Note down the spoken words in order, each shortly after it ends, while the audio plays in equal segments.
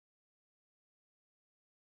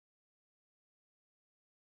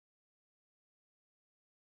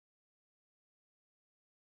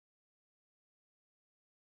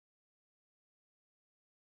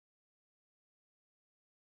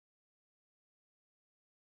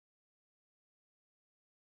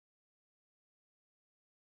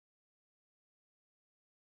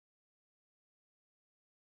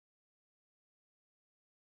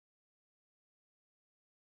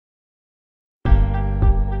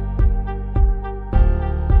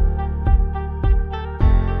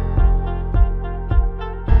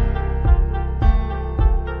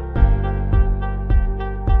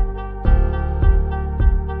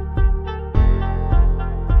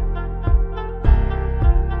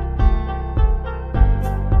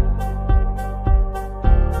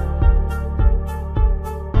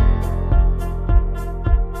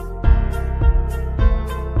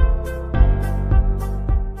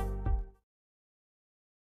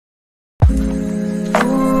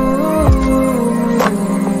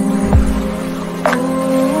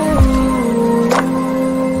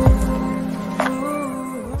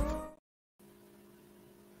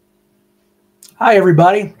Hi,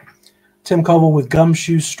 everybody. Tim Coble with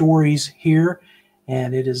Gumshoe Stories here,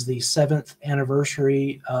 and it is the 7th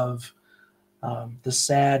anniversary of the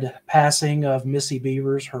sad passing of Missy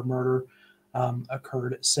Bevers. Her murder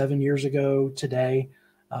occurred 7 years ago today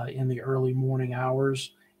in the early morning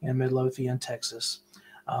hours in Midlothian, Texas.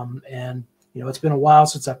 And, you know, it's been a while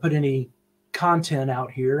since I put any content out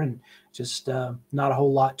here, and just not a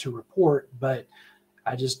whole lot to report, but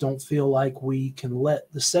I just don't feel like we can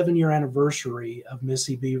let the 7-year anniversary of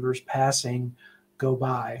Missy Bevers passing go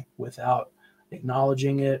by without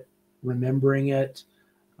acknowledging it, remembering it,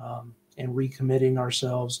 and recommitting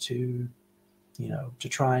ourselves to, to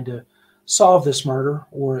trying to solve this murder,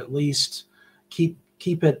 or at least keep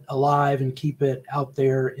it alive and keep it out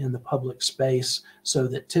there in the public space so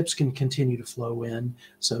that tips can continue to flow in,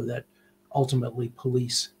 so that ultimately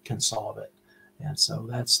police can solve it. And so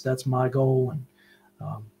that's my goal. And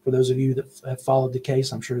for those of you that have followed the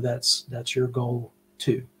case, I'm sure that's your goal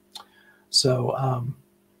too. So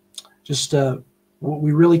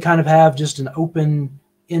we really kind of have just an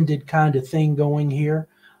open-ended kind of thing going here.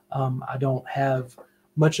 I don't have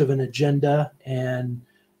much of an agenda, and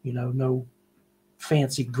no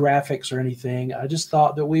fancy graphics or anything. I just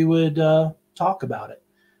thought that we would talk about it,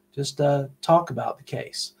 just talk about the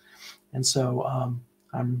case. And so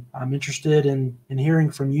I'm interested in hearing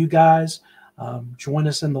from you guys. Join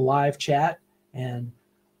us in the live chat and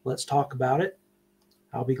let's talk about it.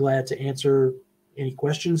 I'll be glad to answer any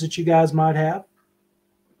questions that you guys might have.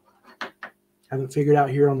 Haven't figured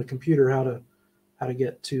out here on the computer how to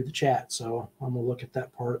get to the chat, so I'm gonna look at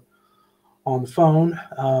that part on the phone.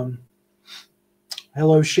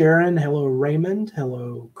 Hello Sharon, hello Raymond,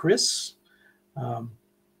 hello Chris.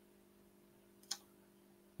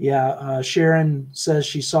 Sharon says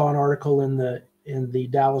she saw an article in the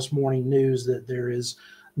Dallas Morning News that there is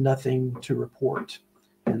nothing to report,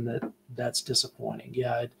 and that's disappointing.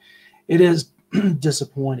 Yeah, it is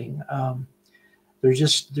disappointing. There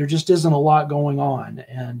just isn't a lot going on,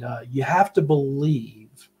 and you have to believe.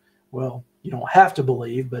 Well, you don't have to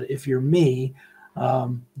believe, but if you're me,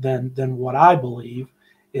 then what I believe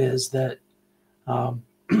is that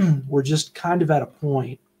we're just kind of at a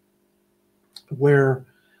point where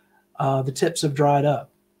the tips have dried up.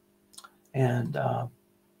 And, I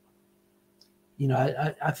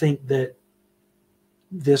think that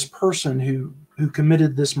this person who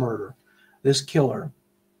committed this murder, this killer,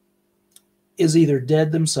 is either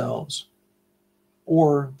dead themselves,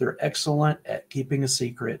 or they're excellent at keeping a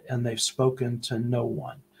secret and they've spoken to no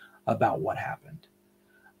one about what happened.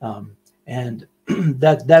 And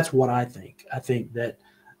that's what I think. I think that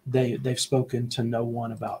they've spoken to no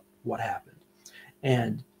one about what happened.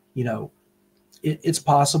 And, it's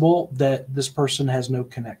possible that this person has no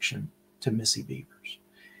connection to Missy Bevers.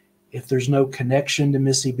 If there's no connection to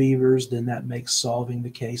Missy Bevers, then that makes solving the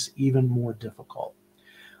case even more difficult.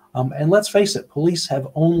 And let's face it, police have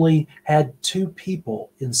only had 2 people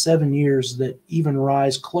in 7 years that even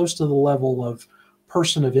rise close to the level of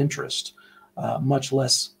person of interest, much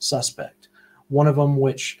less suspect. One of them,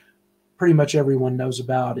 which pretty much everyone knows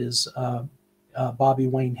about, is Bobby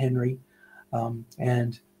Wayne Henry.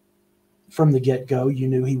 And from the get-go, you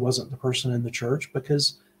knew he wasn't the person in the church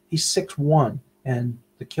because he's 6'1", and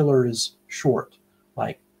the killer is short,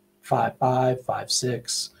 like 5'5",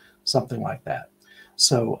 5'6", something like that.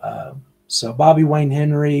 So Bobby Wayne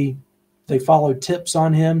Henry, they followed tips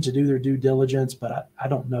on him to do their due diligence, but I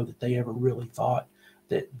don't know that they ever really thought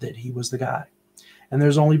that he was the guy. And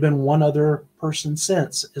there's only been one other person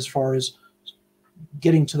since, as far as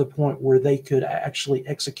getting to the point where they could actually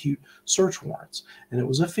execute search warrants. And it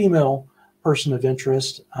was a female person of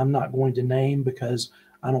interest. I'm not going to name, because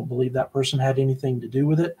I don't believe that person had anything to do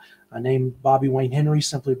with it. I named Bobby Wayne Henry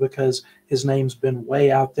simply because his name's been way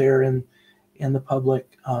out there in the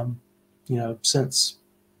public, since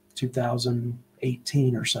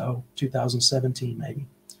 2018 or so, 2017 maybe.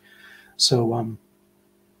 So,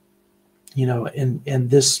 and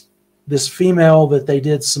this female that they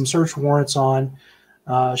did some search warrants on,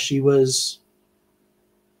 she was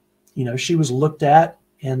looked at,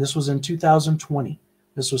 and this was in 2020.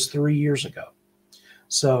 This was 3 years ago.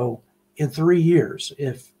 So in 3 years,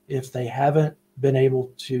 if they haven't been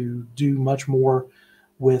able to do much more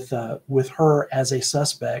with her as a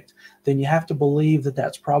suspect, then you have to believe that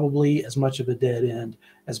that's probably as much of a dead end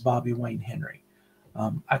as Bobby Wayne Henry.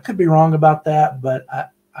 I could be wrong about that, but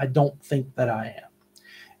I don't think that I am.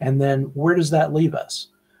 And then where does that leave us?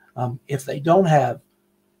 If they don't have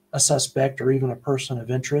a suspect or even a person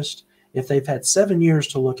of interest, if they've had 7 years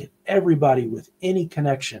to look at everybody with any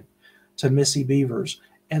connection to Missy Bevers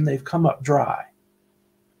and they've come up dry,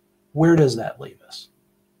 where does that leave us?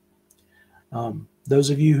 Those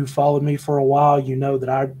of you who followed me for a while, you know that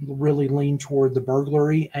I really lean toward the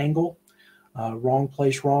burglary angle. Wrong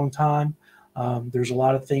place, wrong time. There's a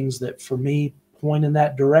lot of things that for me point in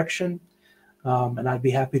that direction. And I'd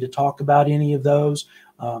be happy to talk about any of those.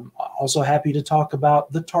 Also happy to talk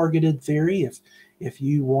about the targeted theory if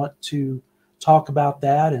you want to talk about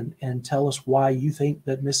that and tell us why you think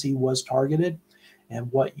that Missy was targeted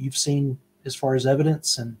and what you've seen as far as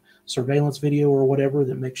evidence and surveillance video or whatever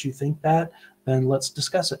that makes you think that, then let's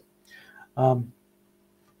discuss it.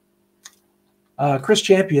 Chris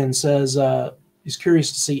Champion says he's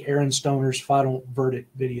curious to see Aaron Stoner's final verdict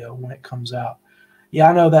video when it comes out. Yeah,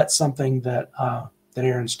 I know that's something that that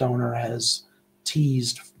Aaron Stoner has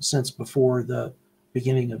teased since before the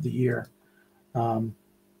beginning of the year.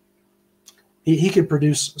 He could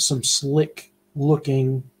produce some slick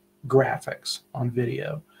looking graphics on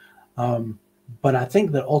video. But I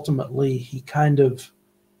think that ultimately he kind of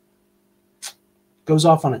goes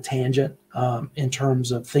off on a tangent in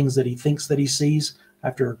terms of things that he thinks that he sees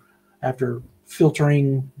after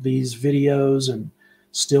filtering these videos and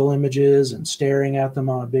still images and staring at them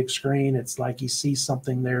on a big screen. It's like he sees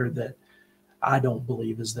something there that I don't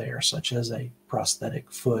believe is there, such as a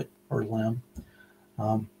prosthetic foot or limb.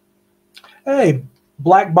 Hey,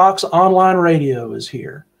 Black Box Online Radio is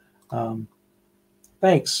here.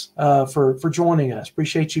 Thanks for joining us.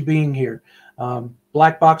 Appreciate you being here.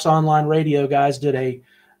 Black Box Online Radio guys did a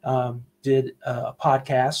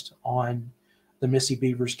podcast on the Missy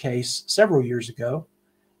Bevers case several years ago,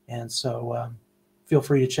 and so feel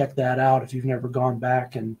free to check that out if you've never gone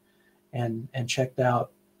back and checked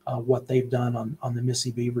out what they've done on the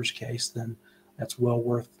Missy Bevers case. Then that's well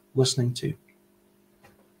worth listening to.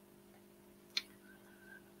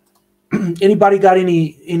 Anybody got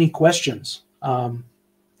any questions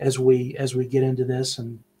as we get into this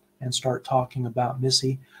and start talking about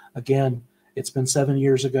Missy? Again, it's been 7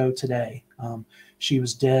 years ago today. She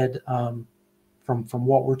was dead from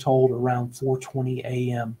what we're told around 4:20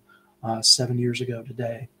 a.m. 7 years ago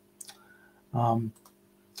today. Okay,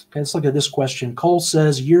 let's look at this question. Cole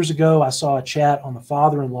says, years ago I saw a chat on the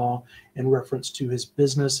father-in-law in reference to his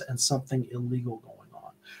business and something illegal going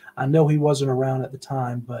on. I know he wasn't around at the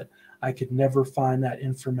time, but I could never find that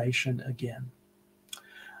information again.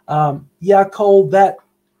 Yeah, Cole, that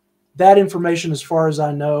information, as far as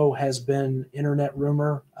I know, has been internet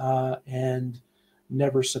rumor and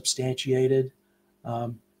never substantiated.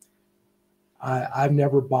 I've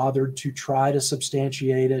never bothered to try to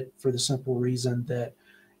substantiate it for the simple reason that,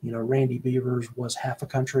 you know, Randy Bevers was half a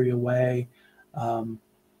country away.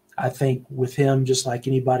 I think with him, just like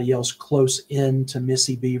anybody else close in to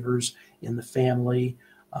Missy Bevers in the family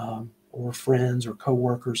or friends or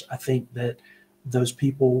coworkers, I think that those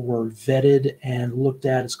people were vetted and looked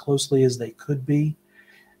at as closely as they could be.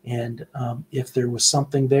 And if there was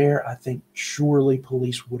something there, I think surely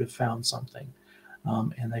police would have found something.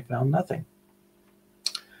 And they found nothing.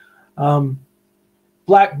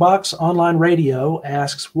 Black Box Online Radio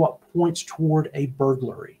asks what points toward a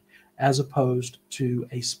burglary as opposed to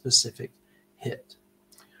a specific hit.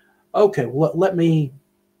 Okay, well, let me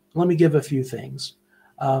give a few things.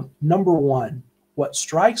 Number one, what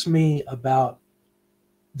strikes me about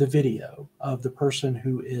the video of the person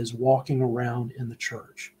who is walking around in the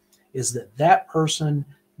church is that that person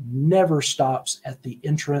never stops at the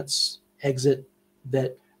entrance exit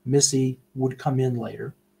that Missy would come in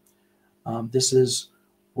later. This is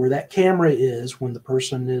where that camera is when the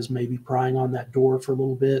person is maybe prying on that door for a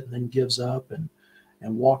little bit and then gives up and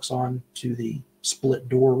walks on to the split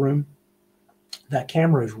door room. That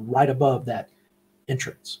camera is right above that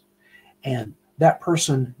entrance. And that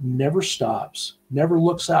person never stops, never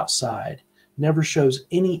looks outside, never shows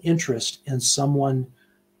any interest in someone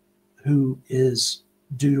who is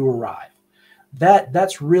due to arrive.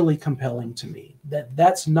 That's really compelling to me.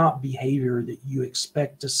 That's not behavior that you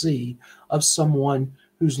expect to see of someone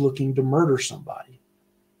who's looking to murder somebody.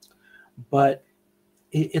 But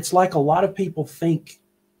it's like a lot of people think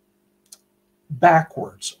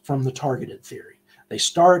backwards from the targeted theory. They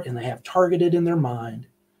start and they have targeted in their mind,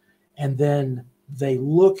 and then they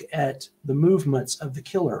look at the movements of the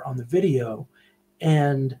killer on the video,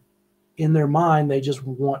 and in their mind, they just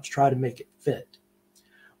want to try to make it fit.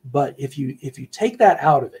 But if you take that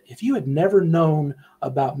out of it, if you had never known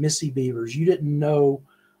about Missy Bevers, you didn't know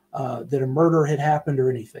that a murder had happened or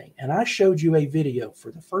anything, and I showed you a video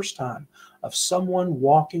for the first time of someone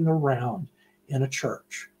walking around in a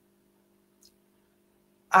church,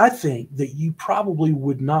 I think that you probably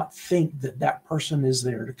would not think that that person is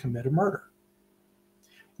there to commit a murder.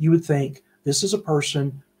 You would think this is a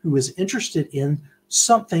person who is interested in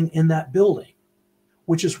something in that building.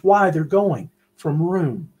 which is why they're going from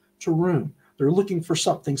room to room. They're looking for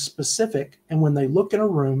something specific, and when they look in a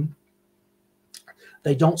room,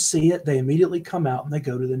 they don't see it, they immediately come out and they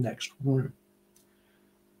go to the next room.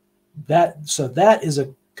 So that is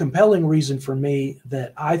a compelling reason for me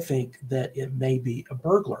that I think that it may be a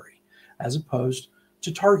burglary as opposed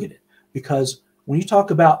to targeted. Because when you talk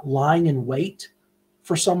about lying in wait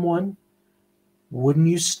for someone, wouldn't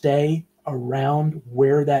you stay around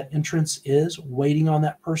where that entrance is, waiting on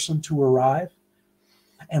that person to arrive?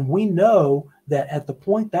 And we know that at the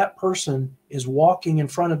point that person is walking in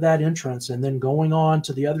front of that entrance and then going on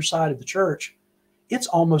to the other side of the church, it's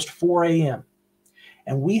almost 4 a.m.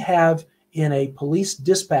 And we have in a police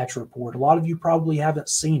dispatch report, a lot of you probably haven't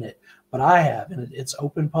seen it, but I have, and it's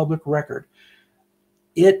open public record.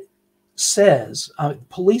 It says,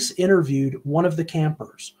 police interviewed one of the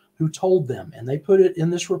campers who told them, and they put it in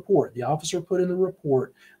this report, the officer put in the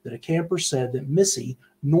report that a camper said that Missy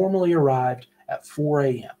normally arrived at 4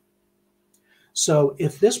 a.m. So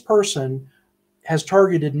if this person has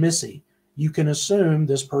targeted Missy, you can assume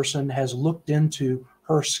this person has looked into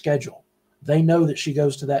her schedule. They know that she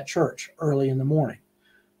goes to that church early in the morning.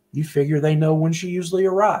 You figure they know when she usually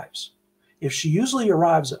arrives. If she usually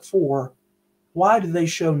arrives at 4, why do they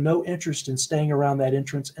show no interest in staying around that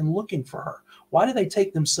entrance and looking for her? Why do they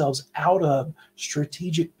take themselves out of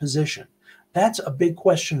strategic position? That's a big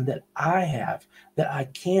question that I have that I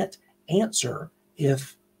can't answer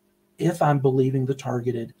if I'm believing the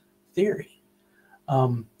targeted theory.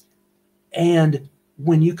 And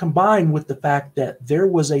when you combine with the fact that there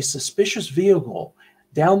was a suspicious vehicle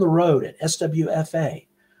down the road at SWFA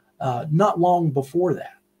not long before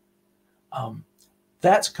that,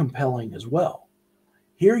 that's compelling as well.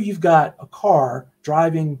 Here you've got a car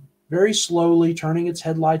driving very slowly, turning its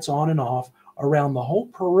headlights on and off around the whole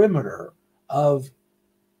perimeter of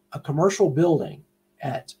a commercial building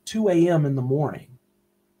at 2 a.m. in the morning.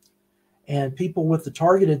 And people with the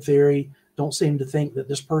targeted theory don't seem to think that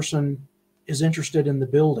this person is interested in the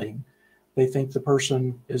building. They think the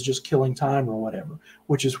person is just killing time or whatever,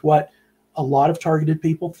 which is what a lot of targeted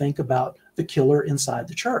people think about the killer inside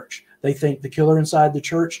the church. They think the killer inside the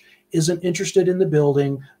church isn't interested in the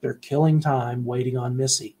building. They're killing time waiting on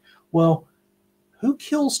Missy. Well, who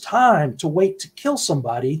kills time to wait to kill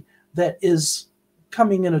somebody that is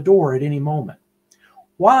coming in a door at any moment?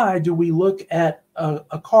 Why do we look at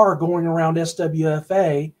a car going around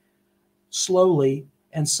SWFA slowly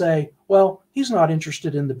and say, well, he's not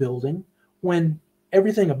interested in the building, when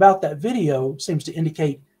everything about that video seems to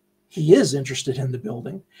indicate he is interested in the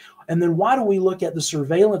building? And then why do we look at the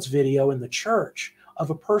surveillance video in the church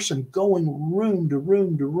of a person going room to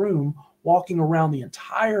room to room, walking around the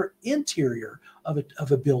entire interior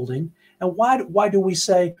of a building? And why do we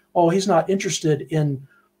say, oh, he's not interested in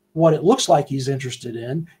what it looks like he's interested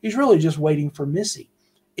in? He's really just waiting for Missy.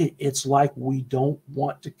 It's like we don't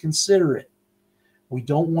want to consider it. We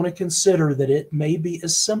don't want to consider that it may be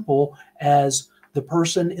as simple as the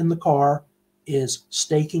person in the car is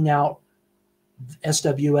staking out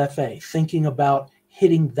SWFA, thinking about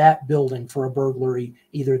hitting that building for a burglary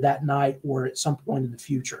either that night or at some point in the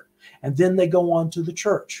future. And then they go on to the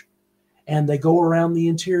church and they go around the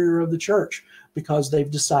interior of the church because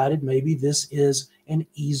they've decided maybe this is an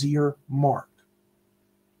easier mark.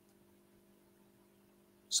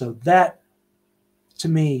 So that, to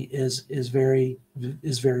me, is very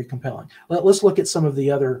compelling. Let's look at some of the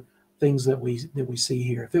other things that we see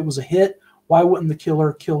here. If it was a hit, why wouldn't the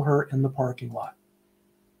killer kill her in the parking lot?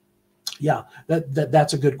 Yeah,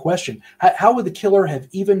 that's a good question. How would the killer have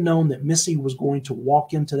even known that Missy was going to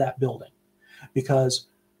walk into that building? Because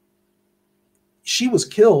she was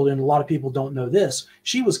killed, and a lot of people don't know this,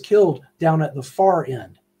 she was killed down at the far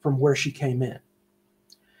end from where she came in.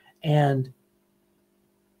 And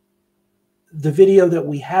the video that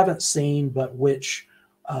we haven't seen, but which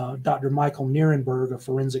Dr. Michael Nierenberg, a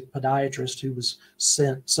forensic podiatrist who was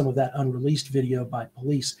sent some of that unreleased video by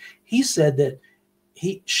police, he said that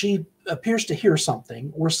she appears to hear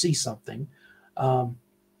something or see something, and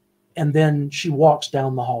then she walks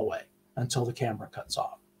down the hallway until the camera cuts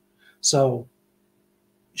off. So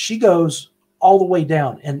she goes all the way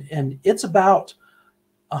down, and it's about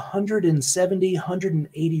 170,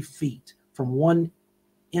 180 feet from one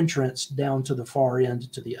entrance down to the far end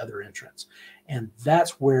to the other entrance. And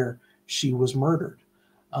that's where she was murdered.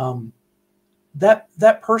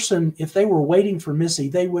 That person, if they were waiting for Missy,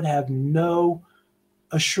 they would have no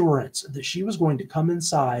assurance that she was going to come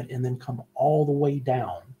inside and then come all the way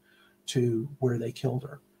down to where they killed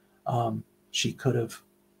her. She could have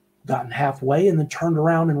gotten halfway and then turned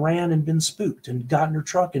around and ran and been spooked and gotten her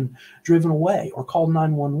truck and driven away or called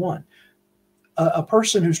 911. A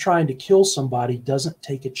person who's trying to kill somebody doesn't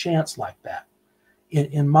take a chance like that,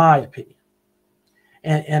 in my opinion.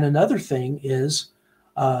 And another thing is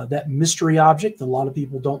that mystery object that a lot of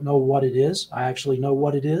people don't know what it is. I actually know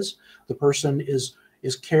what it is. The person is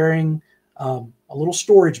carrying a little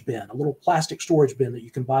storage bin, a little plastic storage bin that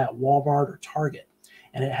you can buy at Walmart or Target.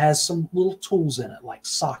 And it has some little tools in it, like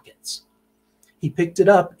sockets. He picked it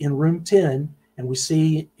up in room 10, and we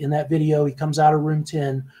see in that video he comes out of room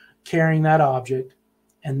 10 carrying that object,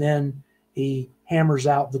 and then he hammers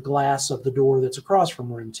out the glass of the door that's across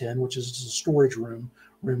from room 10, which is a storage room,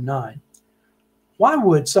 room 9. Why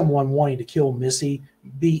would someone wanting to kill Missy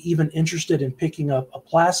be even interested in picking up a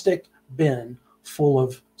plastic bin full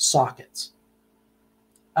of sockets?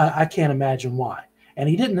 I can't imagine why. And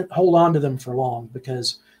he didn't hold on to them for long,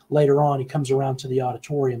 because later on he comes around to the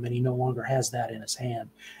auditorium and he no longer has that in his hand.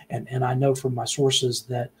 And I know from my sources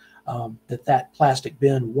that that plastic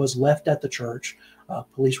bin was left at the church.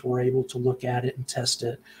 Police were able to look at it and test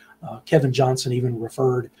it. Kevin Johnson even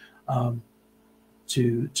referred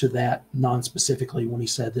to that non-specifically when he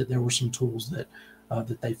said that there were some tools that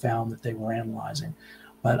they found that they were analyzing.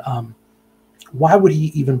 But why would he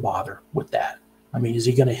even bother with that? I mean, is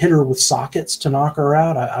he going to hit her with sockets to knock her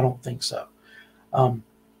out? I don't think so.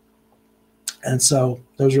 And so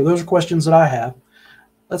those are questions that I have.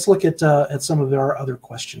 Let's look at some of our other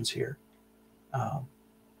questions here.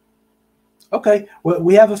 Okay, well,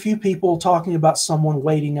 we have a few people talking about someone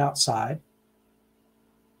waiting outside,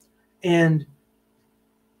 and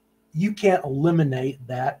you can't eliminate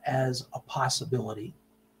that as a possibility.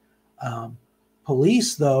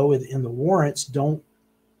 Police, though, in the warrants,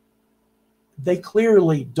 they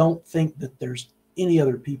clearly don't think that there's any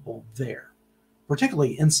other people there,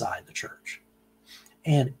 particularly inside the church.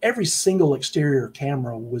 And every single exterior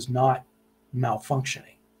camera was not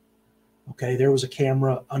malfunctioning. Okay, there was a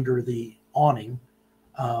camera under the awning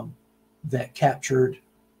that captured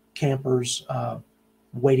campers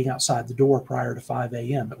waiting outside the door prior to 5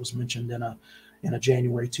 a.m. It was mentioned in a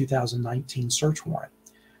January 2019 search warrant.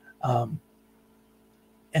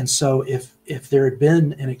 And so if there had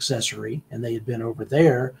been an accessory and they had been over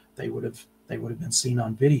there, they would have been seen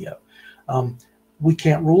on video. We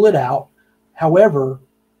can't rule it out. However,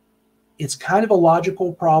 it's kind of a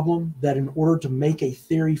logical problem that in order to make a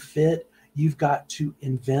theory fit, you've got to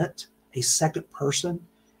invent a second person.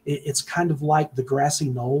 It's kind of like the grassy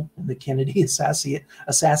knoll in the Kennedy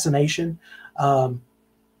assassination. No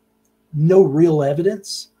real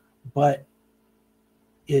evidence, but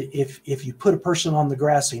if you put a person on the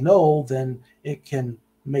grassy knoll, then it can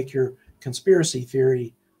make your conspiracy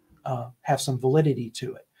theory have some validity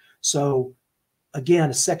to it. So again,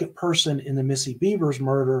 a second person in the Missy Bevers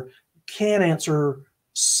murder can answer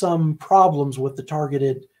some problems with the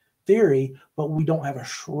targeted theory, but we don't have a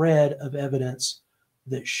shred of evidence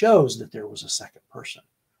that shows that there was a second person.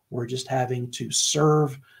 We're just having to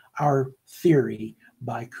serve our theory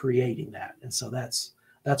by creating that. And so that's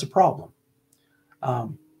a problem.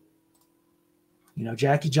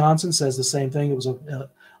 Jackie Johnson says the same thing. It was a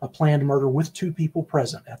planned murder with two people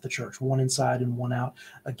present at the church, one inside and one out.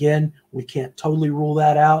 Again, we can't totally rule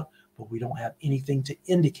that out, but we don't have anything to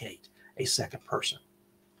indicate a second person.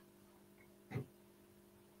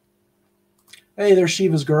 Hey, there's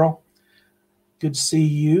Shiva's girl. Good to see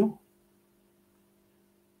you.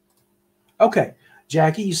 Okay,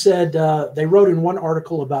 Jackie, you said they wrote in one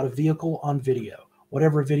article about a vehicle on video.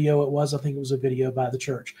 Whatever video it was, I think it was a video by the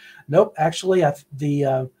church. Nope, actually,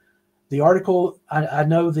 the article, I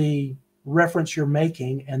know the reference you're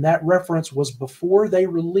making, and that reference was before they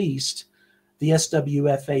released the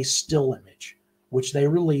SWFA still image, which they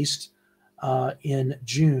released in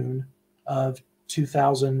June of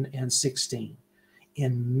 2016.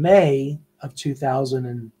 In May of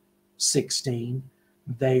 2016,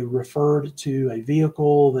 they referred to a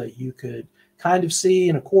vehicle that you could kind of see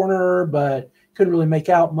in a corner, but couldn't really make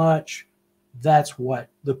out much. That's what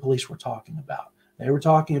the police were talking about. They were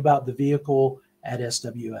talking about the vehicle at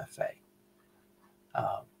SWFA.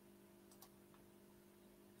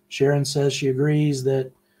 Sharon says she agrees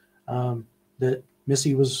that that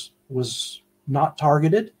Missy was not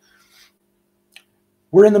targeted.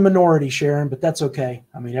 We're in the minority, Sharon, but that's okay.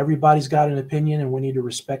 I mean, everybody's got an opinion, and we need to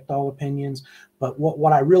respect all opinions. But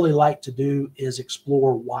what I really like to do is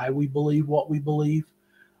explore why we believe what we believe,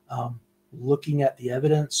 looking at the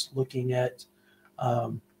evidence, looking at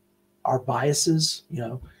our biases.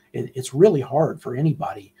 It's really hard for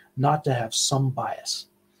anybody not to have some bias.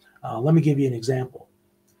 Let me give you an example.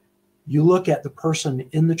 You look at the person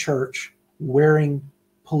in the church wearing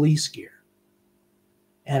police gear.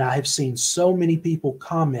 And I have seen so many people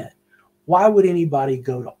comment, why would anybody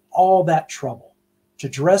go to all that trouble to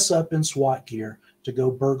dress up in SWAT gear to go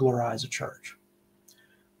burglarize a church?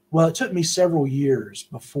 Well, it took me several years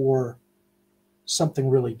before something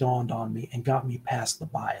really dawned on me and got me past the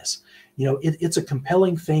bias. You know, it's a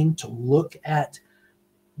compelling thing to look at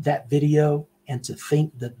that video and to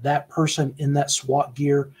think that that person in that SWAT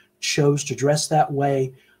gear chose to dress that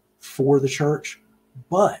way for the church,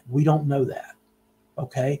 but we don't know that,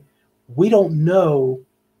 okay? We don't know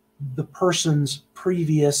the person's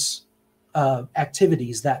previous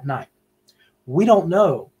activities that night. We don't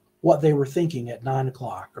know what they were thinking at 9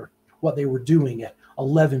 o'clock or what they were doing at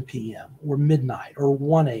 11 p.m. or midnight or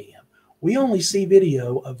 1 a.m. We only see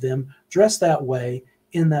video of them dressed that way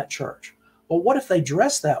in that church. But what if they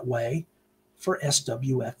dress that way for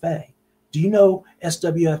SWFA? Do you know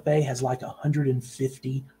SWFA has like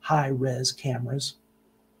 150 high-res cameras?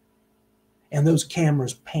 And those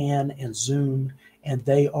cameras pan and zoom, and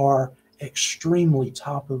they are extremely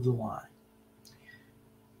top of the line.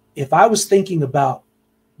 If I was thinking about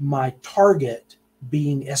my target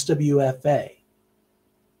being SWFA,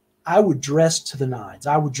 I would dress to the nines.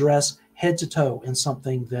 I would dress head to toe in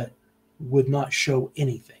something that would not show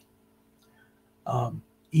anything,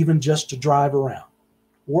 even just to drive around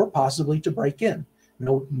or possibly to break in. You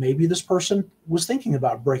know, maybe this person was thinking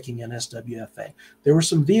about breaking in SWFA. There were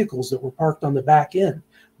some vehicles that were parked on the back end.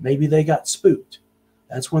 Maybe they got spooked.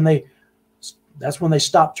 That's when they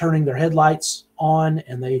stopped turning their headlights on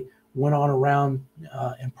and they went on around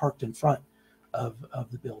and parked in front of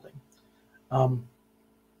the building.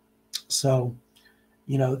 So,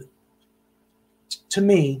 you know, to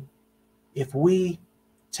me, if we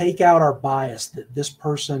take out our bias that this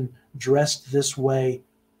person dressed this way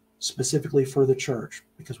specifically for the church,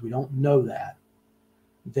 because we don't know that,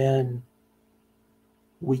 then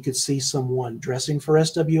we could see someone dressing for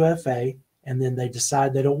SWFA and then they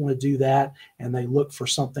decide they don't want to do that and they look for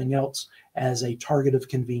something else as a target of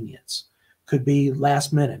convenience. Could be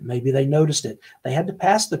last minute. Maybe they noticed it. They had to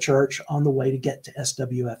pass the church on the way to get to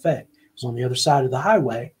SWFA. It was on the other side of the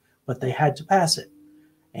highway, but they had to pass it.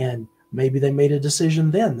 And maybe they made a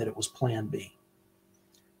decision then that it was Plan B.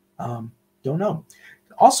 Don't know.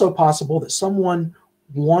 Also possible that someone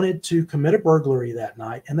wanted to commit a burglary that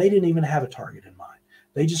night and they didn't even have a target in mind.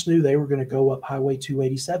 They just knew they were going to go up Highway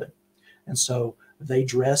 287. And so they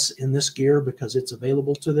dress in this gear because it's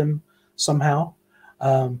available to them somehow.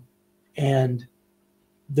 And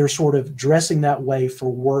they're sort of dressing that way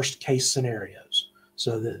for worst case scenarios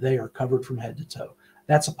so that they are covered from head to toe.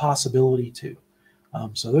 That's a possibility too.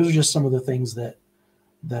 So those are just some of the things that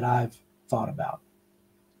I've thought about.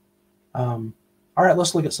 All right,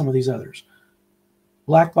 let's look at some of these others.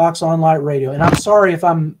 Black Box on Light Radio. And I'm sorry if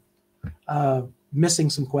I'm missing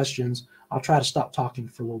some questions. I'll try to stop talking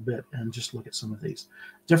for a little bit and just look at some of these.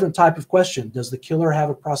 Different type of question. Does the killer have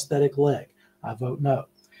a prosthetic leg? I vote no.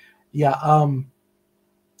 Yeah,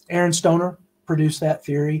 Aaron Stoner produced that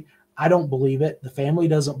theory. I don't believe it. The family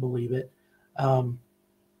doesn't believe it.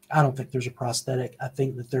 I don't think there's a prosthetic. I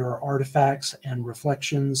think that there are artifacts and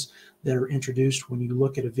reflections that are introduced when you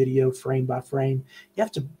look at a video frame by frame. You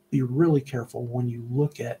have to be really careful when you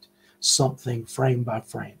look at something frame by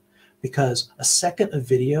frame, because a second of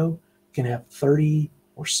video can have 30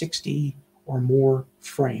 or 60 or more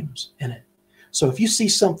frames in it. So if you see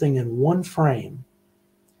something in one frame,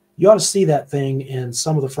 you ought to see that thing in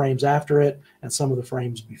some of the frames after it and some of the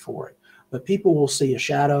frames before it. But people will see a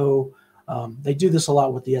shadow. They do this a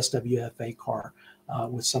lot with the SWFA car,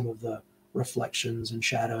 with some of the reflections and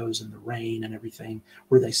shadows and the rain and everything,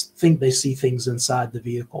 where they think they see things inside the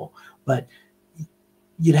vehicle. But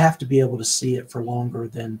you'd have to be able to see it for longer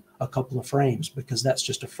than a couple of frames, because that's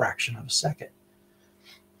just a fraction of a second.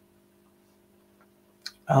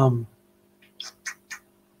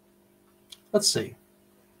 Let's see.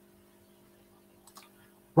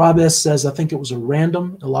 Rob S. says, I think it was a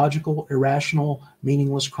random, illogical, irrational,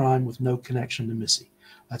 meaningless crime with no connection to Missy.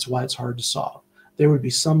 That's why it's hard to solve. There would be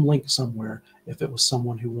some link somewhere if it was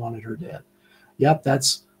someone who wanted her dead. Yep,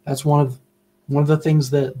 that's one of the things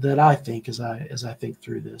that I think as I think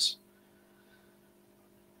through this.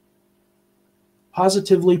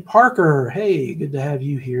 Positively Parker. Hey, good to have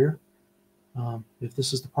you here. If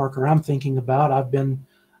this is the Parker I'm thinking about, I've been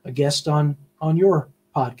a guest on your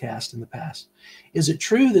podcast in the past. Is it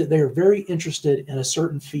true that they're very interested in a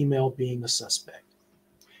certain female being a suspect?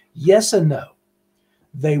 Yes and no.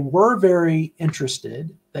 They were very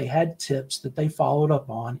interested. They had tips that they followed up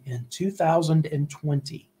on in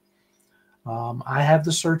 2020. I have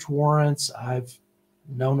the search warrants. I've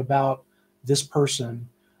known about this person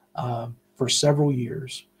for several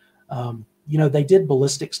years. They did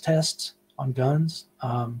ballistics tests on guns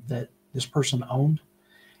that this person owned.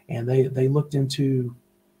 and they looked into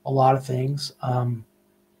a lot of things.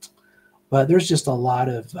 But there's just a lot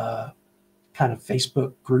of kind of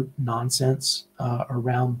Facebook group nonsense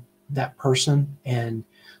around that person and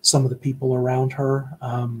some of the people around her,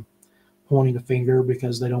 pointing a finger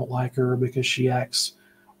because they don't like her because she acts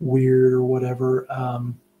weird or whatever.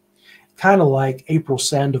 Kind of like April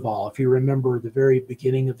Sandoval. If you remember the very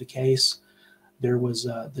beginning of the case, there was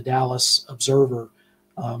the Dallas Observer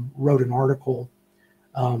wrote an article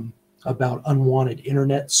about unwanted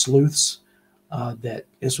internet sleuths. That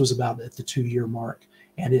this was about at the 2-year mark,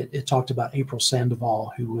 and it talked about April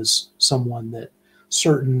Sandoval, who was someone that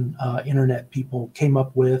certain internet people came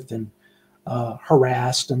up with and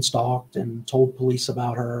harassed and stalked and told police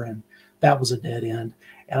about her, and that was a dead end.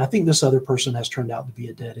 And I think this other person has turned out to be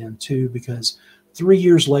a dead end too, because 3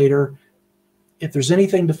 years later, if there's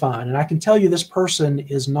anything to find, and I can tell you this person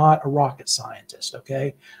is not a rocket scientist,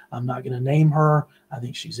 okay? I'm not going to name her. I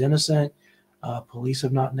think she's innocent. Police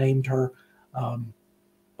have not named her.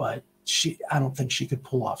 But I don't think she could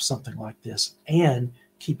pull off something like this and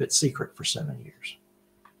keep it secret for 7 years.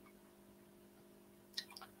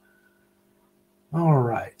 All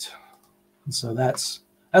right. And so that's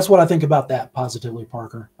what I think about that, positively,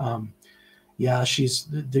 Parker. Yeah,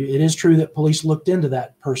 it is true that police looked into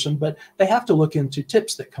that person, but they have to look into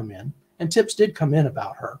tips that come in, and tips did come in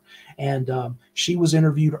about her. And she was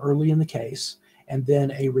interviewed early in the case, and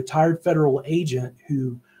then a retired federal agent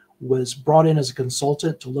who was brought in as a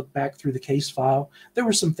consultant to look back through the case file. There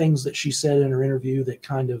were some things that she said in her interview that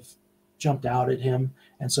kind of jumped out at him.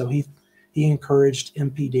 And so he encouraged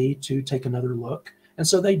MPD to take another look. And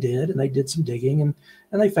so they did, and they did some digging, and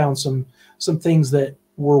they found some things that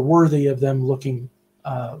were worthy of them looking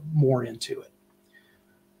more into it.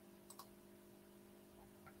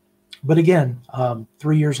 But again,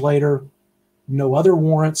 3 years later, no other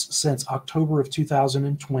warrants since October of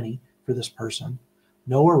 2020 for this person.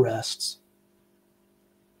 No arrests.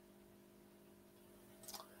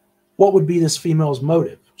 What would be this female's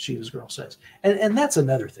motive? Sheeta's Girl says. And that's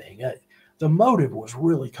another thing. The motive was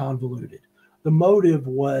really convoluted. The motive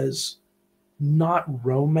was not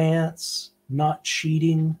romance, not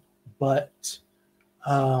cheating, but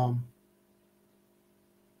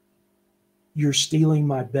you're stealing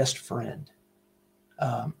my best friend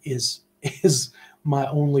is my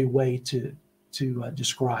only way to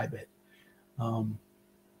describe it.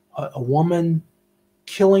 A woman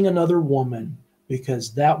killing another woman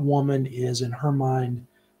because that woman is, in her mind,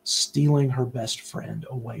 stealing her best friend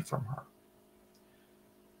away from her.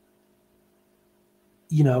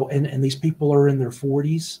 You know, and these people are in their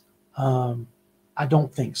 40s. I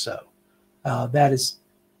don't think so.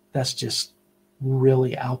 That's just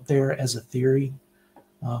really out there as a theory.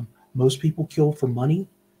 Most people kill for money,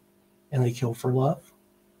 and they kill for love.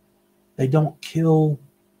 They don't kill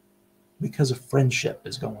because a friendship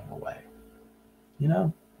is going away. You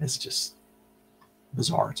know, it's just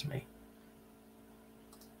bizarre to me.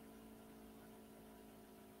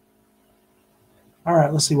 All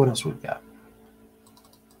right, let's see what else we've got.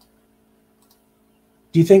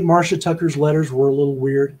 Do you think Marcia Tucker's letters were a little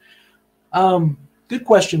weird? Good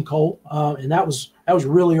question, Cole. And that was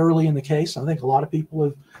really early in the case. I think a lot of people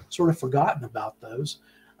have sort of forgotten about those.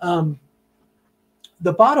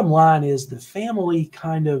 The bottom line is the family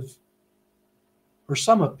kind of, or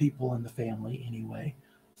some of people in the family anyway,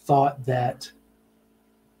 thought that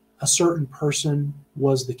a certain person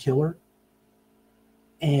was the killer,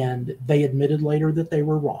 and they admitted later that they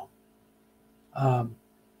were wrong.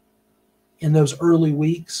 In those early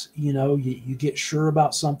weeks, you know, you get sure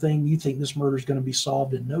about something, you think this murder is going to be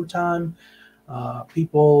solved in no time.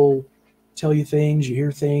 People tell you things, you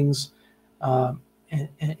hear things, and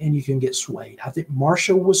you can get swayed. I think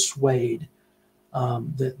Marcia was swayed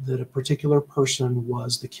that a particular person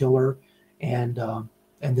was the killer, and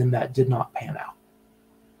then that did not pan out.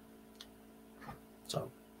 So,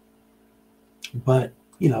 but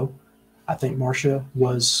you know, I think Marcia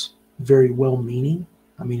was very well-meaning.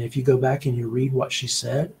 I mean, if you go back and you read what she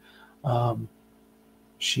said,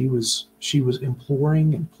 she was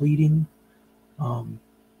imploring and pleading,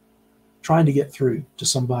 trying to get through to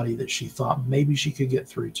somebody that she thought maybe she could get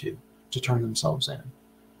through to turn themselves in.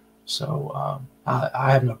 So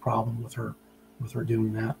I have no problem with her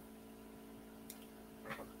doing that.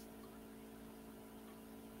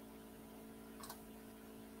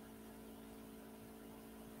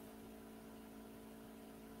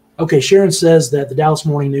 Okay, Sharon says that the Dallas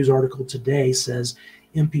Morning News article today says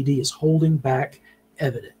MPD is holding back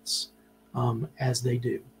evidence, as they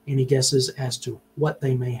do. Any guesses as to what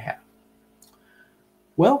they may have?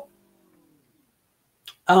 Well,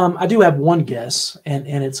 I do have one guess, and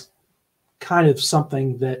it's kind of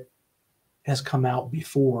something that has come out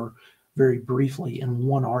before very briefly in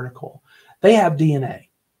one article. They have DNA.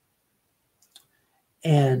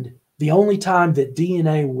 And the only time that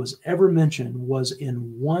DNA was ever mentioned was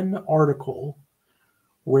in one article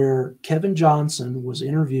where Kevin Johnson was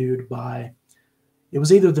interviewed by, it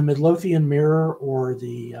was either the Midlothian Mirror or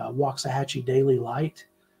the Waxahachie Daily Light,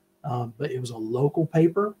 but it was a local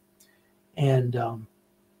paper. And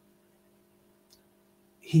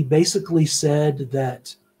he basically said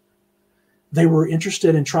that they were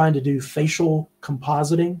interested in trying to do facial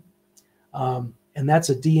compositing. And that's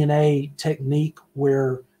a DNA technique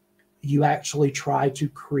where you actually try to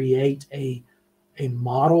create a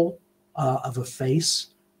model of a face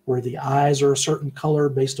where the eyes are a certain color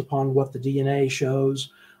based upon what the DNA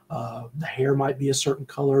shows. The hair might be a certain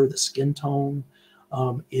color, the skin tone.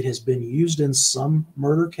 It has been used in some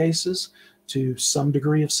murder cases to some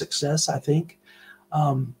degree of success, I think.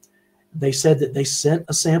 They said that they sent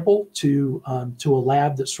a sample to a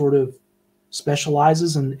lab that sort of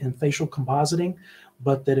specializes in facial compositing,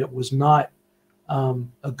 but that it was not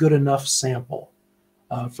a good enough sample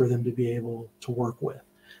for them to be able to work with.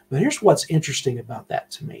 But here's what's interesting about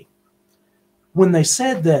that to me. When they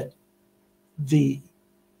said that the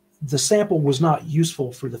sample was not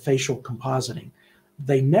useful for the facial compositing,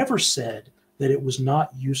 they never said that it was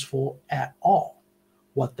not useful at all.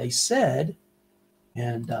 What they said,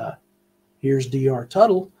 and here's Dr.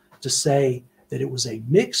 Tuttle to say that it was a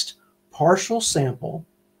mixed partial sample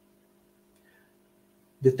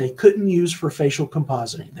that they couldn't use for facial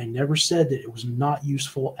compositing. They never said that it was not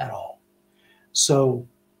useful at all. So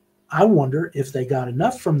I wonder if they got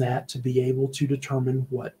enough from that to be able to determine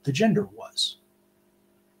what the gender was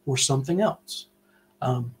or something else.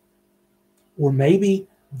 Or maybe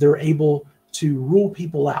they're able to rule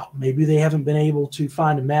people out. Maybe they haven't been able to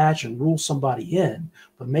find a match and rule somebody in,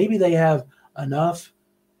 but maybe they have enough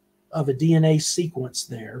of a DNA sequence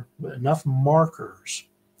there, enough markers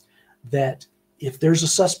that if there's a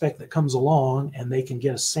suspect that comes along and they can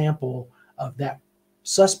get a sample of that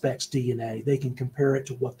suspect's DNA, they can compare it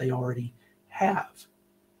to what they already have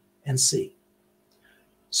and see.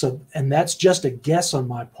 So, and that's just a guess on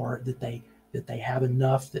my part that they have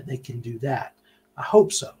enough that they can do that. I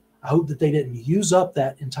hope so. I hope that they didn't use up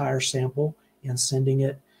that entire sample in sending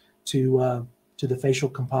it to the facial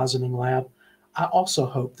compositing lab. I also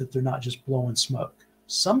hope that they're not just blowing smoke.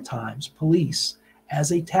 Sometimes police,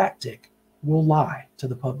 as a tactic, will lie to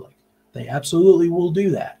the public. They absolutely will do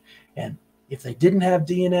that. And if they didn't have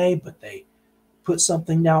DNA, but they put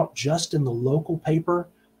something out just in the local paper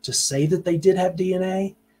to say that they did have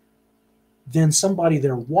DNA, then somebody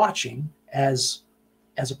they're watching as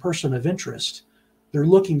a person of interest, they're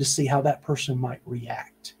looking to see how that person might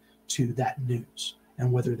react to that news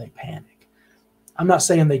and whether they panic. I'm not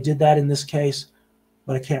saying they did that in this case,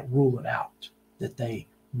 but I can't rule it out that they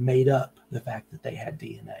made up the fact that they had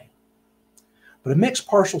DNA. But a mixed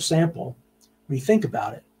partial sample, when you think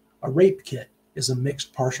about it, a rape kit is a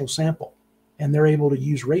mixed partial sample, and they're able to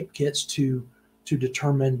use rape kits to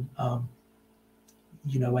determine, a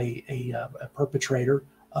perpetrator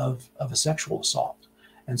of a sexual assault,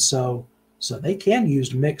 and so they can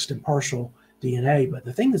use mixed and partial DNA. But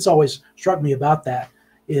the thing that's always struck me about that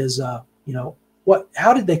is,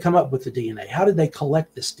 how did they come up with the DNA? How did they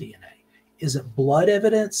collect this DNA? Is it blood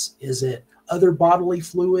evidence? Is it other bodily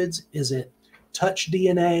fluids? Is it touch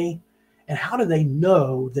DNA? And how do they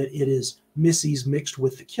know that it is Missy's mixed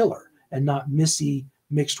with the killer and not Missy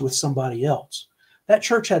mixed with somebody else? That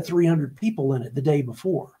church had 300 people in it the day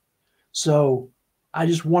before. So I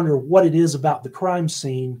just wonder what it is about the crime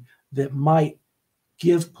scene that might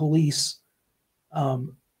give police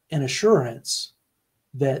an assurance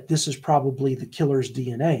that this is probably the killer's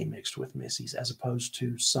DNA mixed with Missy's as opposed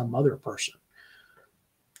to some other person.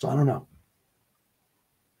 So I don't know.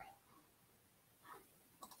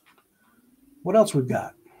 What else we've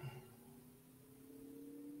got?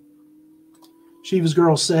 Shiva's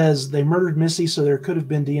girl says they murdered Missy, so there could have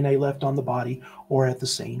been DNA left on the body or at the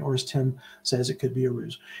scene, or as Tim says, it could be a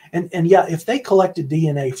ruse. And yeah, if they collected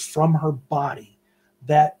DNA from her body,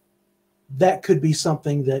 that could be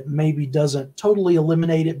something that maybe doesn't totally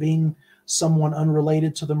eliminate it being someone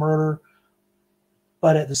unrelated to the murder,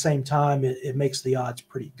 but at the same time, it makes the odds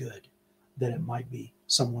pretty good that it might be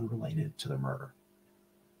someone related to the murder.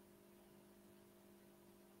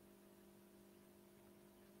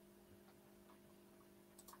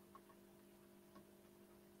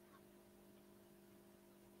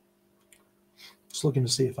 Just looking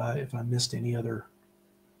to see if I missed any other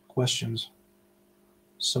questions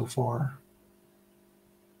so far.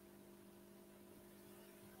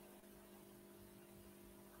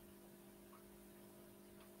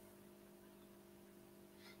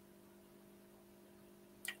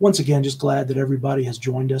 once again, just glad that everybody has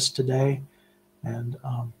joined us today. And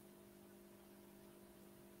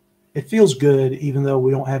it feels good, even though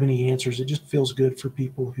we don't have any answers. It just feels good for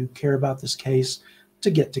people who care about this case to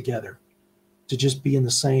get together, to just be in the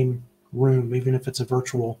same room, even if it's a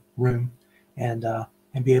virtual room, and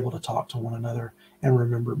be able to talk to one another and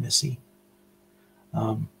remember Missy.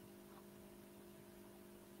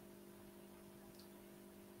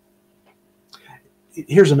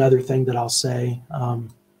 Here's another thing that I'll say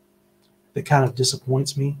that kind of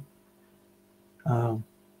disappoints me. And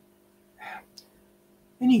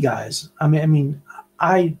you guys, I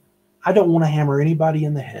don't want to hammer anybody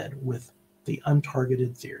in the head with the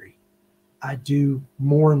untargeted theory. I do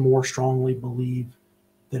more and more strongly believe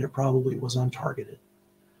that it probably was untargeted.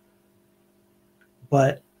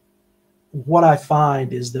 But what I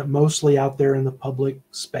find is that mostly out there in the public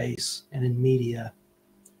space and in media,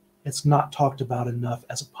 it's not talked about enough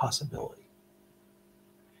as a possibility.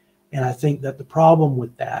 And I think that the problem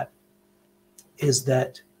with that is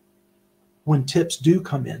that when tips do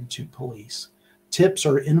come into police, tips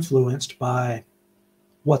are influenced by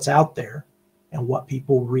what's out there and what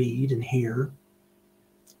people read and hear.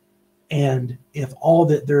 And if all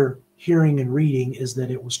that they're hearing and reading is that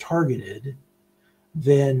it was targeted,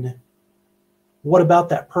 then what about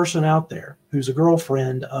that person out there who's a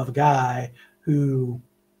girlfriend of a guy who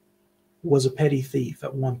was a petty thief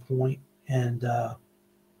at one point, and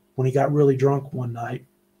when he got really drunk one night,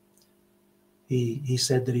 he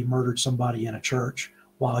said that he murdered somebody in a church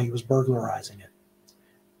while he was burglarizing it.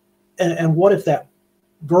 And what if that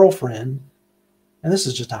girlfriend, and this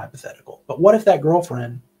is just hypothetical, but what if that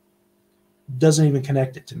girlfriend doesn't even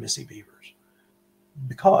connect it to Missy Bevers?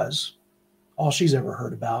 Because all she's ever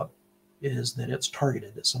heard about is that it's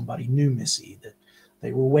targeted, that somebody knew Missy, that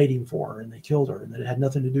they were waiting for her and they killed her, and that it had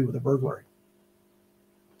nothing to do with a burglary.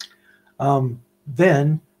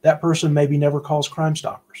 Then that person maybe never calls Crime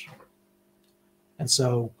Stoppers. And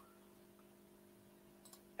so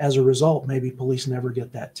as a result, maybe police never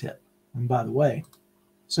get that tip. And by the way,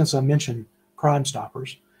 since I mentioned Crime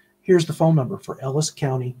Stoppers, here's the phone number for Ellis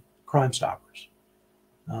County Crime Stoppers.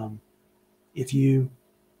 If you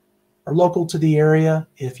are local to the area,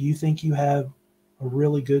 if you think you have a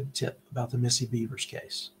really good tip about the Missy Bevers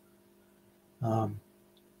case,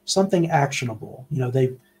 something actionable. You know,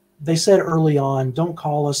 they said early on, don't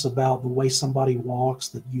call us about the way somebody walks,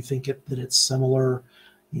 that you think that it's similar,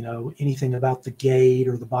 you know, anything about the gait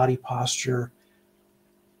or the body posture.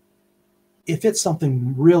 If it's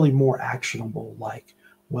something really more actionable, like,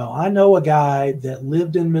 well, I know a guy that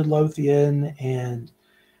lived in Midlothian, and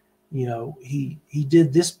you know, he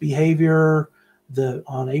did this behavior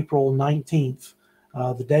on April 19th,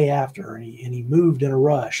 the day after, and he moved in a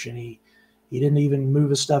rush, and he didn't even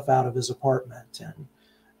move his stuff out of his apartment,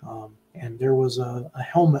 and there was a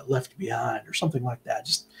helmet left behind or something like that.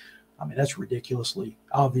 Just, I mean, that's ridiculously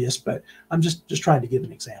obvious, but I'm just trying to give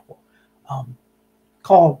an example.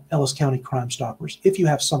 Call Ellis County Crime Stoppers if you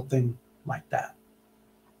have something like that.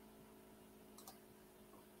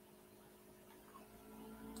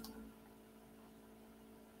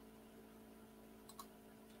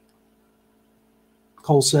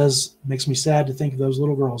 Cole says, makes me sad to think of those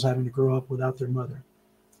little girls having to grow up without their mother.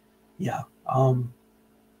 Yeah.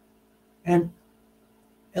 And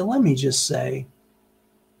let me just say,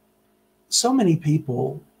 so many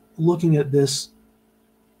people looking at this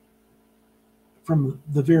from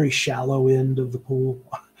the very shallow end of the pool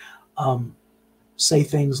say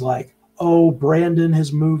things like, oh, Brandon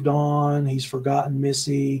has moved on. He's forgotten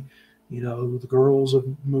Missy. You know, the girls have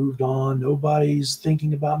moved on. Nobody's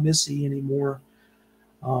thinking about Missy anymore.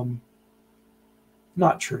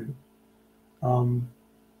 Not true. I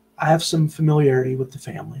have some familiarity with the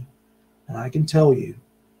family, and I can tell you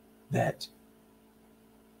that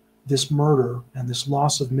this murder and this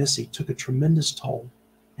loss of Missy took a tremendous toll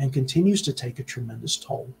and continues to take a tremendous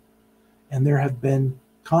toll. And there have been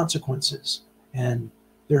consequences, and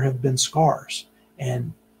there have been scars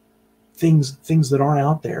and things that aren't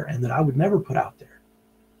out there and that I would never put out there.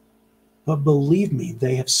 But believe me,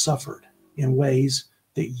 they have suffered in ways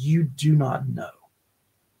that you do not know.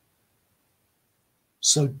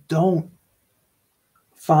 So don't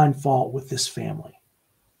find fault with this family.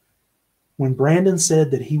 When Brandon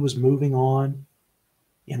said that he was moving on,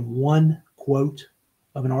 in one quote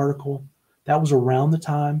of an article, that was around the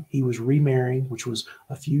time he was remarrying, which was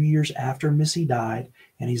a few years after Missy died,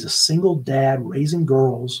 and he's a single dad raising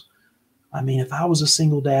girls. I mean, if I was a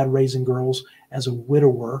single dad raising girls as a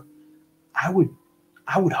widower, I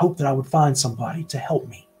would hope that I would find somebody to help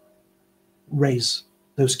me raise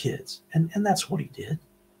those kids. And that's what he did.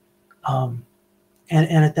 And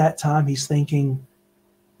at that time, he's thinking,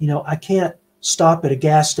 I can't stop at a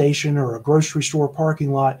gas station or a grocery store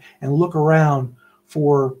parking lot and look around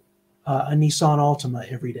for a Nissan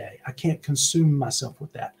Altima every day. I can't consume myself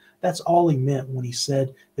with that. That's all he meant when he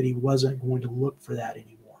said that he wasn't going to look for that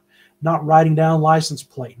anymore. Not writing down license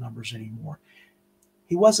plate numbers anymore.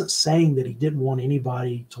 He wasn't saying that he didn't want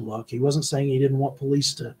anybody to look. He wasn't saying he didn't want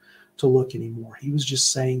police to look anymore. He was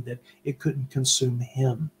just saying that it couldn't consume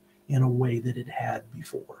him in a way that it had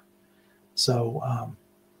before. So,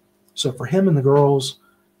 so for him and the girls,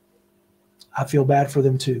 I feel bad for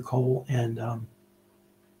them too, Cole. And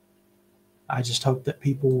I just hope that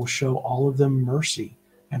people will show all of them mercy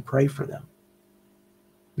and pray for them,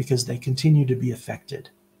 because they continue to be affected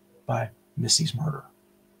by Missy's murder.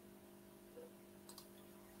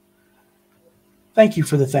 Thank you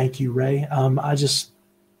for the thank you, Ray. I just,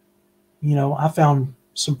 I found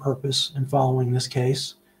some purpose in following this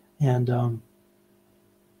case, and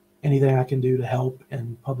anything I can do to help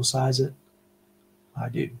and publicize it, I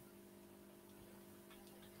do.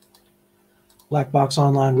 Black Box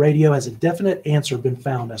Online Radio: has a definite answer been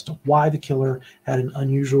found as to why the killer had an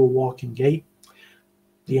unusual walking gait?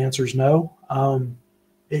 The answer is no.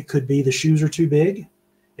 It could be the shoes are too big.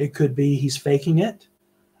 It could be he's faking it.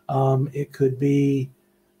 It could be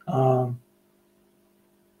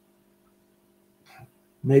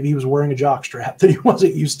maybe he was wearing a jock strap that he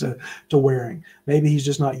wasn't used to wearing. Maybe he's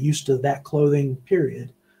just not used to that clothing,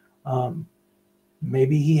 period.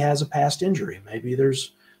 Maybe he has a past injury.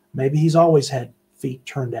 Maybe he's always had feet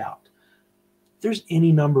turned out. There's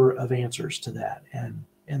any number of answers to that, and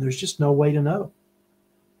there's just no way to know.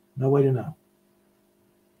 No way to know.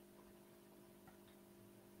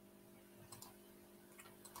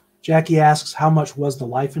 Jackie asks, how much was the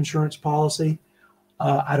life insurance policy?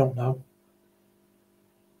 I don't know.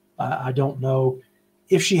 I don't know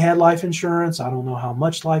if she had life insurance. I don't know how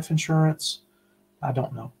much life insurance. I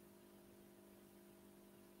don't know.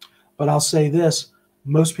 But I'll say this: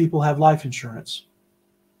 most people have life insurance,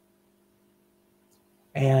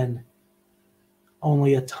 and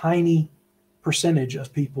only a tiny percentage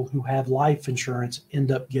of people who have life insurance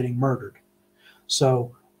end up getting murdered.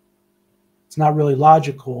 So it's not really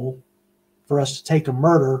logical for us to take a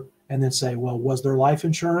murder and then say, well, was there life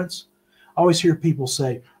insurance? I always hear people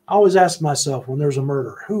say, I always ask myself when there's a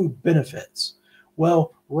murder, who benefits?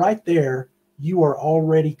 Well, right there, you are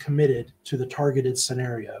already committed to the targeted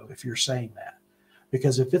scenario if you're saying that.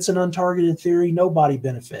 Because if it's an untargeted theory, nobody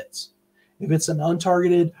benefits. If it's an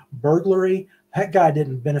untargeted burglary, that guy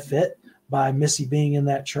didn't benefit by Missy being in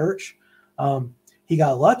that church. He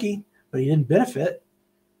got lucky, but he didn't benefit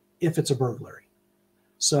if it's a burglary.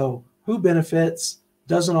 So who benefits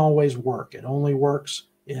doesn't always work. It only works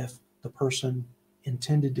if the person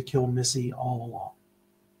intended to kill Missy all along.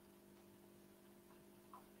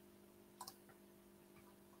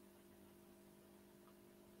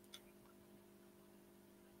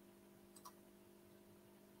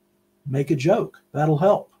 Make a joke. That'll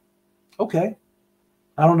help. Okay.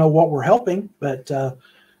 I don't know what we're helping, but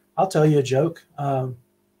I'll tell you a joke.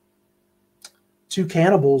 Two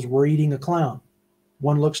cannibals were eating a clown.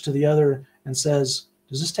 One looks to the other and says,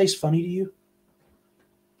 does this taste funny to you?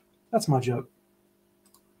 That's my joke.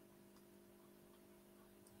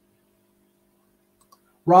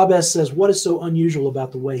 Rob S. says, what is so unusual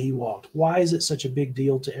about the way he walked? Why is it such a big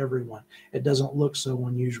deal to everyone? It doesn't look so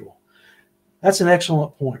unusual. That's an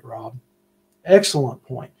excellent point, Rob. Excellent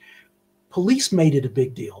point. Police made it a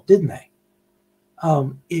big deal, didn't they?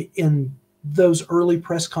 In those early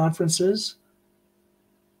press conferences,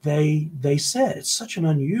 they said it's such an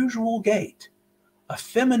unusual gait, a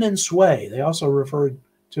feminine sway. They also referred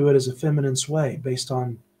to it as a feminine sway based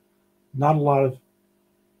on not a lot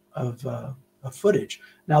of footage.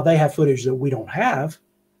 Now, they have footage that we don't have.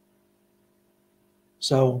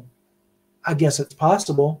 So I guess it's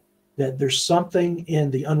possible that there's something in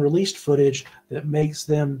the unreleased footage that makes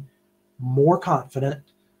them more confident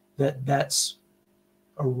that that's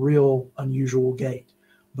a real unusual gait.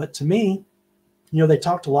 But to me, they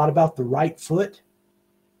talked a lot about the right foot,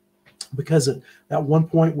 because at that one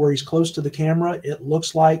point where he's close to the camera, it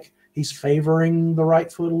looks like he's favoring the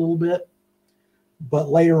right foot a little bit. But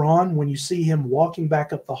later on, when you see him walking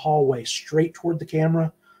back up the hallway straight toward the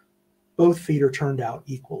camera, both feet are turned out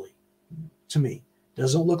equally. To me,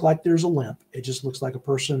 doesn't look like there's a limp. It just looks like a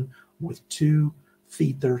person with 2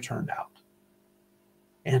 feet that are turned out.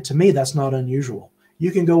 And to me, that's not unusual.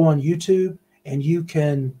 You can go on YouTube and you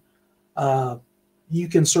can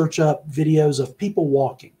search up videos of people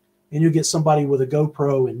walking, and you'll get somebody with a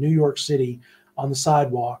GoPro in New York City on the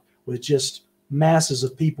sidewalk with just masses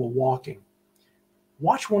of people walking.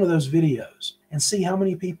 Watch one of those videos and see how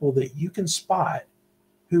many people that you can spot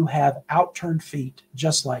who have outturned feet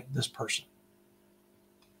just like this person.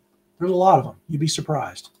 There's a lot of them. You'd be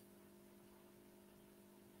surprised.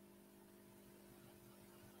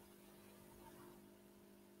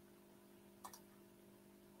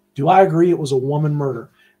 Do I agree it was a woman murder?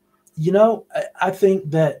 You know, I think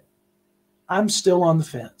that I'm still on the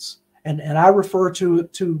fence. And I refer to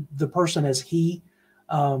the person as he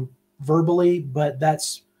verbally, but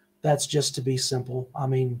that's just to be simple. I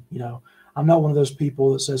mean, you know, I'm not one of those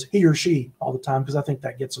people that says he or she all the time, because I think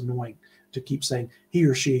that gets annoying to keep saying he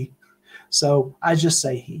or she. So I just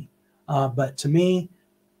say he. But to me,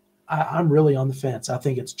 I'm really on the fence. I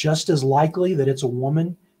think it's just as likely that it's a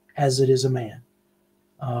woman as it is a man.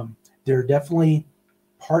 There are definitely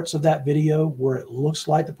parts of that video where it looks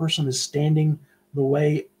like the person is standing the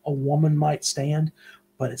way a woman might stand,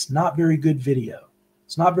 but it's not very good video.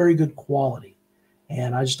 It's not very good quality.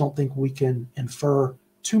 And I just don't think we can infer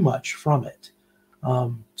too much from it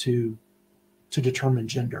to determine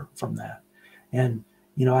gender from that. And,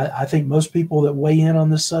 you know, I think most people that weigh in on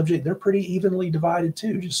this subject, they're pretty evenly divided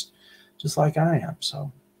too, just like I am.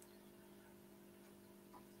 So,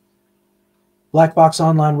 Black Box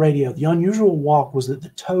Online Radio. The unusual walk was that the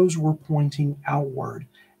toes were pointing outward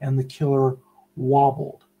and the killer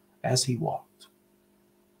wobbled as he walked.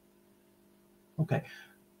 Okay.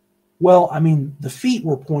 Well, I mean, the feet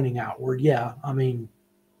were pointing outward. Yeah. I mean,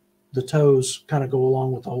 the toes kind of go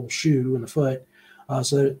along with the whole shoe and the foot.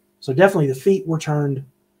 So definitely the feet were turned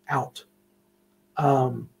out. I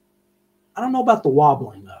don't know about the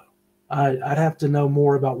wobbling, though. I'd have to know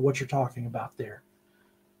more about what you're talking about there.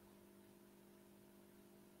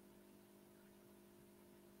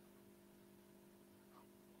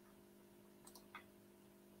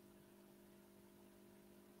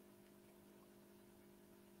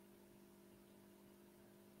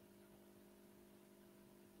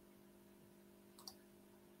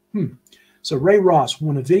 So Ray Ross,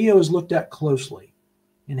 when a video is looked at closely,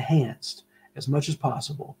 enhanced as much as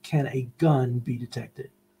possible, can a gun be detected?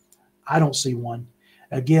 I don't see one.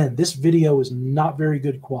 Again, this video is not very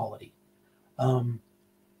good quality.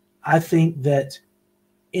 I think that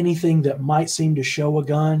anything that might seem to show a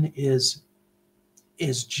gun is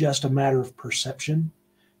just a matter of perception.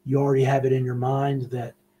 You already have it in your mind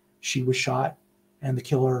that she was shot and the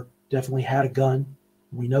killer definitely had a gun.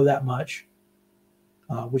 We know that much.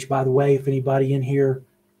 Which, by the way, if anybody in here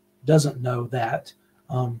doesn't know that,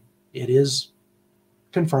 it is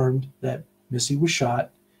confirmed that Missy was shot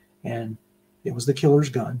and it was the killer's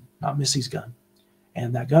gun, not Missy's gun.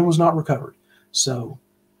 And that gun was not recovered. So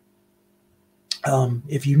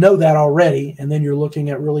if you know that already, and then you're looking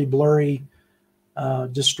at really blurry,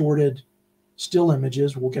 distorted still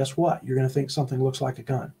images, well, guess what? You're going to think something looks like a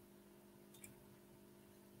gun.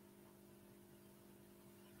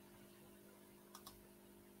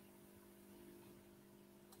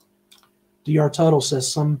 DR Tuttle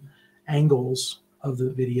says some angles of the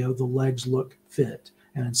video, the legs look fit,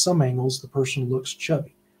 and in some angles, the person looks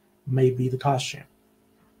chubby. Maybe the costume.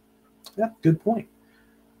 Yeah, good point.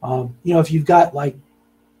 You know, if you've got like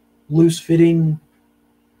loose-fitting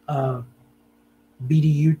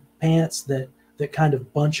BDU pants that kind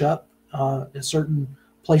of bunch up at certain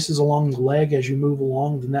places along the leg as you move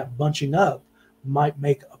along, then that bunching up might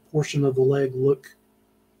make a portion of the leg look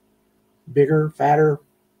bigger, fatter,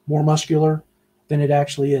 more muscular than it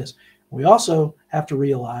actually is. We also have to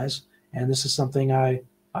realize, and this is something I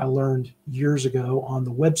learned years ago on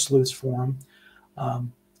the Web Sleuths forum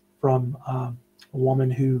from a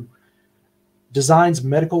woman who designs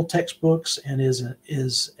medical textbooks and is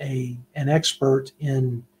an expert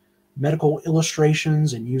in medical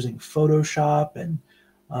illustrations and using Photoshop and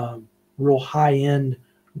real high-end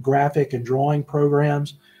graphic and drawing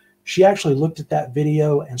programs. She actually looked at that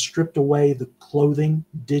video and stripped away the clothing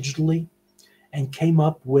digitally and came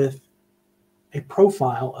up with a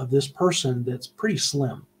profile of this person that's pretty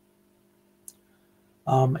slim.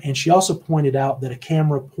 And she also pointed out that a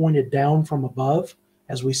camera pointed down from above,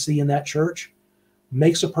 as we see in that church,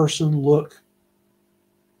 makes a person look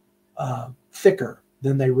thicker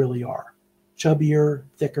than they really are. Chubbier,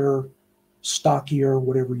 thicker, stockier,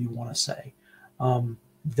 whatever you want to say,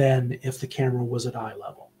 than if the camera was at eye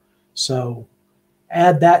level. So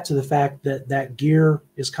add that to the fact that that gear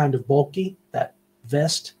is kind of bulky, that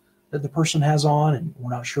vest that the person has on, and we're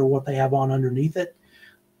not sure what they have on underneath it.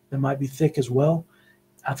 That might be thick as well.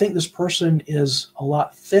 I think this person is a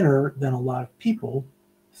lot thinner than a lot of people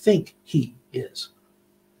think he is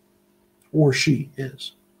or she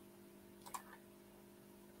is.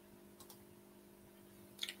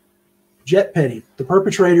 Jet Petty, the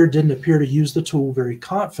perpetrator didn't appear to use the tool very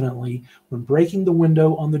confidently when breaking the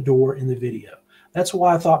window on the door in the video. That's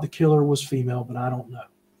why I thought the killer was female, but I don't know.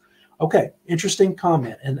 Okay, interesting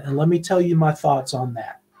comment. And let me tell you my thoughts on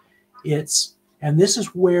that. And this is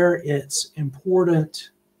where it's important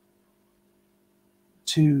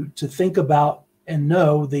to think about and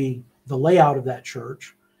know the layout of that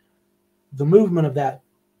church, the movement of that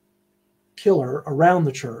killer around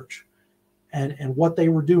the church, and what they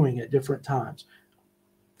were doing at different times.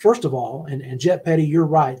 First of all, and Jet Petty, you're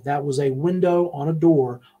right, that was a window on a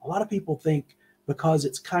door. A lot of people think because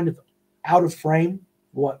it's kind of out of frame,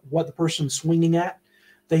 what the person's swinging at,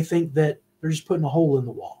 they think that they're just putting a hole in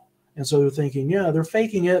the wall. And so they're thinking, yeah, they're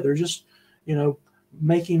faking it. They're just,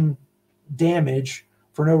 making damage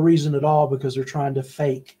for no reason at all because they're trying to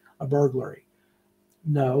fake a burglary.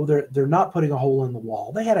 No, they're not putting a hole in the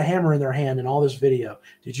wall. They had a hammer in their hand in all this video.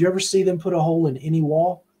 Did you ever see them put a hole in any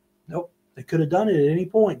wall? Nope. They could have done it at any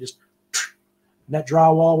point. Just and that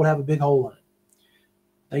drywall would have a big hole in it.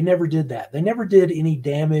 They never did that. They never did any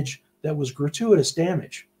damage that was gratuitous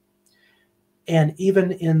damage. And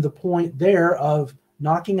even in the point there of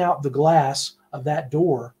knocking out the glass of that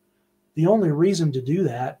door, the only reason to do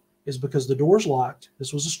that is because the door's locked.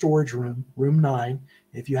 This was a storage room, room 9,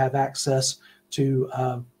 if you have access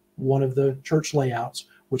to one of the church layouts,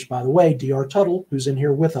 which, by the way, Dr. Tuttle, who's in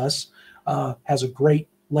here with us, has a great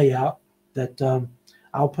layout that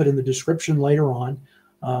I'll put in the description later on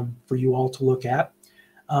for you all to look at.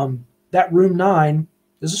 That room 9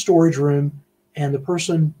 is a storage room, and the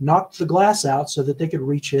person knocked the glass out so that they could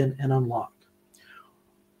reach in and unlock.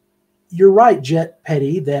 You're right, Jet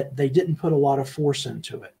Petty, that they didn't put a lot of force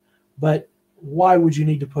into it. But why would you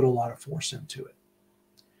need to put a lot of force into it?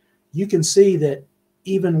 You can see that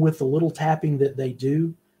even with the little tapping that they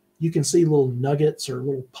do, you can see little nuggets or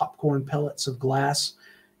little popcorn pellets of glass,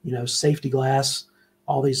 safety glass.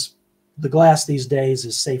 The glass these days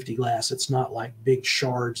is safety glass. It's not like big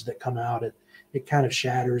shards that come out. It kind of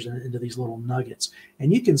shatters into these little nuggets.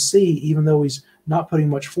 And you can see, even though he's not putting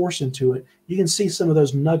much force into it, you can see some of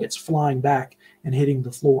those nuggets flying back and hitting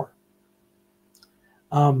the floor.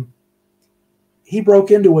 He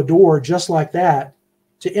broke into a door just like that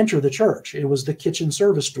to enter the church. It was the kitchen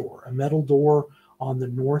service door, a metal door on the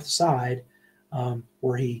north side,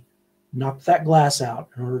 where he knocked that glass out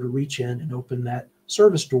in order to reach in and open that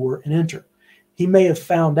service door and enter. He may have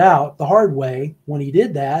found out the hard way when he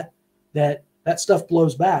did that stuff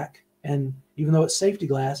blows back, and even though it's safety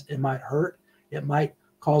glass, it might hurt. It might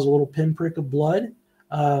cause a little pinprick of blood.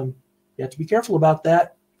 You have to be careful about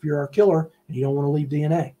that if you're our killer and you don't want to leave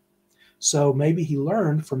DNA. So maybe he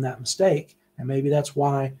learned from that mistake, and maybe that's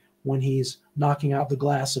why when he's knocking out the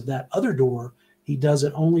glass of that other door, he does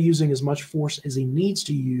it only using as much force as he needs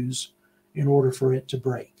to use in order for it to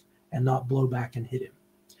break and not blow back and hit him.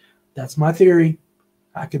 That's my theory.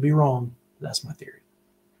 I could be wrong. That's my theory.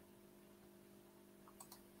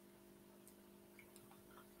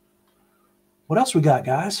 What else we got,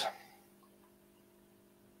 guys?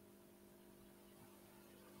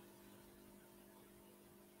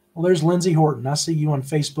 Well, there's Lindsay Horton. I see you on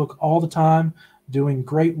Facebook all the time doing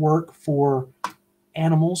great work for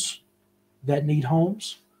animals that need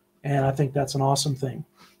homes. And I think that's an awesome thing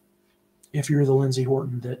if you're the Lindsay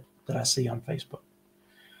Horton that I see on Facebook.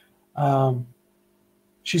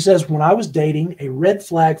 She says, when I was dating, a red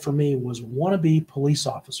flag for me was wannabe police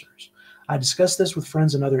officers. I discussed this with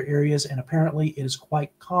friends in other areas, and apparently it is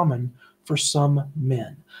quite common for some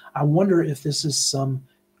men. I wonder if this is some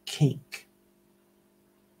kink.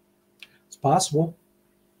 It's possible.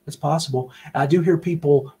 It's possible. I do hear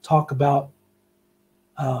people talk about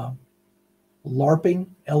LARPing,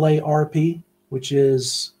 L-A-R-P, which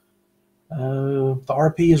is the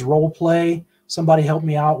RP is role play. Somebody help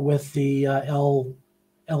me out with the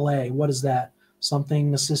L-A. What is that?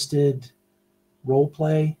 Something assisted role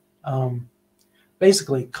play.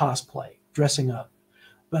 Basically cosplay, dressing up.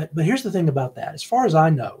 But here's the thing about that. As far as I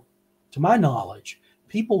know, to my knowledge,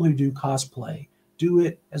 people who do cosplay do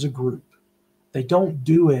it as a group. They don't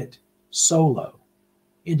do it solo,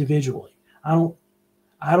 individually. I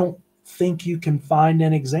don't think you can find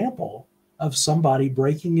an example of somebody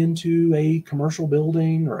breaking into a commercial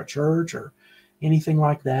building or a church or anything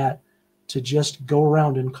like that to just go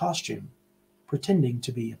around in costume, pretending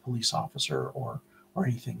to be a police officer or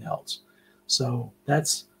anything else. So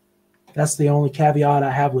that's the only caveat I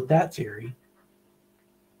have with that theory.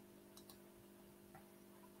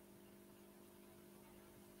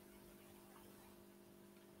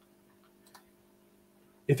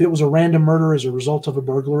 If it was a random murder as a result of a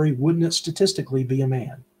burglary, wouldn't it statistically be a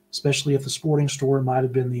man, especially if the sporting store might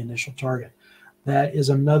have been the initial target? That is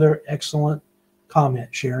another excellent comment,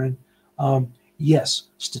 Sharon. Yes,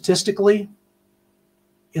 statistically,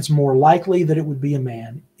 it's more likely that it would be a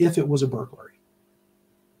man if it was a burglary.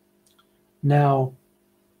 Now,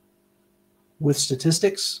 with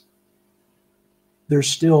statistics, there's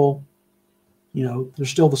still, there's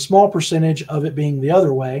still the small percentage of it being the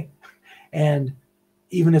other way. And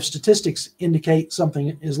even if statistics indicate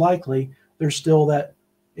something is likely, there's still that.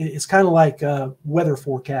 It's kind of like weather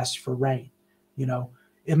forecasts for rain.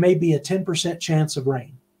 It may be a 10% chance of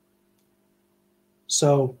rain.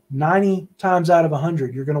 So 90 times out of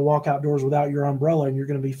 100, you're going to walk outdoors without your umbrella and you're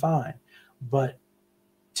going to be fine. But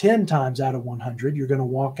 10 times out of 100, you're going to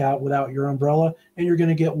walk out without your umbrella and you're going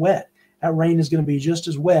to get wet. That rain is going to be just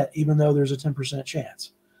as wet, even though there's a 10%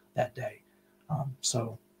 chance that day.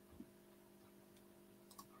 So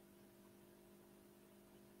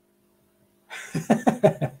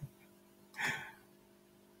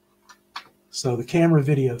so the camera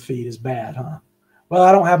video feed is bad, huh? Well,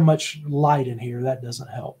 I don't have much light in here. That doesn't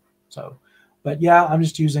help. So, but yeah, I'm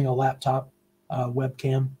just using a laptop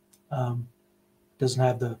webcam. Doesn't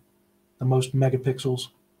have the most megapixels.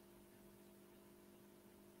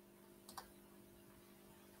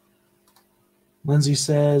 Lindsay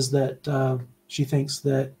says that she thinks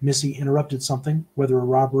that Missy interrupted something, whether a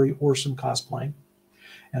robbery or some cosplaying.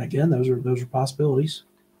 And again, those are possibilities.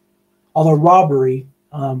 Although robbery,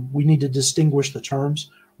 we need to distinguish the terms.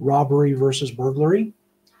 Robbery versus burglary.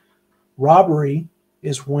 Robbery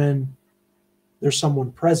is when there's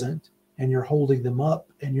someone present and you're holding them up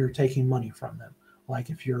and you're taking money from them. Like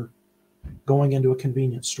if you're going into a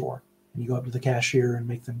convenience store and you go up to the cashier and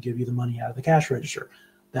make them give you the money out of the cash register.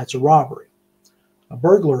 That's a robbery. A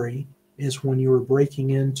burglary is when you are breaking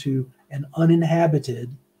into an uninhabited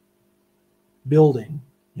building,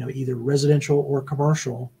 either residential or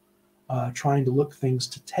commercial, trying to look things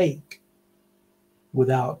to take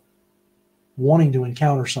without wanting to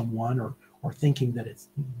encounter someone or thinking that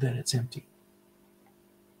it's empty.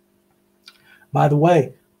 By the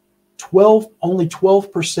way, only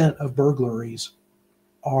 12% of burglaries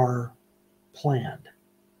are planned.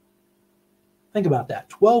 Think about that.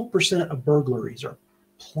 12% of burglaries are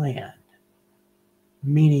planned,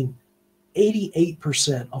 meaning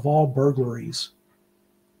 88% of all burglaries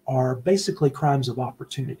are basically crimes of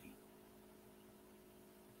opportunity.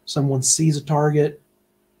 Someone sees a target,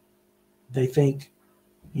 they think,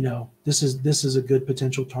 this is a good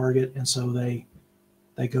potential target, and so they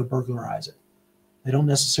go burglarize it. They don't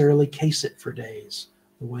necessarily case it for days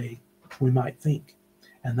the way we might think.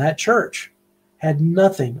 And that church had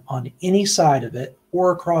nothing on any side of it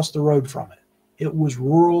or across the road from it. It was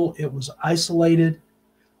rural, it was isolated.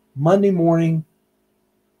 Monday morning,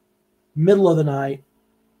 middle of the night,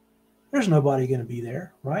 there's nobody going to be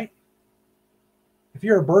there, right? If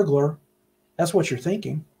you're a burglar, that's what you're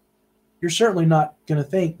thinking. You're certainly not going to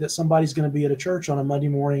think that somebody's going to be at a church on a Monday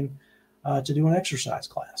morning to do an exercise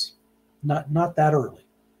class. Not that early.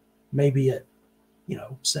 Maybe at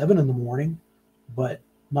 7 in the morning, but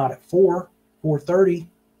not at 4:30.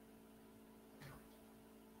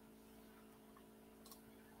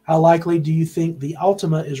 How likely do you think the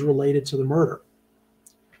Ultima is related to the murder?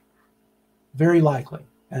 Very likely,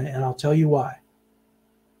 and I'll tell you why.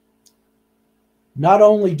 Not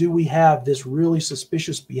only do we have this really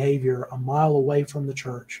suspicious behavior a mile away from the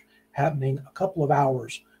church happening a couple of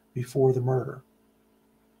hours before the murder,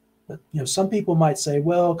 but some people might say,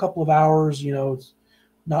 well, a couple of hours, it's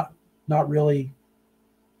not really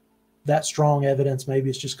that strong evidence. Maybe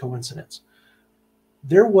it's just coincidence.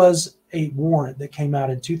 There was a warrant that came out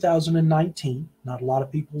in 2019. Not a lot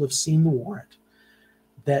of people have seen the warrant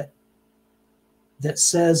that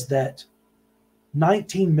says that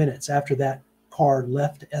 19 minutes after that car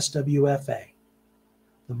left SWFA,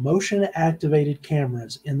 the motion-activated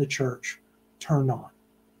cameras in the church turned on.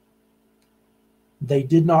 They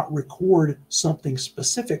did not record something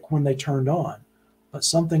specific when they turned on, but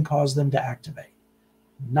something caused them to activate.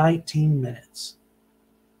 19 minutes.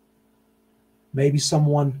 Maybe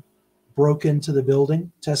someone broke into the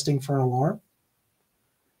building testing for an alarm,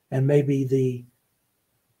 and maybe the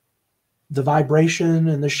vibration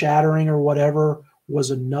and the shattering or whatever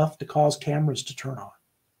was enough to cause cameras to turn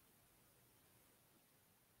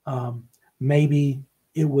on. Maybe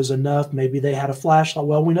it was enough. Maybe they had a flashlight.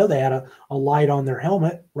 Well, we know they had a light on their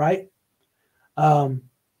helmet, right?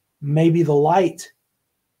 Maybe the light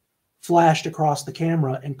flashed across the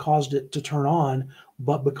camera and caused it to turn on,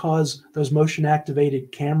 but because those motion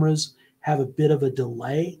activated cameras have a bit of a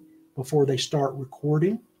delay before they start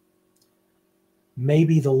recording,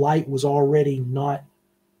 maybe the light was already not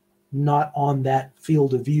on that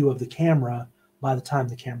field of view of the camera by the time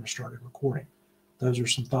the camera started recording. Those are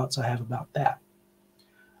some thoughts I have about that.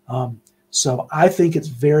 So I think it's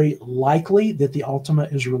very likely that the Ultima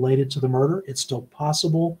is related to the murder. It's still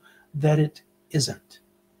possible that it isn't.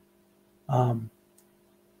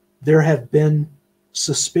 There have been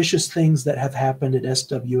suspicious things that have happened at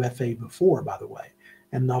SWFA before, by the way,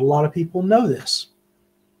 and not a lot of people know this.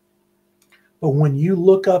 But when you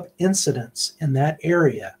look up incidents in that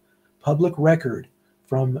area, public record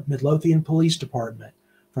from Midlothian Police Department,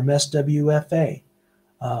 from SWFA,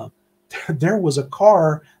 there was a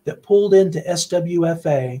car that pulled into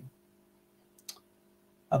SWFA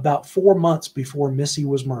about 4 months before Missy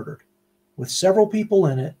was murdered, with several people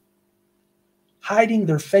in it hiding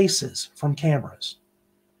their faces from cameras.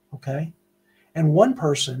 Okay? And one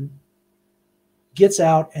person gets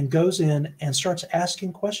out and goes in and starts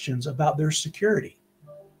asking questions about their security.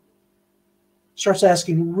 Starts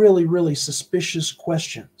asking really, really suspicious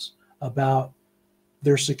questions about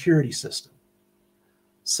their security system.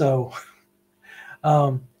 So,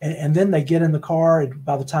 and then they get in the car, and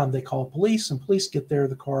by the time they call police and police get there,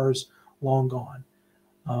 the car is long gone.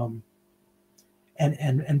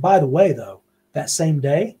 And by the way, though, that same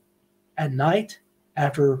day, at night,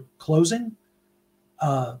 after closing,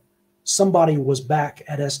 somebody was back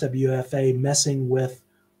at SWFA messing with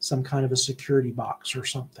some kind of a security box or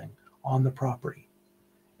something on the property.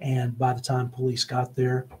 And by the time police got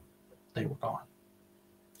there, they were gone.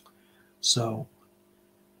 So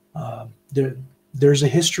there's a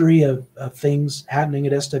history of things happening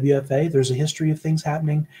at SWFA. There's a history of things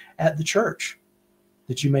happening at the church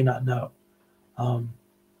that you may not know.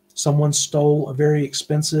 Someone stole a very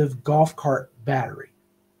expensive golf cart battery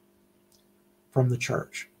from the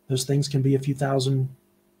church. Those things can be a few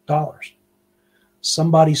 $1,000s.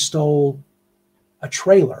 Somebody stole a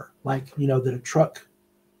trailer, like, you know, that a truck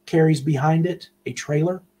carries behind it, a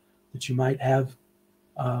trailer that you might have,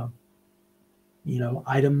 you know,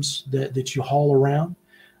 items that you haul around.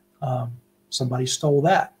 Somebody stole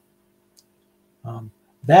that.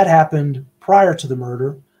 That happened prior to the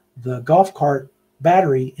murder. The golf cart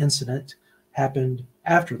battery incident happened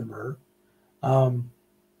after the murder.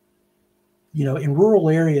 You know, in rural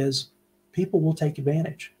areas, people will take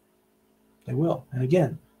advantage. They will. And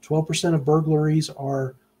again, 12% of burglaries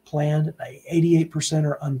are planned, 88%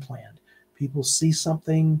 are unplanned. People see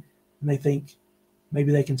something and they think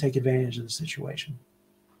maybe they can take advantage of the situation.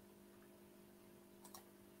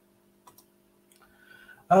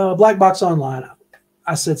 Black Box Online.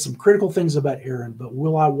 I said some critical things about Aaron, but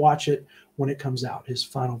will I watch it when it comes out, his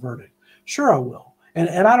final verdict? Sure, I will.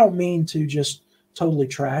 And I don't mean to just totally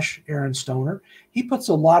trash Aaron Stoner. He puts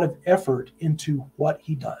a lot of effort into what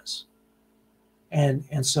he does.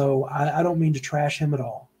 And so I don't mean to trash him at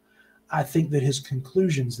all. I think that his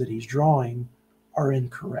conclusions that he's drawing are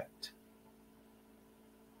incorrect.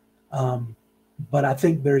 But I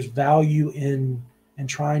think there's value in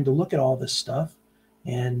trying to look at all this stuff.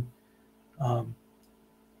 And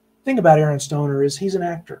thing about Aaron Stoner is he's an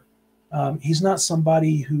actor. He's not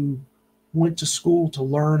somebody who went to school to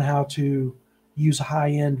learn how to use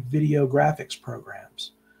high-end video graphics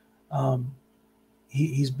programs.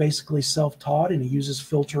 He's basically self-taught, and he uses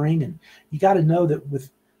filtering. And you got to know that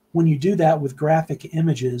when you do that with graphic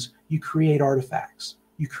images, you create artifacts.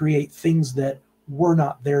 You create things that were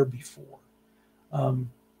not there before. And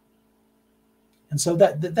so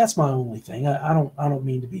that's my only thing. I don't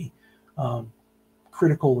mean to be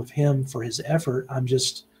critical of him for his effort. I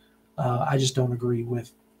just don't agree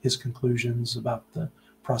with his conclusions about the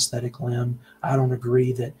prosthetic limb. I don't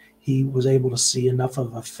agree that he was able to see enough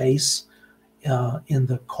of a face in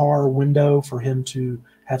the car window for him to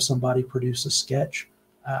have somebody produce a sketch.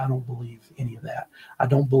 I don't believe any of that. I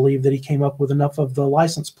don't believe that he came up with enough of the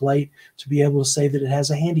license plate to be able to say that it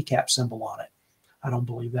has a handicap symbol on it. I don't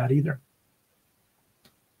believe that either.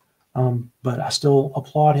 But I still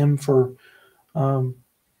applaud him for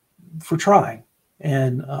trying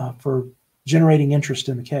and for generating interest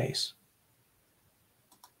in the case.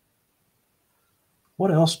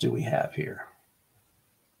 What else do we have here?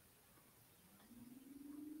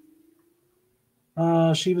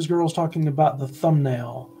 Shiva's Girl's talking about the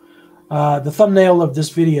thumbnail. The thumbnail of this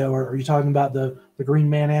video, or are you talking about the Green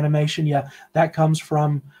Man animation? Yeah, that comes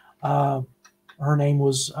from, her name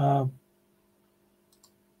was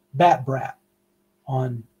Bat Brat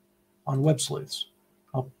on Web Sleuths.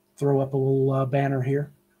 I'll throw up a little banner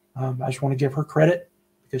here. I just want to give her credit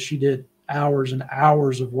because she did hours and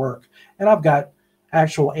hours of work. And I've got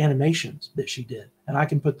actual animations that she did. And I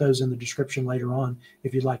can put those in the description later on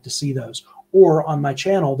if you'd like to see those. Or on my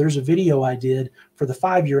channel, there's a video I did for the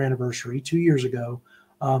 5-year anniversary 2 years ago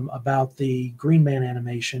about the Green Man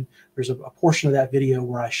animation. There's a portion of that video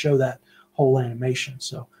where I show that whole animation.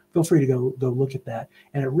 So feel free to go look at that.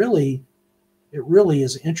 And it really it really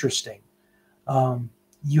is interesting.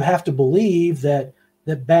 You have to believe that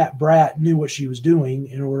Bat Brat knew what she was doing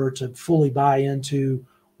in order to fully buy into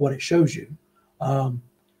what it shows you.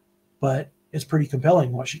 But it's pretty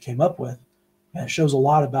compelling what she came up with. And it shows a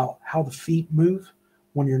lot about how the feet move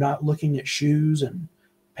when you're not looking at shoes and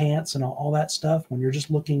pants and all that stuff. When you're just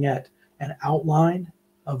looking at an outline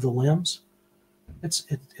of the limbs,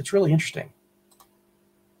 it's really interesting.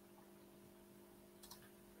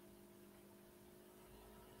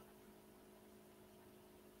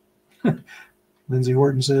 Lindsay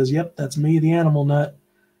Horton says, "Yep, that's me, the animal nut.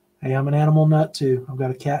 Hey, I'm an animal nut too. I've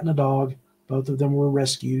got a cat and a dog. Both of them were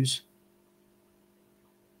rescues."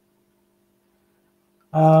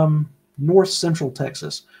 North Central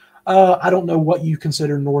Texas. I don't know what you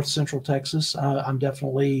consider North Central Texas. I'm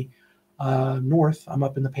definitely north. I'm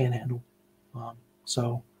up in the Panhandle,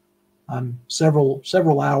 so I'm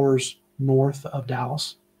several hours north of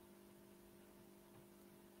Dallas.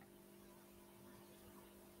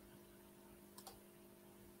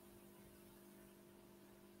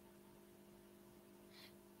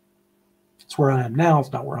 It's where I am now.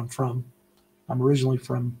 It's not where I'm from. I'm originally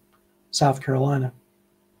from South Carolina.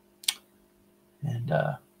 And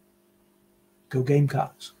go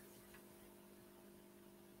Gamecocks.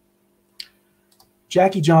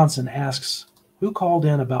 Jackie Johnson asks, who called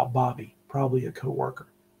in about Bobby? Probably a coworker.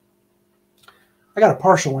 I got a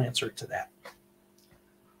partial answer to that.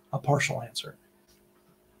 A partial answer.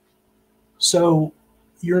 So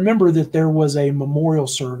you remember that there was a memorial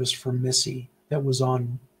service for Missy that was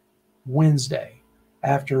on Wednesday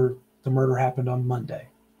after the murder happened on Monday.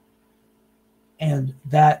 And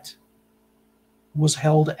that was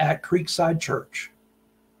held at Creekside Church.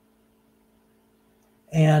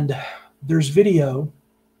 And there's video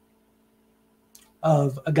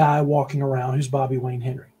of a guy walking around who's Bobby Wayne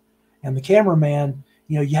Henry. And the cameraman,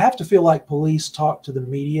 you have to feel like police talked to the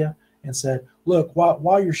media and said, look,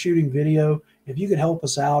 while you're shooting video, if you could help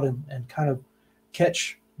us out and kind of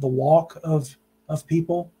catch the walk of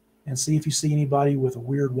people and see if you see anybody with a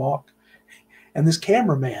weird walk. And this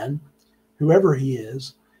cameraman, whoever he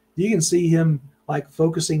is, you can see him like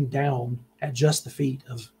focusing down at just the feet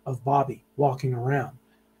of Bobby walking around.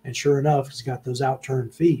 And sure enough, he's got those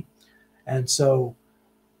outturned feet. And so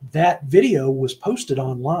that video was posted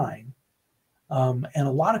online, and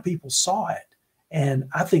a lot of people saw it. And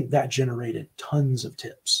I think that generated tons of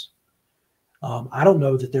tips. I don't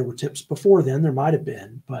know that there were tips before then. There might have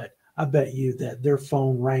been, but I bet you that their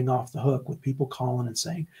phone rang off the hook with people calling and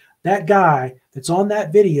saying, that guy that's on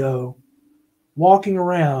that video walking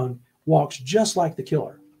around walks just like the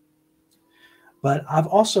killer. But I've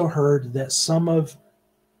also heard that some of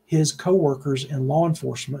his coworkers in law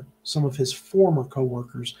enforcement, some of his former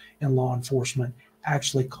coworkers in law enforcement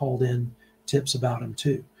actually called in tips about him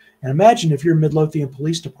too. And imagine if you're Midlothian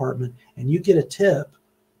Police Department and you get a tip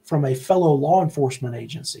from a fellow law enforcement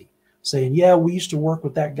agency saying, yeah, we used to work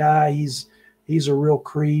with that guy. He's a real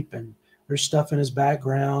creep and there's stuff in his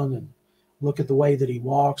background and look at the way that he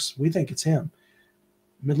walks. We think it's him.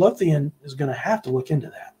 Midlothian is going to have to look into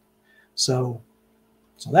that. So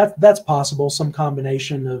that's possible. Some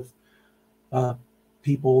combination of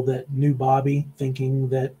people that knew Bobby thinking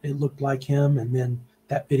that it looked like him, and then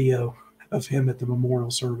that video of him at the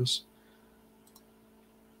memorial service.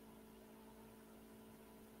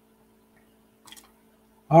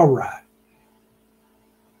 All right.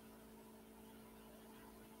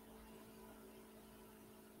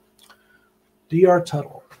 DR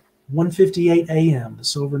Tuttle, 1:58 a.m. The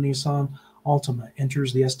silver Nissan Altima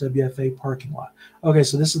enters the SWFA parking lot. Okay,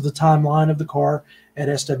 so this is the timeline of the car at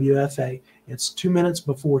SWFA. It's 2 minutes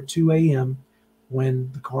before 2 a.m. when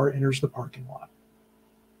the car enters the parking lot.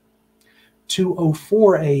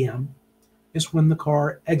 2:04 a.m. is when the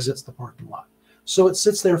car exits the parking lot. So it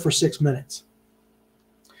sits there for 6 minutes.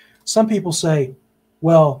 Some people say,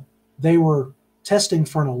 well, they were testing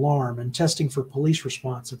for an alarm and testing for police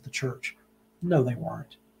response at the church. No, they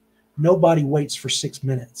weren't. Nobody waits for 6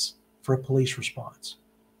 minutes for a police response.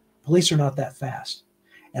 Police are not that fast.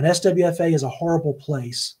 And SWFA is a horrible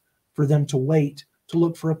place for them to wait to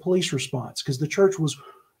look for a police response because the church was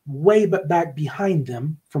way back behind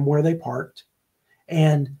them from where they parked,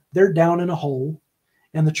 and they're down in a hole,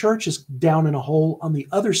 and the church is down in a hole on the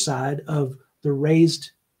other side of the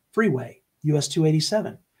raised freeway, US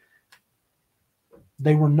 287.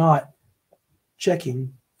 They were not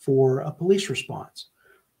checking for a police response.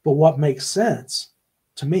 But what makes sense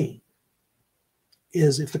to me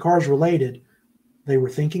is if the car is related, they were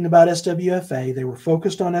thinking about SWFA, they were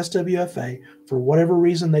focused on SWFA. For whatever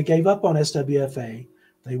reason, they gave up on SWFA.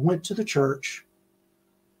 They went to the church.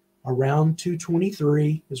 Around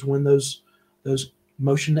 2:23 is when those those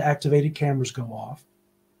motion activated cameras go off.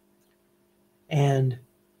 And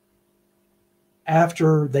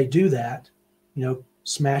after they do that,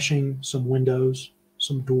 smashing some windows,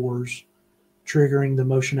 some doors, triggering the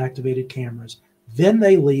motion activated cameras, then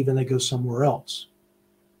they leave and they go somewhere else.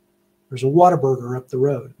 There's a Whataburger up the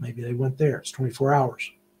road. Maybe they went there. It's 24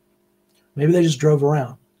 hours. Maybe they just drove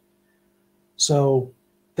around. So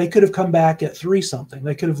they could have come back at 3 something.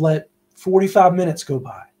 They could have let 45 minutes go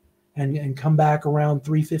by and come back around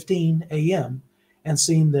 3:15 a.m. and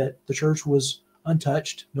seen that the church was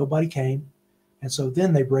untouched. Nobody came. And so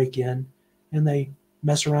then they break in and they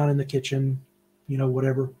mess around in the kitchen,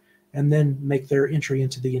 whatever, and then make their entry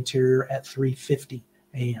into the interior at 3:50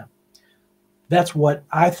 a.m. That's what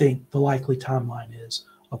I think the likely timeline is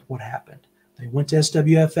of what happened. They went to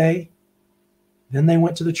SWFA, then they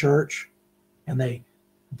went to the church, and they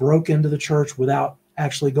broke into the church without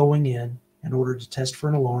actually going in order to test for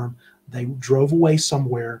an alarm. They drove away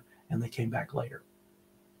somewhere, and they came back later.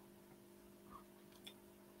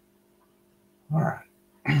 All right.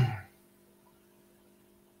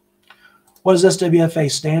 What does SWFA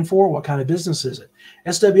stand for? What kind of business is it?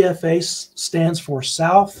 SWFA stands for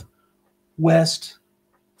Southwest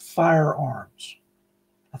Firearms.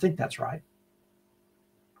 I think that's right.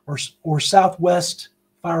 Or Southwest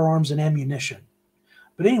Firearms and Ammunition.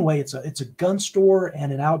 But anyway, it's a gun store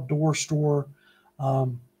and an outdoor store.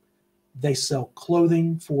 They sell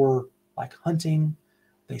clothing for like hunting.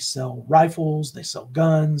 They sell rifles. They sell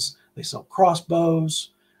guns. They sell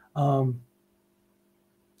crossbows.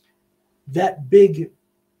 That big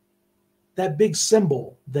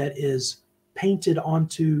symbol that is painted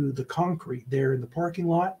onto the concrete there in the parking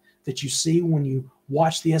lot that you see when you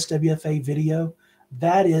watch the SWFA video,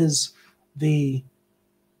 that is the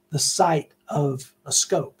sight of a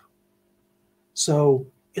scope. So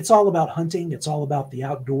it's all about hunting. It's all about the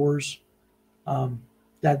outdoors.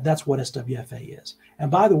 That's what SWFA is. And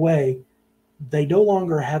by the way, they no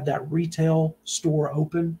longer have that retail store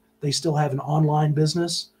open. They still have an online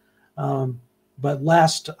business. But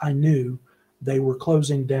last I knew, they were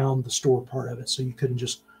closing down the store part of it, so you couldn't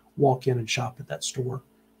just walk in and shop at that store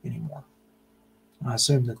anymore. I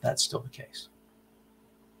assume that that's still the case.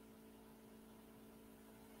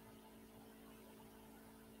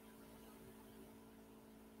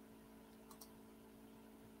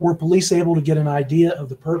 Were police able to get an idea of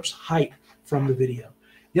the perp's height from the video?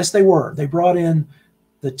 Yes, they were. They brought in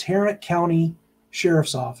the Tarrant County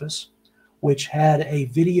Sheriff's Office, which had a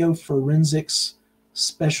video forensics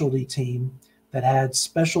specialty team that had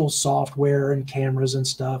special software and cameras and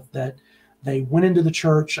stuff that they went into the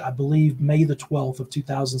church, I believe, May the 12th of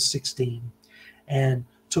 2016, and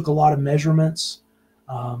took a lot of measurements,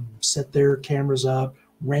 set their cameras up,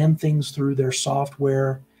 ran things through their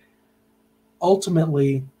software.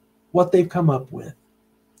 Ultimately, what they've come up with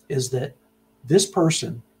is that this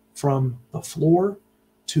person, from the floor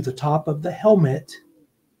to the top of the helmet,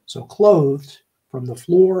 so clothed from the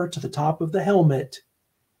floor to the top of the helmet,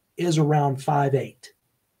 is around 5'8".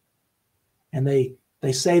 And they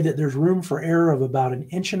say that there's room for error of about 1.5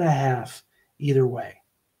 inches either way.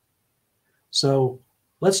 So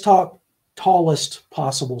let's talk tallest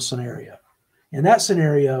possible scenario. In that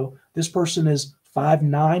scenario, this person is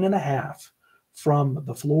 5'9.5" from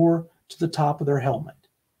the floor to the top of their helmet.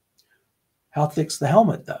 How thick's the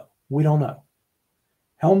helmet, though? We don't know.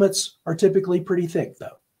 Helmets are typically pretty thick,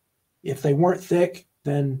 though. If they weren't thick,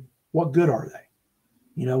 then what good are they?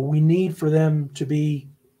 We need for them to be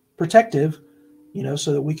protective,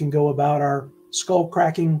 so that we can go about our skull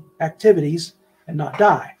cracking activities and not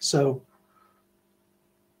die. So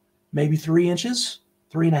maybe 3 inches,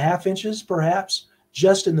 3.5 inches, perhaps,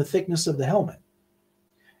 just in the thickness of the helmet.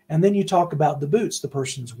 And then you talk about the boots the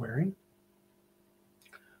person's wearing.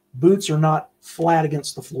 Boots are not flat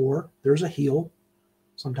against the floor. There's a heel.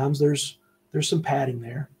 Sometimes there's some padding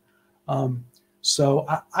there. So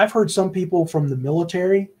I've heard some people from the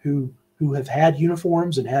military who have had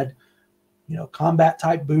uniforms and had, combat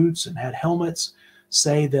type boots and had helmets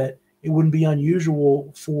say that it wouldn't be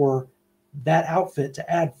unusual for that outfit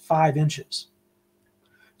to add 5 inches.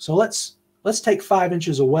 So let's take 5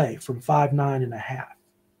 inches away from 5'9.5".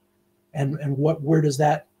 And where does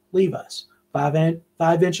that leave us? 5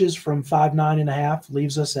 inches from 5'9.5"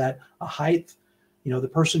 leaves us at a height, the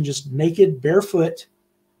person just naked, barefoot,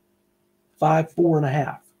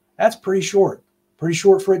 5'4.5". That's pretty short for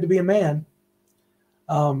it to be a man.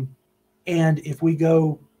 And if we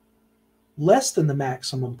go less than the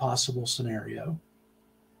maximum possible scenario,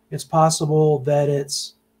 it's possible that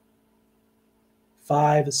it's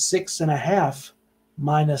 6.5"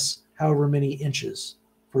 minus however many inches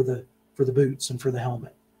for the boots and for the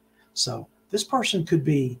helmet. So This person could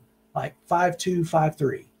be like 5'2",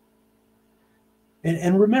 5'3".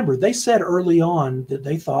 And remember, they said early on that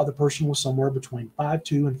they thought the person was somewhere between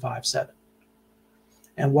 5'2" and 5'7".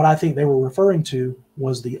 And what I think they were referring to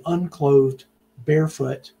was the unclothed,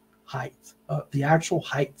 barefoot height, the actual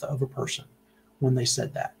height of a person when they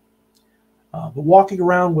said that. But walking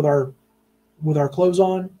around with our clothes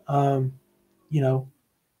on,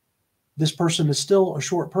 this person is still a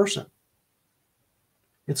short person.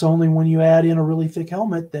 It's only when you add in a really thick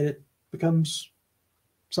helmet that it becomes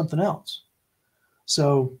something else.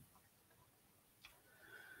 So,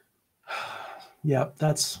 yeah,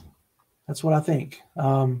 that's what I think.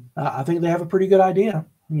 I think they have a pretty good idea,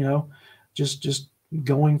 just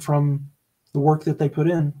going from the work that they put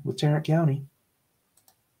in with Tarrant County.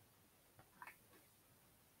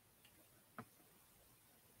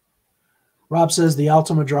 Rob says the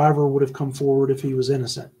Altima driver would have come forward if he was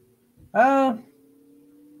innocent.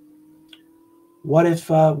 What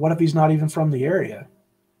if he's not even from the area?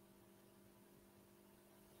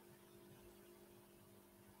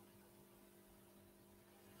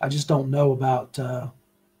 I just don't know about, the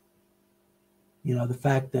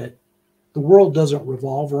fact that the world doesn't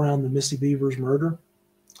revolve around the Missy Bevers murder.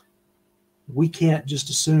 We can't just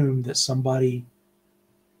assume that somebody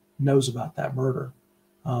knows about that murder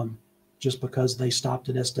just because they stopped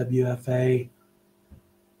at SWFA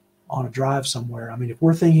on a drive somewhere. I mean, if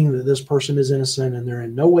we're thinking that this person is innocent and they're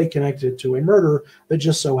in no way connected to a murder that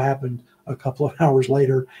just so happened a couple of hours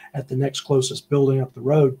later at the next closest building up the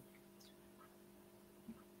road,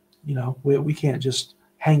 we can't just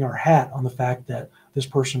hang our hat on the fact that this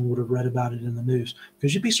person would have read about it in the news,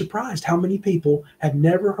 because you'd be surprised how many people have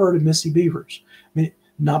never heard of Missy Bevers. I mean,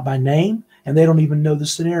 not by name, and they don't even know the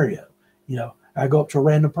scenario. I go up to a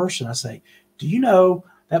random person, I say, do you know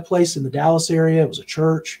that place in the Dallas area? It was a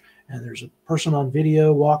church, and there's a person on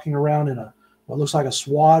video walking around in what looks like a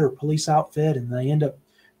SWAT or police outfit, and they end up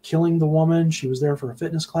killing the woman. She was there for a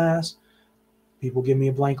fitness class. People give me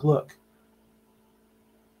a blank look.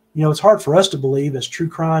 It's hard for us to believe as true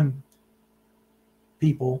crime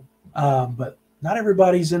people, but not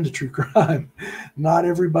everybody's into true crime. Not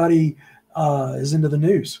everybody is into the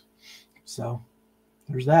news. So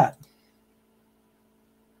there's that.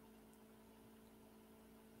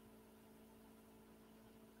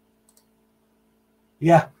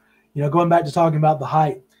 Yeah, going back to talking about the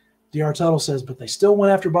height, DR Tuttle says, but they still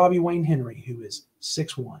went after Bobby Wayne Henry, who is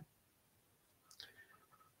 6'1".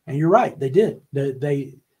 And you're right, they did.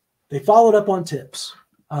 They followed up on tips.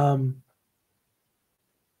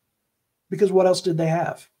 Because what else did they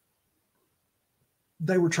have?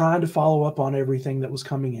 They were trying to follow up on everything that was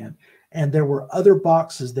coming in. And there were other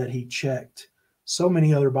boxes that he checked, so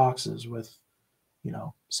many other boxes with,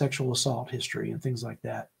 sexual assault history and things like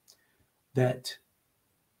that.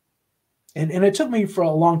 And it took me for a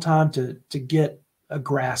long time to get a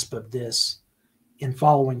grasp of this in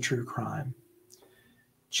following true crime.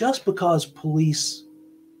 Just because police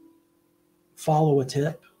follow a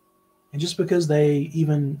tip, and just because they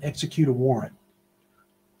even execute a warrant,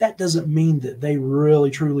 that doesn't mean that they really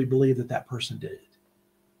truly believe that that person did it.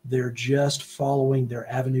 They're just following their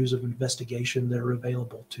avenues of investigation that are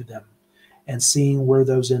available to them and seeing where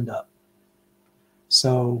those end up.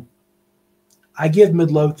 So I give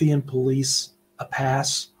Midlothian police a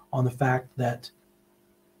pass on the fact that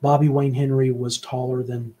Bobby Wayne Henry was taller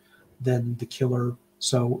than the killer.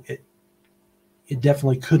 So it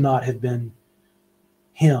definitely could not have been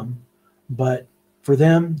him. But for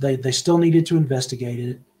them, they still needed to investigate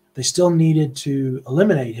it. They still needed to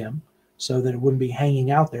eliminate him so that it wouldn't be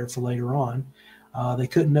hanging out there for later on. They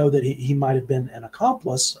couldn't know that he might have been an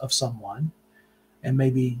accomplice of someone. And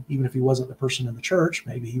maybe even if he wasn't the person in the church,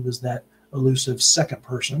 maybe he was that elusive second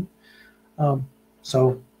person.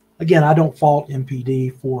 So again, I don't fault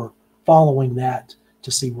MPD for following that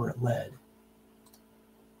to see where it led.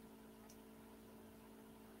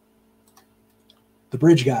 The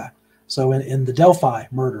bridge guy. So in the Delphi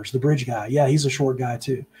murders, the bridge guy, yeah, he's a short guy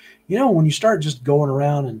too. When you start just going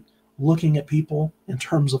around and looking at people in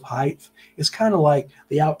terms of height, it's kind of like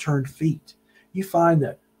the outturned feet. You find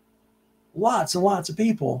that lots and lots of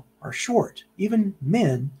people are short, even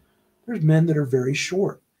men. There's men that are very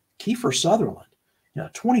short. Kiefer Sutherland,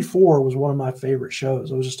 24 was one of my favorite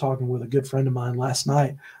shows. I was just talking with a good friend of mine last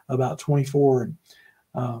night about 24 and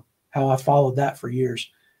how I followed that for years.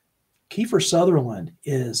 Kiefer Sutherland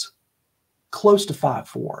is close to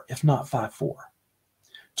 5'4", if not 5'4",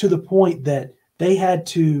 to the point that they had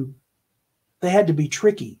to be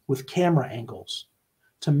tricky with camera angles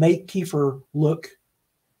to make Kiefer look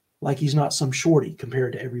like he's not some shorty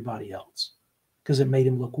compared to everybody else, because it made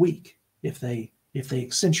him look weak if they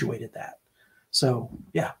accentuated that. So,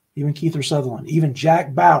 yeah, even Kiefer Sutherland, even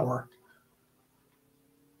Jack Bauer,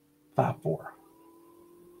 5'4".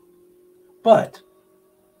 But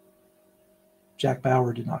Jack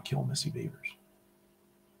Bauer did not kill Missy Bevers.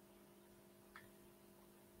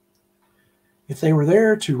 If they were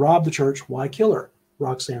there to rob the church, why kill her?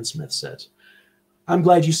 Roxanne Smith says. I'm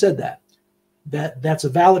glad you said that. That's a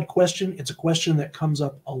valid question. It's a question that comes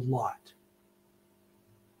up a lot.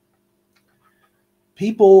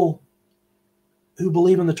 People who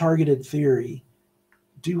believe in the targeted theory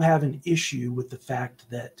do have an issue with the fact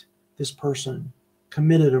that this person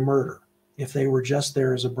committed a murder. If they were just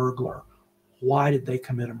there as a burglar, why did they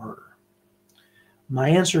commit a murder? My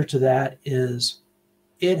answer to that is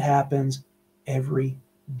it happens every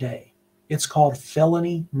day. It's called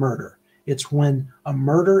felony murder. It's when a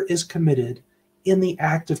murder is committed in the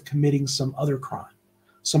act of committing some other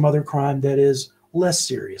crime that is less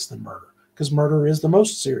serious than murder, because murder is the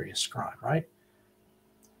most serious crime, right?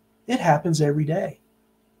 It happens every day.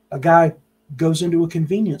 A guy goes into a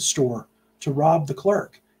convenience store to rob the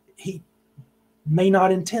clerk. He may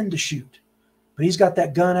not intend to shoot, but he's got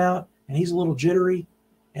that gun out and he's a little jittery,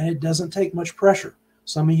 and it doesn't take much pressure.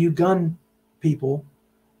 Some of you gun people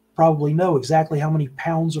probably know exactly how many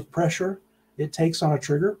pounds of pressure it takes on a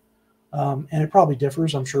trigger. And it probably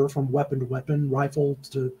differs, I'm sure, from weapon to weapon, rifle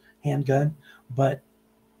to handgun. But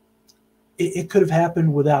it could have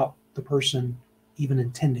happened without the person even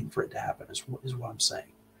intending for it to happen, is what I'm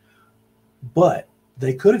saying. But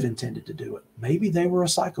they could have intended to do it. Maybe they were a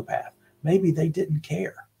psychopath. Maybe they didn't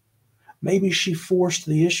care. Maybe she forced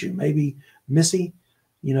the issue. Maybe Missy,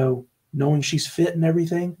 knowing she's fit and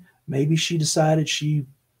everything, maybe she decided she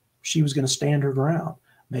was going to stand her ground.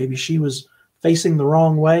 Maybe she was facing the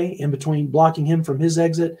wrong way, in between blocking him from his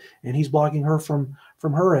exit and he's blocking her from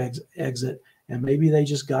her exit. And maybe they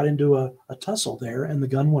just got into a tussle there and the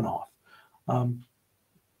gun went off.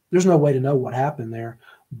 There's no way to know what happened there,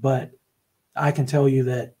 but I can tell you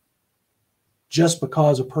that just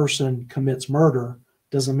because a person commits murder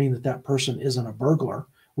doesn't mean that that person isn't a burglar.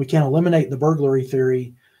 We can't eliminate the burglary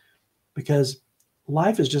theory because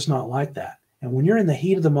life is just not like that. And when you're in the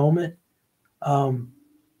heat of the moment,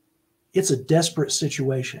 it's a desperate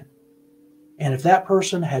situation. And if that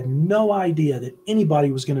person had no idea that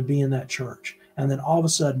anybody was going to be in that church, and then all of a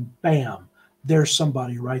sudden, bam, there's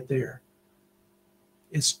somebody right there.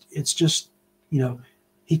 It's just,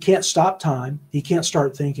 he can't stop time. He can't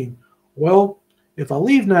start thinking, well, if I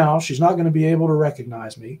leave now, she's not going to be able to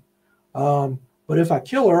recognize me. But if I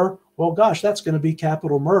kill her, well, gosh, that's going to be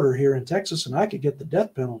capital murder here in Texas, and I could get the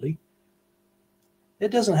death penalty.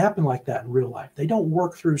 It doesn't happen like that in real life. They don't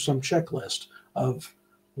work through some checklist of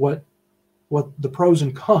what the pros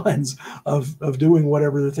and cons of doing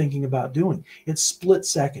whatever they're thinking about doing. It's split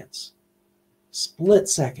seconds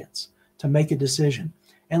to make a decision.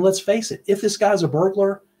 And let's face it, if this guy's a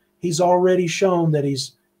burglar, he's already shown that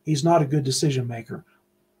he's not a good decision maker.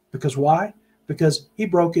 Because why? Because he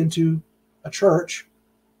broke into a church.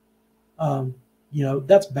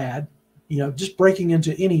 That's bad. Just breaking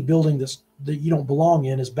into any building that you don't belong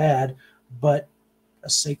in is bad. But a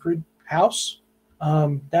sacred house,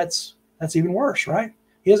 that's even worse, right?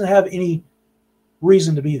 He doesn't have any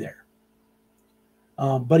reason to be there.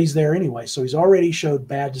 But he's there anyway. So he's already showed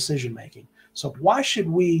bad decision making. So why should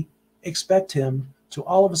we expect him to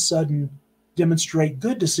all of a sudden demonstrate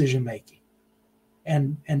good decision making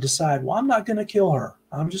and decide, well, I'm not going to kill her.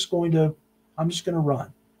 I'm just going to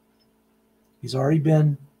run. He's already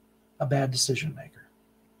been a bad decision maker.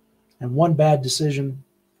 And one bad decision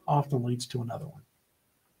often leads to another one.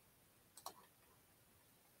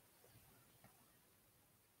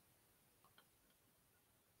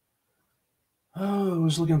 Oh, I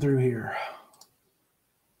was looking through here.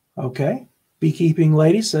 Okay. Beekeeping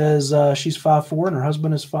lady says she's 5'4" and her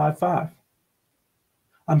husband is 5'5".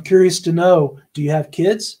 I'm curious to know, do you have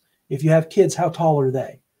kids? If you have kids, how tall are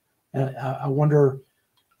they? And I wonder,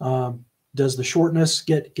 does the shortness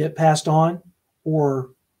get passed on,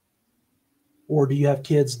 or do you have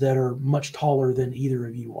kids that are much taller than either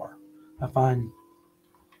of you are? I find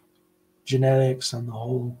genetics and the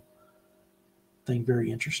whole thing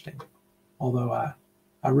very interesting. Although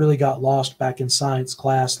I really got lost back in science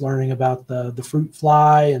class learning about the fruit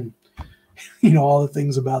fly and all the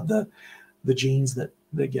things about the genes that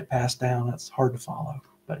get passed down. That's hard to follow,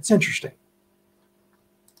 but it's interesting.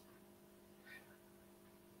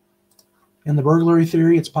 In the burglary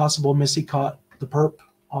theory, it's possible Missy caught the perp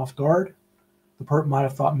off guard. The perp might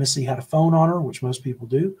have thought Missy had a phone on her, which most people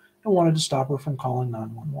do, and wanted to stop her from calling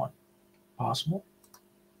 911. Possible.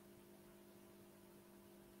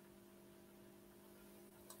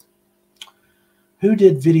 Who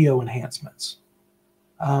did video enhancements?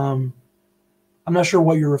 I'm not sure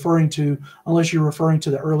what you're referring to, unless you're referring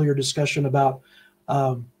to the earlier discussion about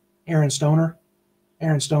Aaron Stoner.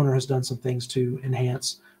 Aaron Stoner has done some things to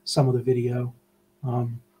enhance some of the video.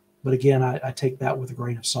 But again, I take that with a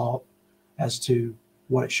grain of salt as to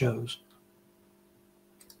what it shows.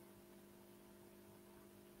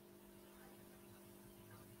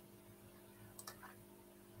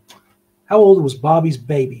 How old was Bobby's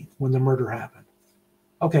baby when the murder happened?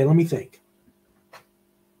 Okay, let me think.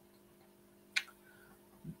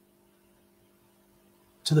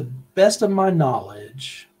 To the best of my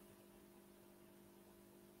knowledge,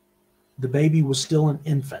 the baby was still an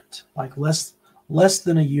infant, like less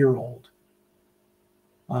than a year old,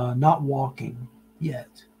 not walking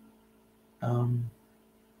yet. I'm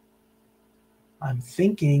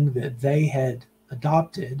thinking that they had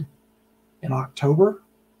adopted in October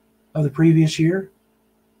of the previous year,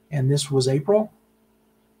 and this was April.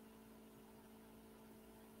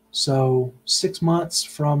 So 6 months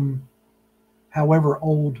from however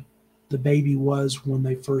old the baby was when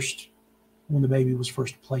the baby was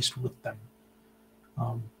first placed with them.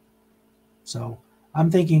 So I'm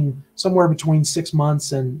thinking somewhere between 6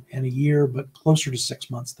 months and a year, but closer to 6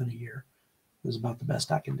 months than a year is about the best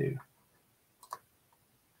I can do.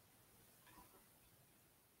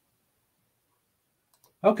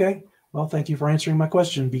 Okay, well, thank you for answering my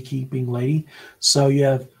question, beekeeping lady. So you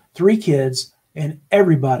have 3 kids and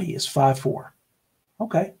everybody is 5'4".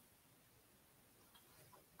 Okay.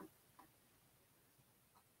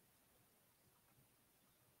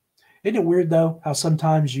 Isn't it weird though how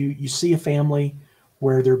sometimes you see a family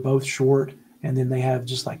where they're both short and then they have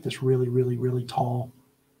just like this really, really, really tall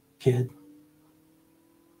kid?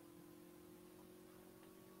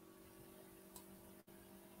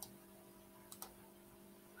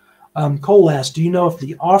 Cole asked, do you know if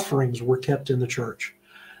the offerings were kept in the church?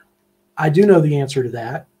 I do know the answer to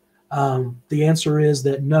that. The answer is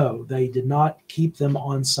that no, they did not keep them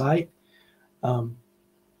on site.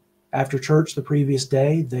 After church the previous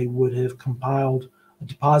day, they would have compiled a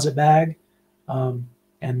deposit bag and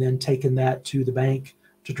then taken that to the bank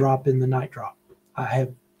to drop in the night drop. I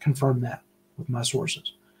have confirmed that with my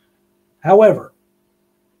sources. However,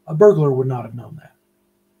 a burglar would not have known that.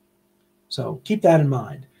 So keep that in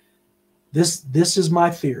mind. This is my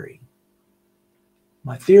theory.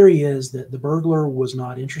 My theory is that the burglar was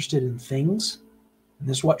not interested in things, and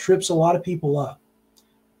this is what trips a lot of people up.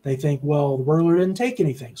 They think, well, the burglar didn't take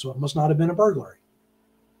anything, so it must not have been a burglary.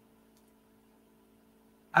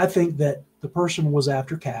 I think that the person was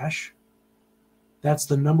after cash. That's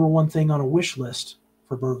the number one thing on a wish list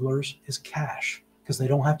for burglars is cash, because they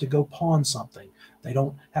don't have to go pawn something. They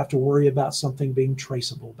don't have to worry about something being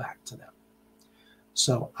traceable back to them.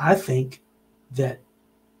 So I think that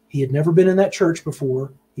he had never been in that church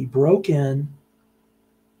before. He broke in,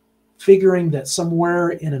 figuring that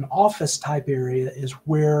somewhere in an office type area is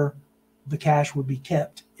where the cash would be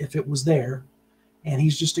kept if it was there. And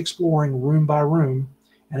he's just exploring room by room.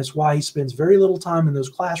 And it's why he spends very little time in those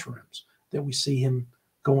classrooms that we see him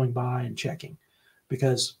going by and checking.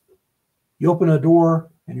 Because you open a door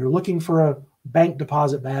and you're looking for a bank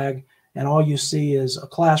deposit bag, and all you see is a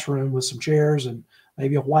classroom with some chairs and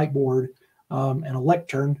maybe a whiteboard and a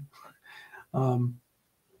lectern.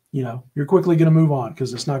 You're quickly going to move on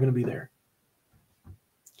because it's not going to be there.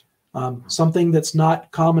 Something that's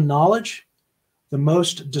not common knowledge, the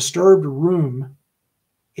most disturbed room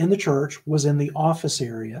in the church was in the office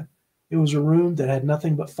area. It was a room that had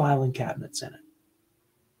nothing but filing cabinets in it.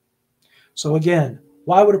 So again,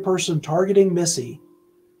 why would a person targeting Missy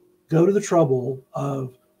go to the trouble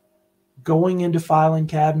of going into filing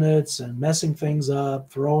cabinets and messing things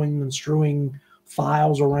up, throwing and strewing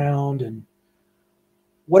files around and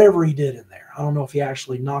whatever he did in there? I don't know if he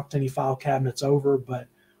actually knocked any file cabinets over, but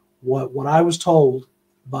what I was told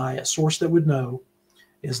by a source that would know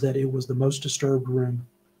is that it was the most disturbed room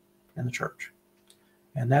in the church.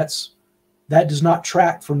 And that does not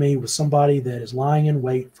track for me with somebody that is lying in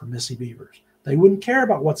wait for Missy Bevers. They wouldn't care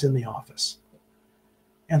about what's in the office.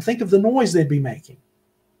 And think of the noise they'd be making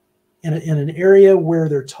in an area where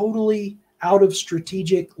they're totally out of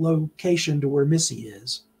strategic location to where Missy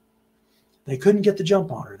is. They couldn't get the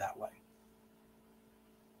jump on her that way.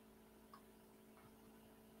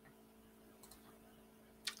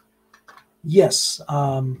 Yes.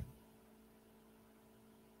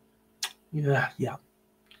 Yeah.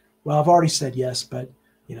 Well, I've already said yes, but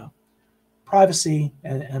privacy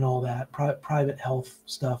and all that, private health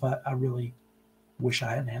stuff, I really wish I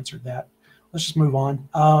hadn't answered that. Let's just move on.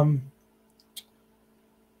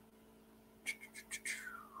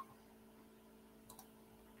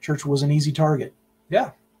 Church was an easy target.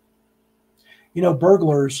 Yeah. You know,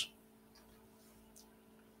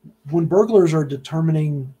 when burglars are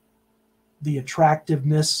determining the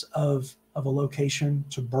attractiveness of a location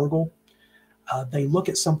to burgle, they look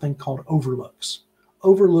at something called overlooks.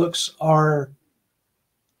 Overlooks are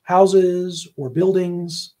houses or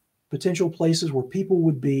buildings, potential places where people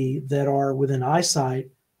would be that are within eyesight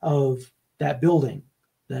of that building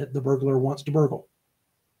that the burglar wants to burgle.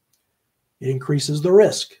 It increases the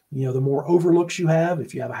risk. You know, the more overlooks you have,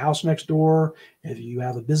 if you have a house next door, if you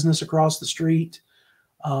have a business across the street,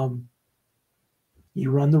 you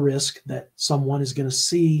run the risk that someone is going to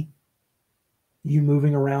see you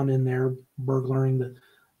moving around in there, burglaring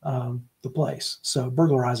the place. So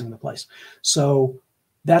burglarizing the place. So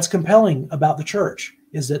that's compelling about the church,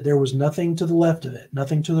 is that there was nothing to the left of it,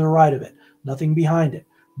 nothing to the right of it, nothing behind it,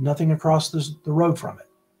 nothing across the road from it.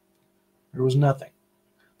 There was nothing.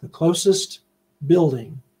 The closest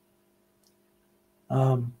building,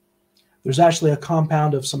 there's actually a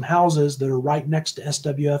compound of some houses that are right next to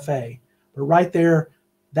SWFA. But right there,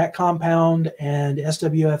 that compound and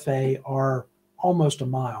SWFA are almost a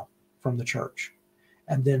mile from the church.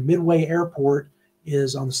 And then Midway Airport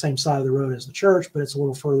is on the same side of the road as the church, but it's a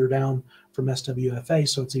little further down from SWFA,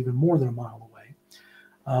 so it's even more than a mile away.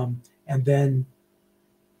 And then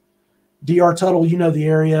DR Tuttle, you know the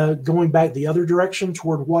area. Going back the other direction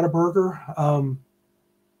toward Whataburger,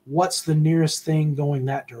 what's the nearest thing going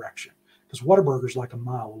that direction? Because Whataburger's like a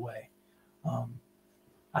mile away.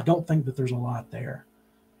 I don't think that there's a lot there.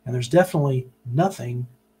 And there's definitely nothing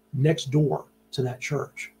next door to that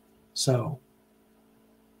church. So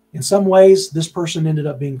in some ways, this person ended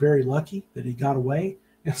up being very lucky that he got away.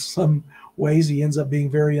 In some ways, he ends up being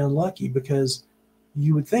very unlucky, because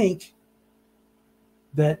you would think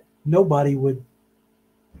that nobody would,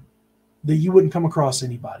 that you wouldn't come across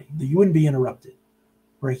anybody, that you wouldn't be interrupted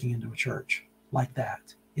breaking into a church like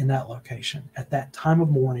that in that location at that time of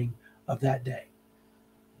morning of that day.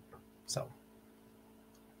 So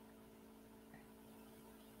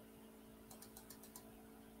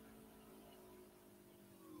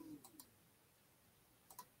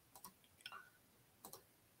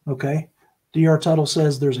okay, DR Tuttle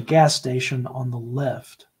says there's a gas station on the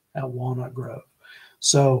left at Walnut Grove.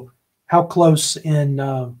 So how close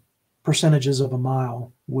in percentages of a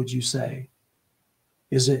mile would you say?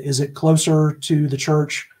 Is it closer to the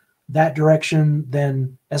church that direction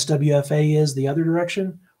than SWFA is the other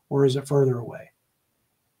direction, or is it further away?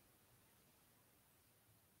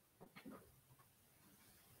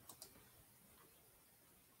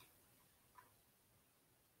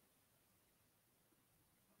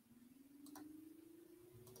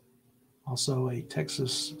 Also a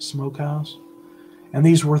Texas smokehouse. And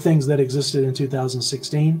these were things that existed in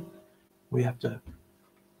 2016. We have to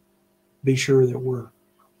be sure that we're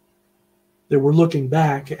looking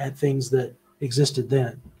back at things that existed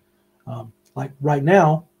then. Like right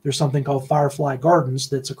now, there's something called Firefly Gardens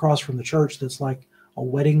that's across from the church that's like a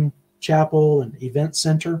wedding chapel and event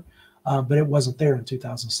center, but it wasn't there in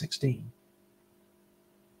 2016.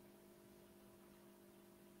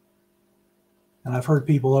 And I've heard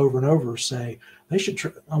people over and over say, they should,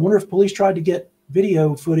 I wonder if police tried to get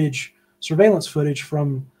video footage, surveillance footage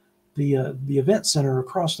from the event center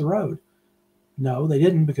across the road. No, they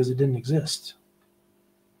didn't, because it didn't exist.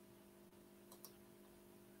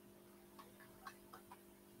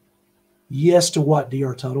 Yes to what,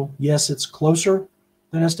 DR Tuttle? Yes, it's closer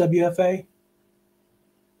than SWFA.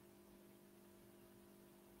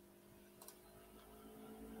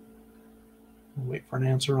 We'll wait for an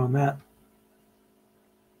answer on that.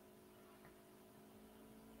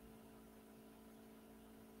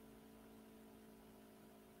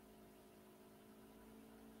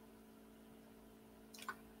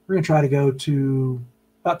 We're going to try to go to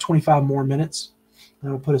about 25 more minutes.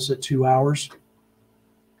 That'll put us at 2 hours.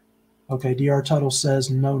 Okay, DR Tuttle says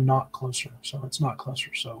no, not closer. So it's not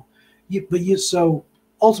closer. So, so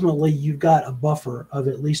ultimately you've got a buffer of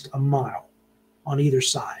at least a mile on either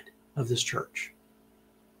side of this church.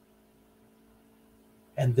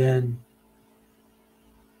 And then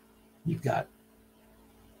you've got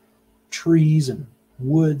trees and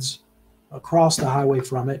woods across the highway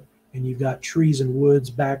from it, and you've got trees and woods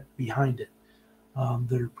back behind it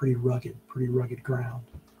that are pretty rugged ground.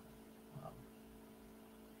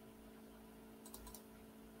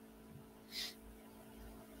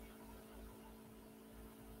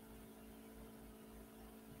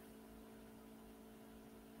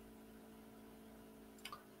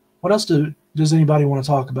 What else does anybody want to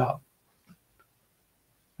talk about?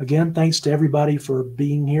 Again, thanks to everybody for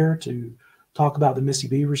being here to talk about the Missy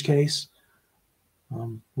Bevers case.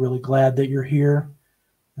 I'm really glad that you're here.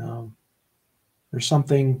 There's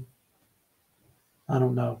something I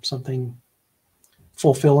don't know, something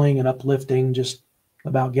fulfilling and uplifting, just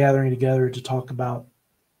about gathering together to talk about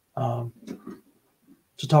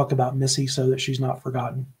Missy so that she's not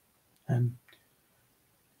forgotten. And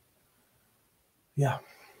yeah.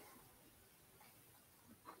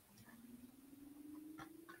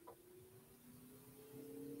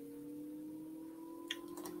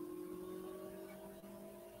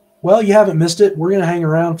 Well, you haven't missed it. We're going to hang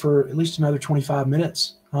around for at least another 25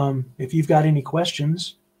 minutes. If you've got any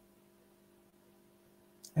questions,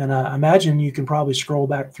 and I imagine you can probably scroll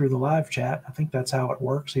back through the live chat. I think that's how it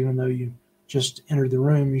works. Even though you just entered the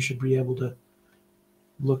room, you should be able to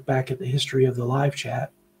look back at the history of the live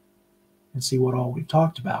chat and see what all we've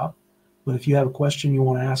talked about. But if you have a question you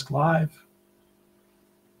want to ask live,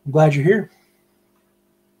 I'm glad you're here.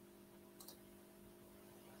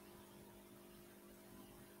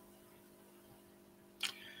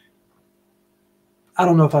 I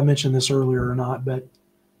don't know if I mentioned this earlier or not, but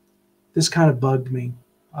this kind of bugged me.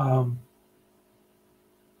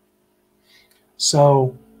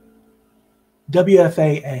 So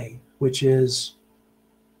WFAA, which is,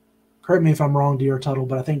 correct me if I'm wrong, Dr. Tuttle,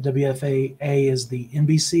 but I think WFAA is the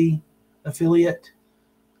NBC affiliate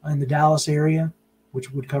in the Dallas area,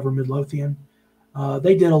 which would cover Midlothian.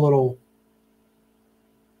 They did a little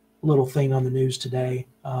thing on the news today,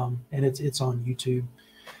 and it's on YouTube.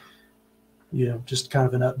 You know, just kind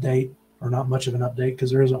of an update, or not much of an update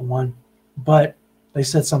because there isn't one. But they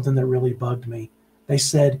said something that really bugged me. They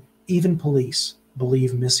said even police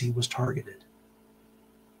believe Missy was targeted.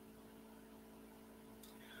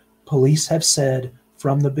 Police have said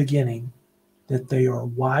from the beginning that they are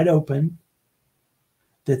wide open,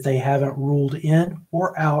 that they haven't ruled in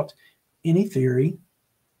or out any theory.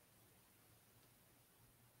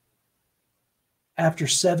 After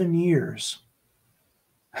 7 years,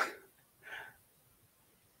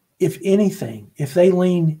 if anything, if they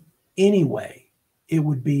lean any way, it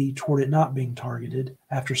would be toward it not being targeted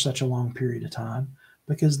after such a long period of time,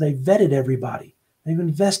 because they vetted everybody. They've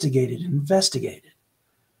investigated.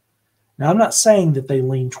 Now, I'm not saying that they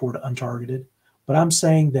lean toward untargeted, but I'm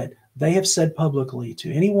saying that they have said publicly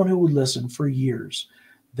to anyone who would listen for years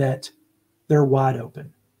that they're wide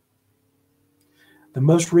open. The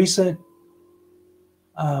most recent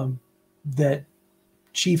that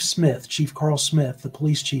Chief Carl Smith, the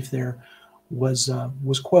police chief there, was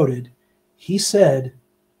quoted. He said,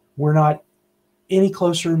 "We're not any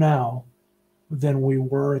closer now than we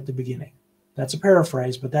were at the beginning." That's a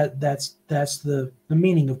paraphrase, but that's the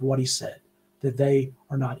meaning of what he said, that they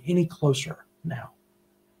are not any closer now.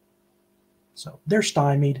 So they're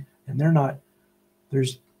stymied, and they're not.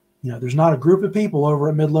 There's not a group of people over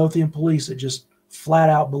at Midlothian Police that just flat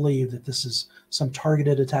out believe that this is some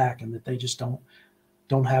targeted attack and that they just don't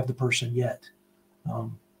have the person yet.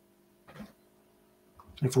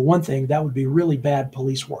 And for one thing, that would be really bad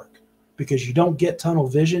police work, because you don't get tunnel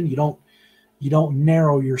vision. You don't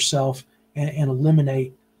narrow yourself and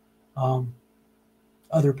eliminate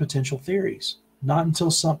other potential theories. Not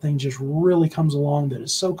until something just really comes along that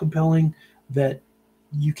is so compelling that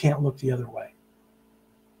you can't look the other way.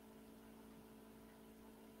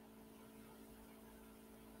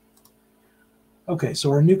 Okay, so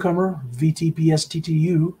our newcomer,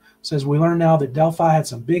 VTPSTTU, says, we learn now that Delphi had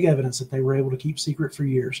some big evidence that they were able to keep secret for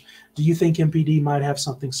years. Do you think MPD might have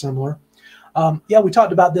something similar? Yeah, we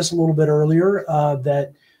talked about this a little bit earlier,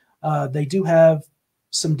 that they do have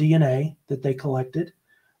some DNA that they collected.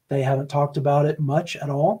 They haven't talked about it much at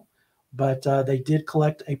all, but they did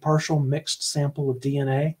collect a partial mixed sample of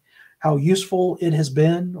DNA. How useful it has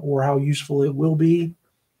been or how useful it will be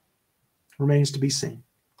remains to be seen.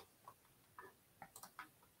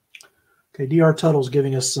 Okay, Dr. Tuttle's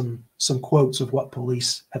giving us some quotes of what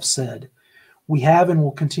police have said. "We have and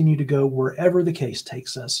will continue to go wherever the case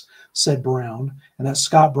takes us," said Brown. And that's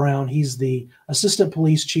Scott Brown. He's the assistant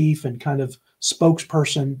police chief and kind of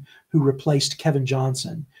spokesperson who replaced Kevin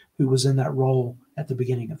Johnson, who was in that role at the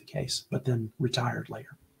beginning of the case, but then retired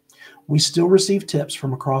later. "We still receive tips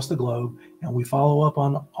from across the globe, and we follow up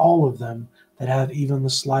on all of them that have even the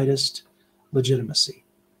slightest legitimacy.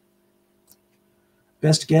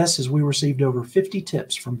 Best guess is we received over 50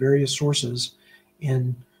 tips from various sources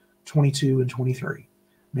in 22 and 23.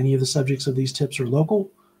 Many of the subjects of these tips are local,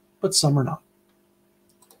 but some are not.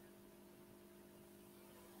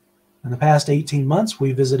 In the past 18 months,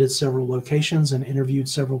 we visited several locations and interviewed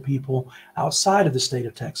several people outside of the state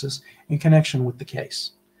of Texas in connection with the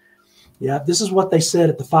case." Yeah, this is what they said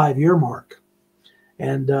at the 5-year mark.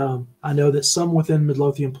 And I know that some within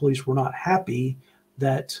Midlothian Police were not happy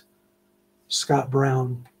that Scott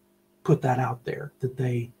Brown put that out there, that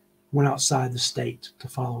they went outside the state to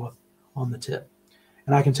follow up on the tip.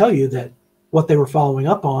 And I can tell you that what they were following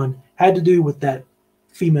up on had to do with that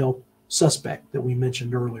female suspect that we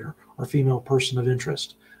mentioned earlier, or female person of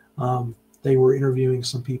interest. They were interviewing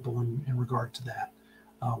some people in regard to that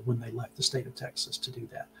when they left the state of Texas to do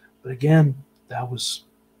that. But again, that was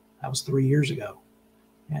 3 years ago,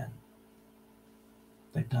 and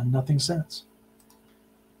they've done nothing since.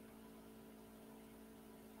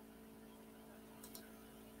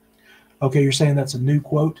 Okay, you're saying that's a new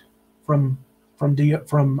quote from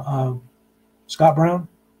Scott Brown,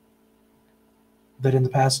 that in the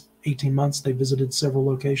past 18 months they visited several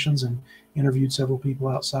locations and interviewed several people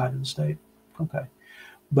outside of the state. Okay,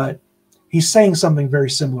 but he's saying something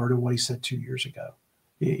very similar to what he said 2 years ago.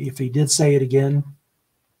 If he did say it again,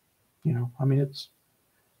 I mean,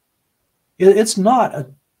 it's not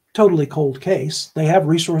a totally cold case. They have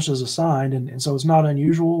resources assigned, and so it's not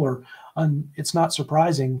unusual or it's not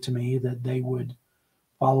surprising to me that they would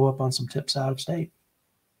follow up on some tips out of state.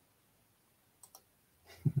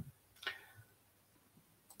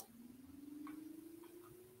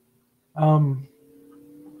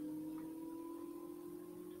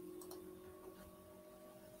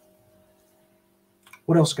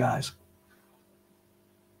 What else, guys?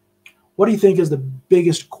 What do you think is the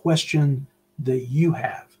biggest question that you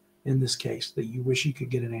have in this case that you wish you could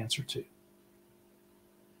get an answer to?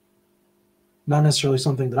 Not necessarily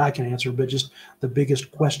something that I can answer, but just the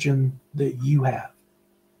biggest question that you have.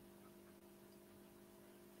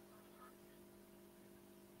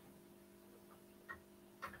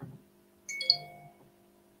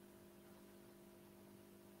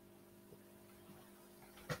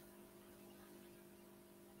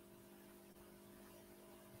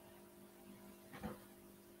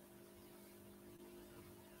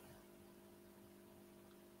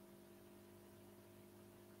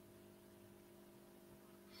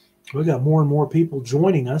 We got more and more people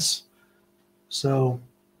joining us. So,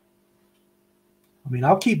 I mean,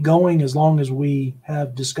 I'll keep going as long as we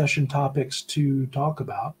have discussion topics to talk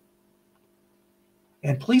about.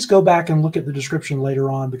 And please go back and look at the description later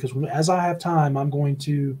on, because as I have time, I'm going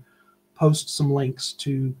to post some links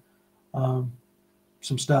to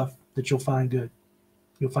some stuff that you'll find good.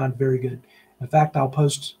 You'll find very good. In fact, I'll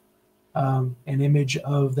post an image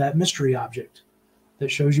of that mystery object that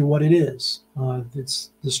shows you what it is. It's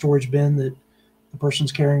the storage bin that the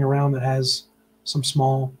person's carrying around that has some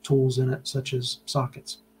small tools in it, such as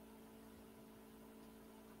sockets.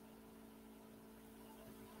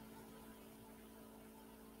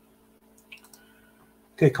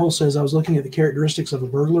 Okay, Cole says, I was looking at the characteristics of a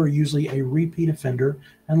burglar, usually a repeat offender,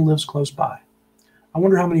 and lives close by. I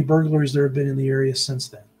wonder how many burglaries there have been in the area since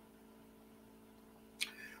then.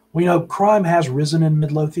 Well, crime has risen in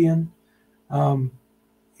Midlothian.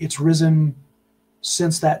 It's risen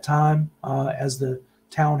since that time as the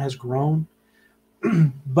town has grown.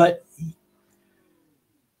 But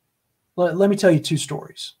let me tell you two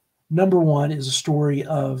stories. Number one is a story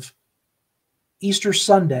of Easter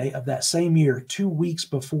Sunday of that same year, 2 weeks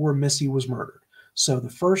before Missy was murdered. So the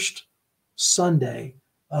first Sunday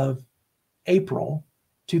of April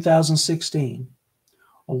 2016,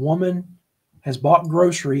 a woman has bought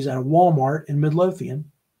groceries at a Walmart in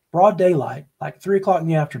Midlothian, broad daylight, like 3 o'clock in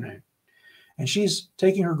the afternoon. And she's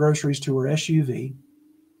taking her groceries to her SUV.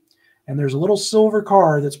 And there's a little silver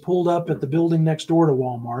car that's pulled up at the building next door to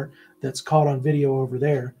Walmart that's caught on video over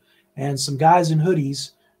there. And some guys in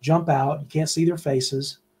hoodies jump out. You can't see their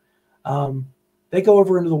faces. They go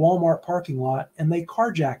over into the Walmart parking lot and they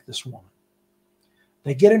carjack this woman.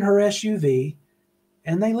 They get in her SUV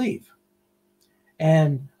and they leave.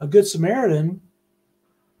 And a good Samaritan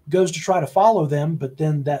goes to try to follow them, but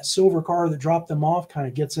then that silver car that dropped them off kind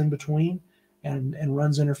of gets in between and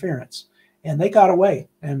runs interference. And they got away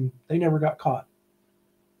and they never got caught.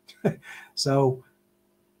 So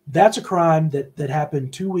that's a crime that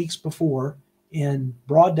happened 2 weeks before in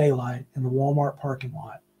broad daylight in the Walmart parking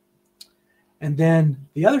lot. And then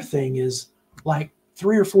the other thing is, like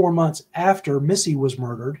 3 or 4 months after Missy was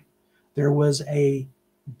murdered, there was a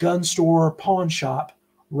gun store pawn shop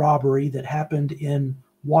robbery that happened in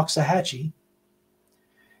Waxahachie.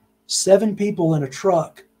 7 people in a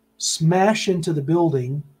truck smash into the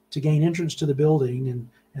building to gain entrance to the building,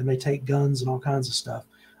 and they take guns and all kinds of stuff.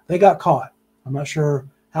 They got caught. I'm not sure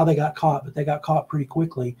how they got caught, but they got caught pretty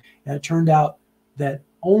quickly. And it turned out that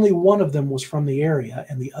only one of them was from the area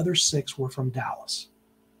and the other 6 were from Dallas.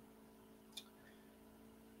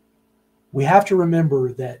 We have to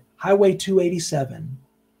remember that Highway 287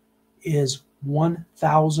 is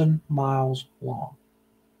 1,000 miles long.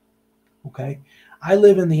 Okay? I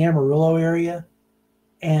live in the Amarillo area,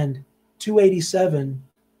 and 287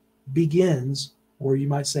 begins or you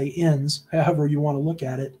might say ends, however you want to look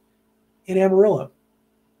at it, in Amarillo.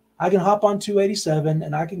 I can hop on 287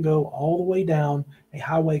 and I can go all the way down a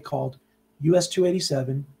highway called US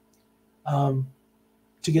 287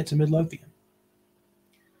 to get to Midlothian.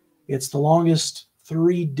 It's the longest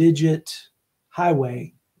 3-digit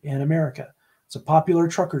highway in America. It's a popular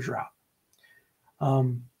trucker's route.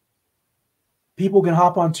 People can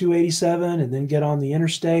hop on 287 and then get on the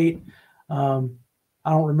interstate. I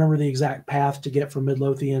don't remember the exact path to get from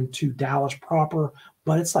Midlothian to Dallas proper,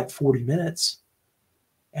 but it's like 40 minutes.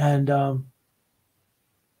 And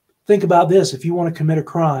think about this. If you want to commit a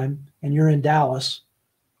crime and you're in Dallas,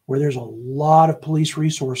 where there's a lot of police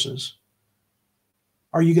resources,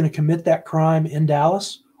 are you going to commit that crime in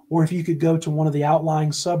Dallas? Or if you could go to one of the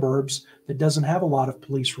outlying suburbs that doesn't have a lot of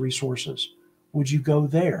police resources, would you go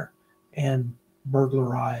there and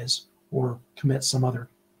burglarize or commit some other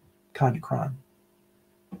kind of crime?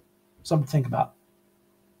 Something to think about.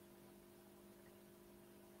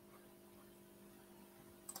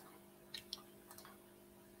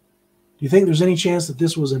 Do you think there's any chance that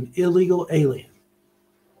this was an illegal alien?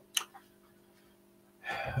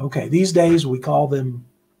 Okay, these days we call them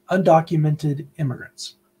undocumented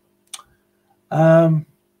immigrants.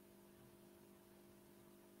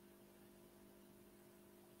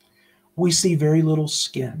 We see very little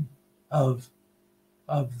skin of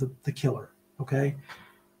the killer, okay?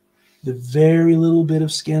 The very little bit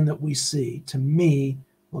of skin that we see, to me,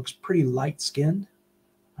 looks pretty light-skinned.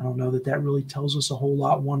 I don't know that that really tells us a whole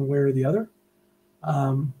lot one way or the other.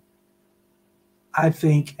 I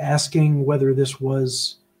think asking whether this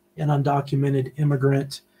was an undocumented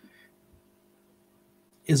immigrant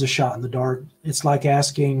is a shot in the dark. It's like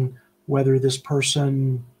asking whether this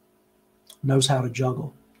person knows how to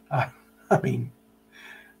juggle. I mean,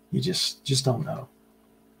 you just don't know.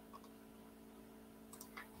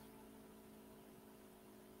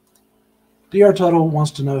 DR Tuttle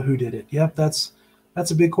wants to know who did it. Yep, that's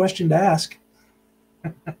a big question to ask.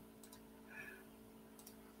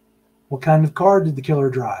 What kind of car did the killer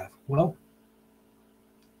drive? Well,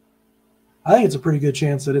 I think it's a pretty good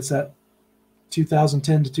chance that it's that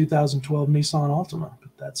 2010 to 2012 Nissan Altima, but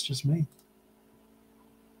that's just me.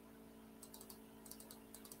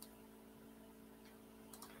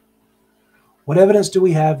 What evidence do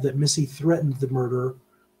we have that Missy threatened the murderer,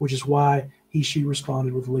 which is why she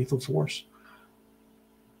responded with lethal force?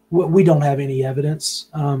 We don't have any evidence.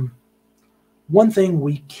 One thing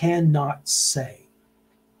we cannot say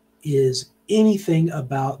is anything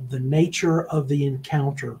about the nature of the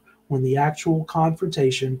encounter when the actual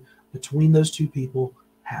confrontation between those two people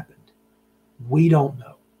happened. We don't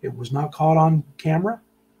know. It was not caught on camera.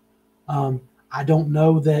 I don't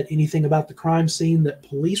know that anything about the crime scene that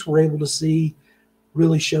police were able to see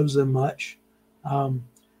really shows them much.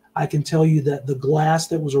 I can tell you that the glass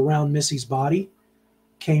that was around Missy's body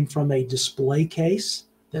came from a display case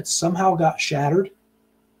that somehow got shattered.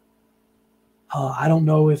 I don't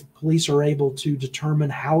know if police are able to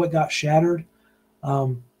determine how it got shattered,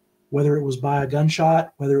 whether it was by a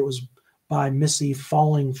gunshot, whether it was by Missy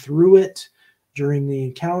falling through it during the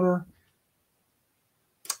encounter.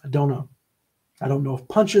 I don't know. I don't know if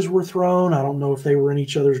punches were thrown. I don't know if they were in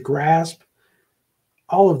each other's grasp.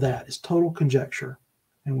 All of that is total conjecture,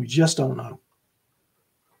 and we just don't know.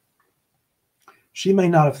 She may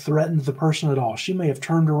not have threatened the person at all. She may have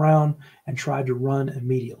turned around and tried to run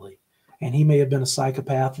immediately. And he may have been a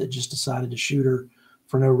psychopath that just decided to shoot her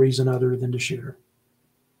for no reason other than to shoot her.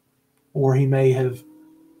 Or he may have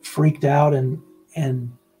freaked out and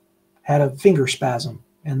had a finger spasm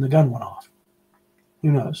and the gun went off.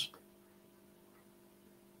 Who knows?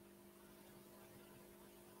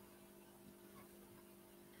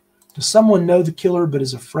 Does someone know the killer but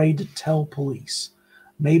is afraid to tell police?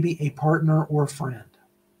 Maybe a partner or a friend.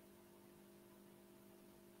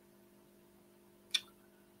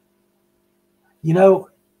 You know,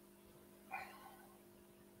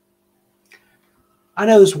 I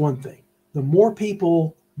know this one thing. The more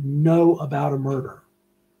people know about a murder,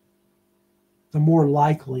 the more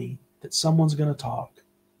likely that someone's going to talk,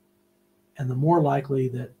 and the more likely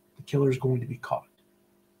that the killer is going to be caught.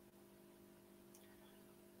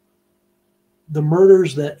 The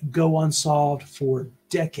murders that go unsolved for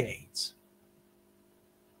decades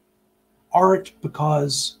aren't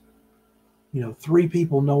because 3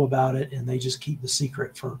 people know about it and they just keep the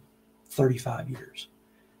secret for 35 years.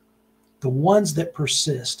 The ones that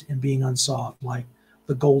persist in being unsolved, like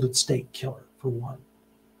the Golden State Killer, for one,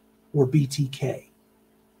 or BTK,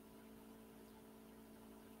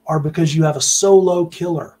 are because you have a solo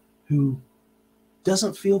killer who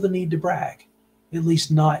doesn't feel the need to brag, at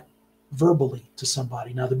least not verbally to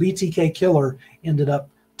somebody. Now, the BTK killer ended up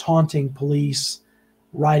taunting police,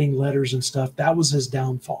 writing letters and stuff. That was his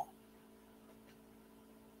downfall.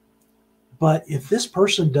 But if this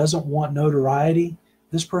person doesn't want notoriety,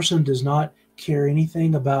 this person does not care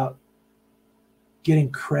anything about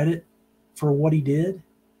getting credit for what he did,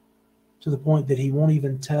 to the point that he won't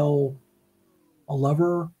even tell a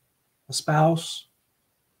lover, a spouse,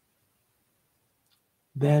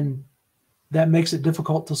 then that makes it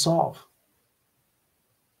difficult to solve.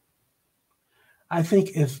 I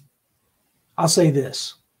think I'll say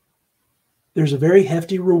this, there's a very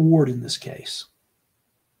hefty reward in this case,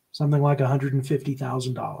 something like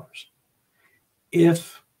 $150,000.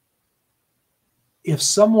 If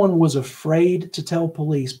someone was afraid to tell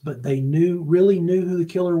police, but they really knew who the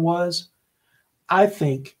killer was, I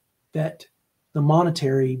think that the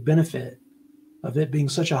monetary benefit of it being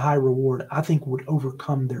such a high reward, I think would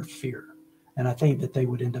overcome their fear. And I think that they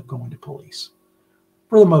would end up going to police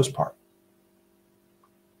for the most part.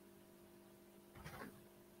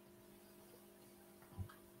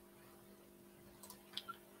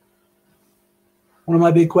 One of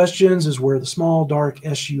my big questions is where the small, dark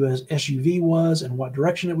SUV was and what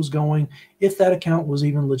direction it was going, if that account was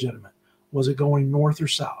even legitimate. Was it going north or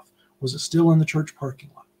south? Was it still in the church parking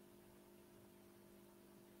lot?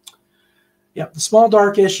 Yep, the small,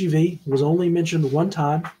 dark SUV was only mentioned one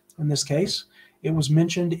time in this case. It was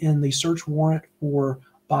mentioned in the search warrant for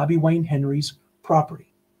Bobby Wayne Henry's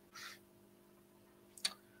property.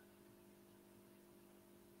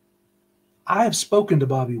 I have spoken to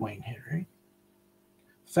Bobby Wayne Henry,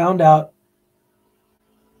 found out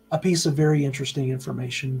a piece of very interesting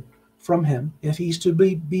information from him, if he's to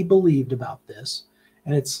be believed about this.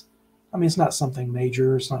 And it's not something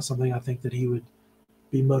major. It's not something I think that he would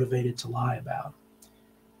be motivated to lie about.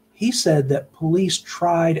 He said that police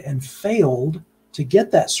tried and failed to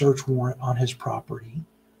get that search warrant on his property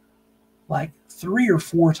like 3 or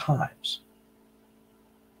 4 times.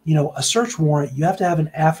 You know, a search warrant, you have to have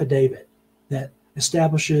an affidavit that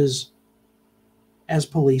establishes as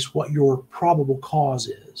police what your probable cause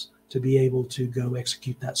is to be able to go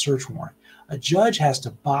execute that search warrant. A judge has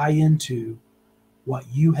to buy into what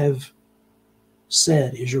you have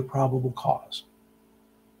said is your probable cause.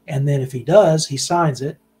 And then if he does, he signs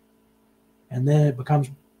it, and then it becomes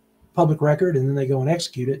public record, and then they go and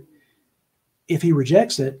execute it. If he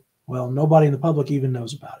rejects it, well, nobody in the public even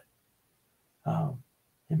knows about it.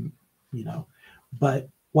 But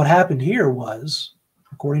what happened here was,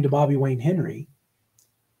 according to Bobby Wayne Henry,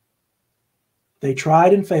 they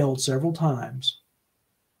tried and failed several times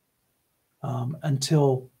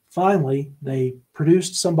until finally they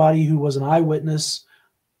produced somebody who was an eyewitness,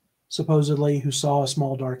 supposedly, who saw a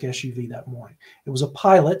small dark SUV that morning. It was a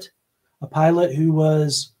pilot who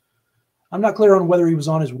was, I'm not clear on whether he was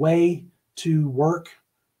on his way to work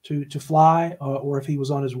to fly or if he was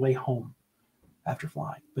on his way home after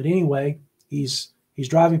flying. But anyway, he's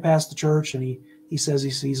driving past the church, and he says he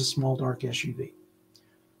sees a small dark SUV.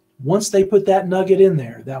 Once they put that nugget in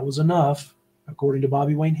there, that was enough, according to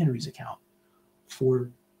Bobby Wayne Henry's account,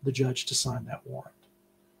 for the judge to sign that warrant,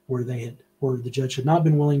 where the judge had not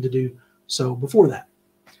been willing to do so before that.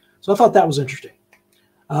 So I thought that was interesting.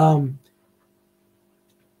 My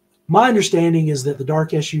understanding is that the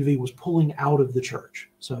dark SUV was pulling out of the church.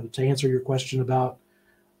 So to answer your question about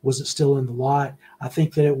was it still in the lot, I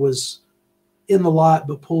think that it was in the lot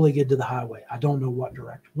but pulling into the highway. I don't know what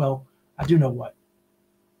direction. Well, I do know what.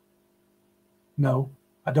 No,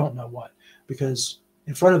 I don't know what, because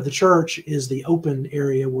in front of the church is the open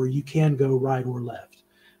area where you can go right or left.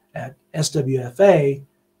 At SWFA,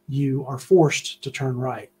 you are forced to turn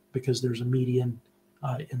right because there's a median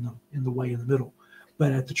in the way in the middle.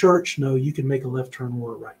 But at the church, no, you can make a left turn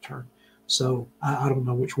or a right turn. So I don't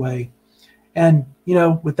know which way. And,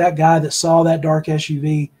 with that guy that saw that dark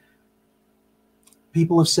SUV,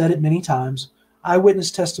 people have said it many times, eyewitness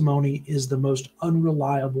testimony is the most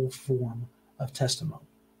unreliable form of testimony.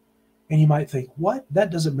 And you might think, what?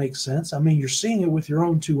 That doesn't make sense. I mean, you're seeing it with your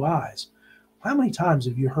own 2 eyes. How many times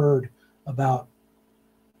have you heard about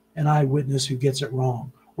an eyewitness who gets it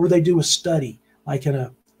wrong? Or they do a study, like in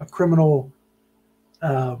a criminal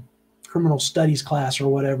studies class or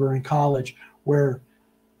whatever in college, where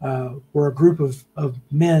a group of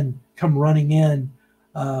men come running in,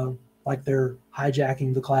 like they're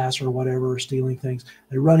hijacking the class or whatever, or stealing things.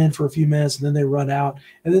 They run in for a few minutes, and then they run out.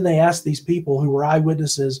 And then they ask these people who were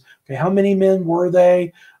eyewitnesses, okay, how many men were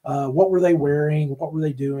they? What were they wearing? What were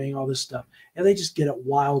they doing? All this stuff. And they just get it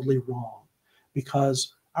wildly wrong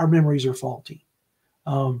because our memories are faulty.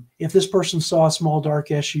 If this person saw a small dark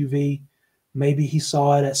SUV, maybe he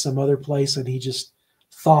saw it at some other place and he just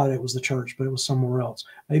thought it was the church, but it was somewhere else.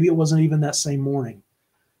 Maybe it wasn't even that same morning.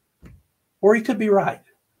 Or he could be right,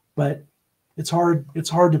 but it's hard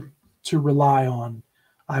to rely on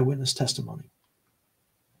eyewitness testimony.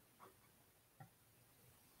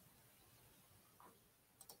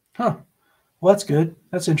 Huh. Well, that's good.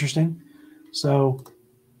 That's interesting. So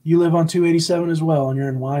you live on 287 as well, and you're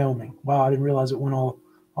in Wyoming. Wow, I didn't realize it went all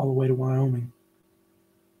the way to Wyoming.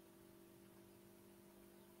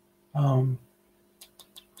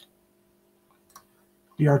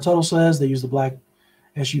 DR Tuttle says they used the black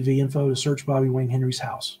SUV info to search Bobby Wayne Henry's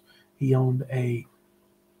house. He owned a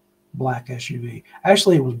black SUV.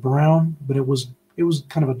 Actually, it was brown, but it was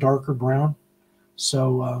kind of a darker brown.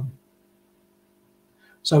 So,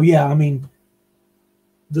 so yeah, I mean,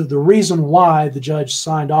 the reason why the judge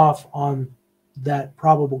signed off on that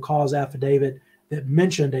probable cause affidavit that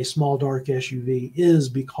mentioned a small dark SUV is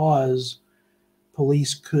because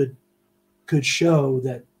police could show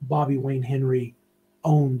that Bobby Wayne Henry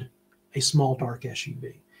owned a small dark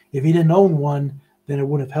SUV. If he didn't own one, then it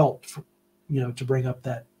would have helped, to bring up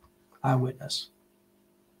that eyewitness.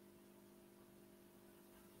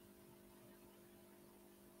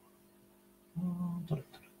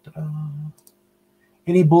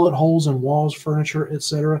 Any bullet holes in walls, furniture,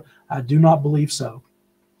 etc.? I do not believe so.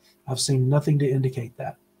 I've seen nothing to indicate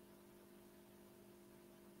that.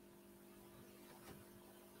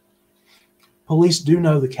 Police do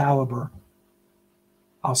know the caliber.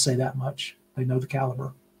 I'll say that much. They know the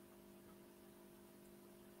caliber.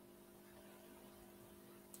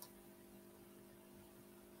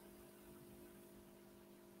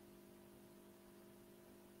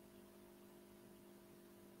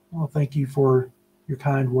 Well, thank you for your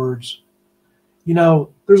kind words.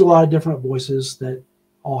 There's a lot of different voices that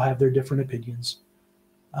all have their different opinions.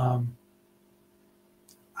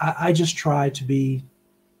 I just try to be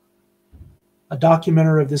a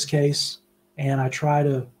documenter of this case, and I try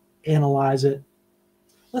to analyze it.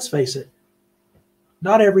 Let's face it,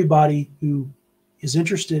 not everybody who is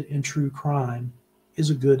interested in true crime is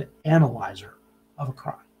a good analyzer of a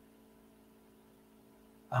crime.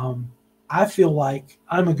 I feel like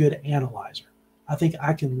I'm a good analyzer. I think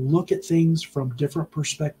I can look at things from different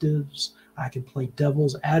perspectives. I can play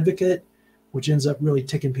devil's advocate, which ends up really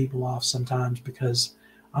ticking people off sometimes because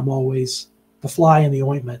I'm always the fly in the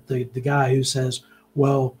ointment, the guy who says,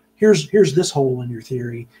 well, here's this hole in your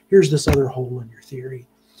theory, here's this other hole in your theory.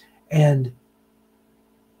 And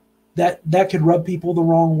that could rub people the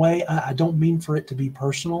wrong way. I don't mean for it to be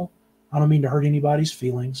personal. I don't mean to hurt anybody's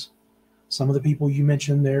feelings. Some of the people you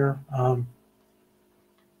mentioned there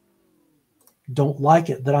don't like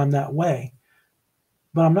it that I'm that way.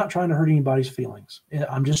 But I'm not trying to hurt anybody's feelings.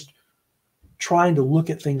 I'm just trying to look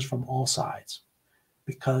at things from all sides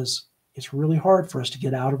because it's really hard for us to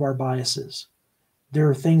get out of our biases. There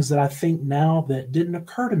are things that I think now that didn't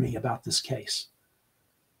occur to me about this case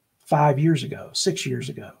 5 years ago, 6 years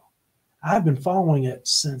ago. I've been following it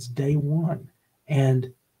since day one,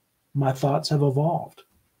 and my thoughts have evolved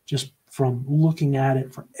just from looking at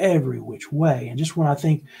it from every which way. And just when I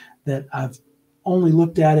think that I've only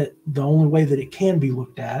looked at it the only way that it can be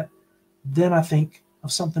looked at, then I think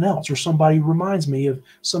of something else, or somebody reminds me of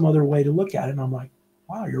some other way to look at it, and I'm like,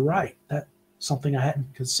 wow, you're right. That's something I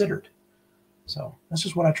hadn't considered. So that's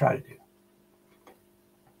just what I try to do.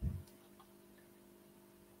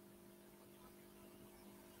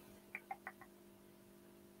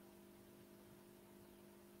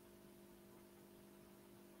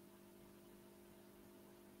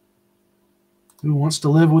 Who wants to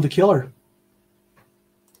live with a killer?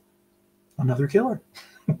 Another killer.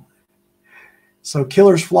 So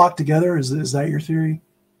killers flock together. Is that your theory?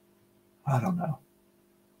 I don't know.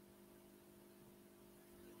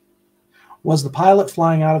 Was the pilot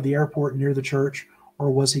flying out of the airport near the church, or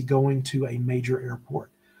was he going to a major airport?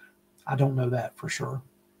 I don't know that for sure.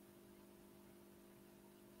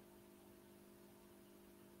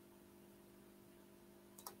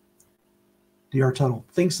 DR Tuttle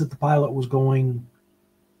thinks that the pilot was going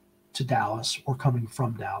to Dallas or coming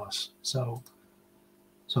from Dallas. So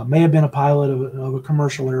it may have been a pilot of a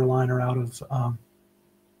commercial airliner out of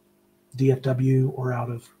DFW or out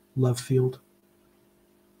of Love Field.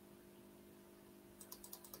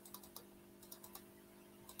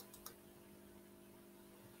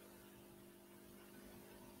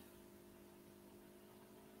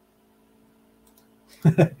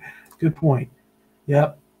 Good point.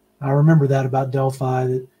 Yep. I remember that about Delphi,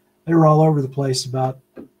 that they were all over the place about,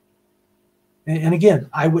 and again,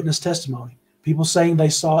 eyewitness testimony. People saying they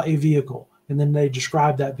saw a vehicle, and then they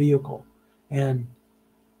describe that vehicle. And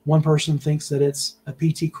one person thinks that it's a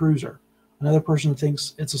PT Cruiser. Another person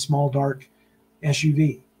thinks it's a small, dark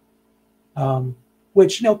SUV,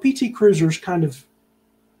 which, PT Cruisers kind of,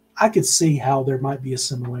 I could see how there might be a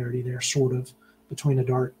similarity there, sort of, between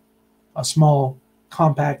a small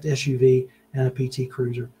compact SUV and a PT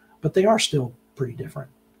Cruiser, but they are still pretty different.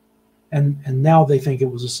 And now they think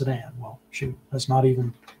it was a sedan. Well, shoot, that's not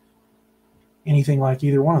even anything like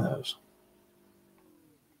either one of those.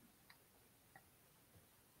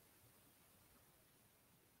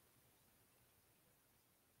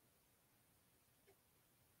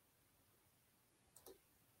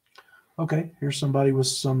 Okay, here's somebody with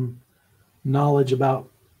some knowledge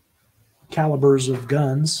about calibers of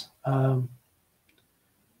guns.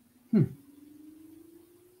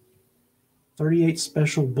 38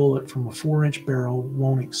 special bullet from a 4-inch barrel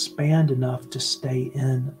won't expand enough to stay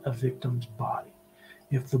in a victim's body.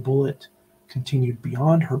 If the bullet continued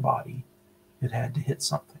beyond her body, it had to hit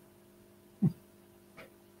something.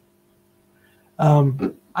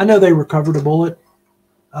 I know they recovered a bullet.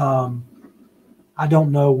 I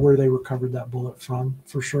don't know where they recovered that bullet from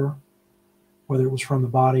for sure, whether it was from the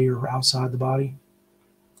body or outside the body,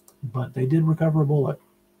 but they did recover a bullet.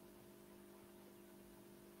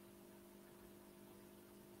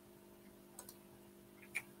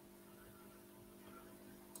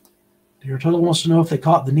 Dear Turtle wants to know if they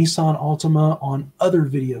caught the Nissan Altima on other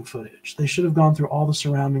video footage. They should have gone through all the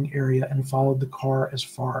surrounding area and followed the car as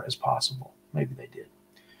far as possible. Maybe they did.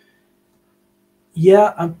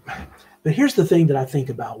 Yeah, but here's the thing that I think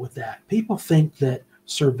about with that. People think that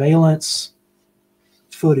surveillance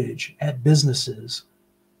footage at businesses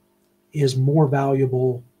is more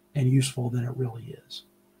valuable and useful than it really is.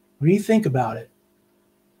 When you think about it,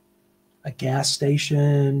 a gas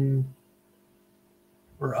station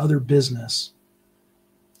or other business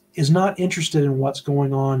is not interested in what's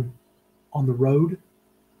going on the road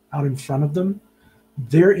out in front of them.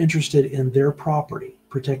 They're interested in their property,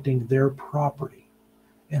 protecting their property.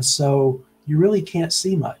 And so you really can't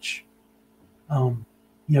see much.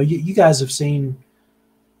 You guys have seen,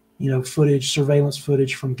 footage, surveillance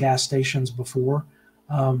footage from gas stations before.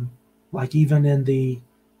 Like even in the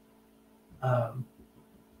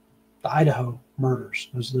Idaho murders,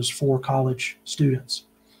 those 4 college students.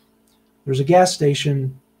 There's a gas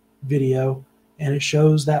station video, and it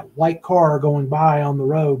shows that white car going by on the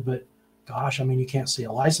road, but gosh, you can't see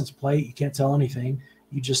a license plate. You can't tell anything.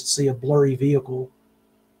 You just see a blurry vehicle.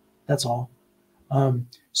 That's all.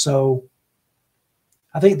 So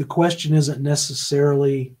I think the question isn't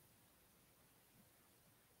necessarily,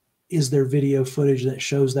 is there video footage that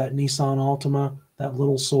shows that Nissan Altima, that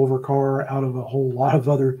little silver car out of a whole lot of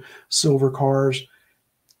other silver cars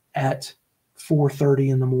at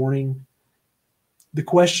 4:30 in the morning? The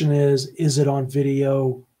question is it on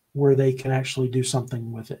video where they can actually do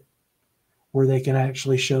something with it, where they can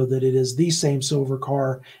actually show that it is the same silver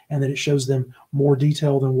car and that it shows them more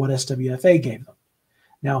detail than what SWFA gave them.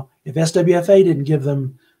 Now, if SWFA didn't give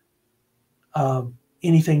them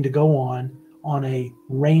anything to go on a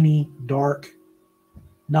rainy, dark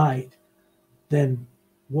night, then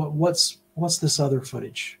what's this other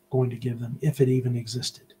footage going to give them, if it even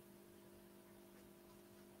existed?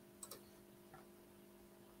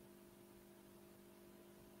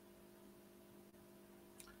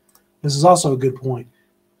 This is also a good point.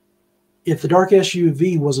 If the dark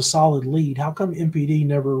SUV was a solid lead, how come MPD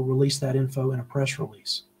never released that info in a press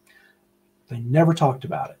release? They never talked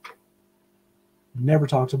about it. Never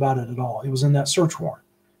talked about it at all. It was in that search warrant,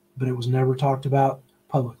 but it was never talked about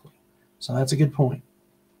publicly. So that's a good point.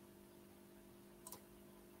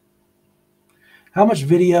 How much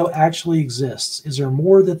video actually exists? Is there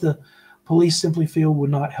more that the police simply feel would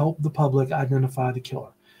not help the public identify the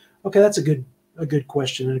killer? Okay, that's a good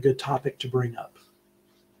question and a good topic to bring up.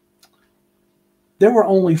 There were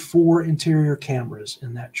only 4 interior cameras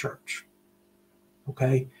in that church.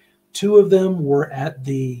 Okay, 2 of them were at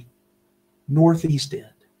the northeast end.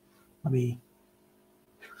 I'm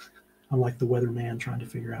like the weatherman trying to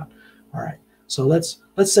figure out. All right, so let's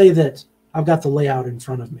say that I've got the layout in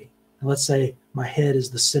front of me, and let's say my head is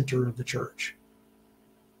the center of the church.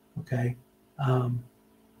 Okay,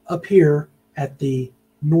 up here at the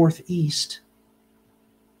northeast,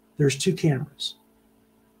 there's 2 cameras.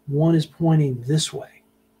 One is pointing this way.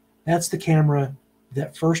 That's the camera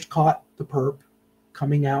that first caught the perp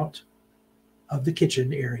coming out of the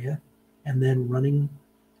kitchen area and then running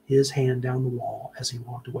his hand down the wall as he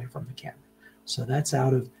walked away from the camera. So that's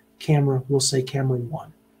out of camera, we'll say camera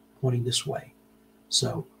 1, pointing this way.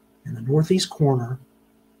 So in the northeast corner,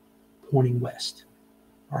 pointing west.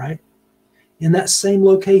 All right. In that same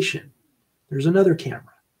location, there's another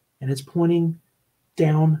camera, and it's pointing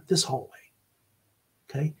down this hallway.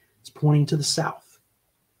 Okay, it's pointing to the south.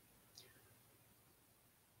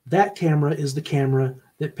 That camera is the camera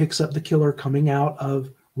that picks up the killer coming out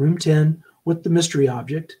of room 10 with the mystery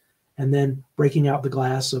object and then breaking out the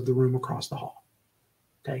glass of the room across the hall.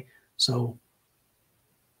 Okay, so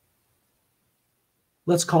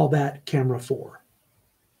let's call that camera 4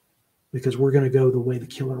 because we're going to go the way the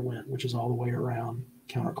killer went, which is all the way around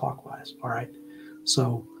counterclockwise. All right,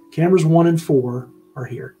 so cameras 1 and 4 are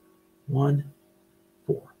here. 1,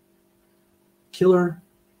 4. Killer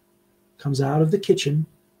comes out of the kitchen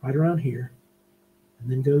right around here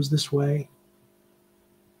and then goes this way.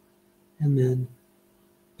 And then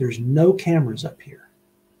there's no cameras up here.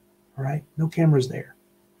 All right, no cameras there.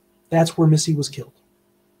 That's where Missy was killed.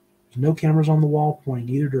 There's no cameras on the wall pointing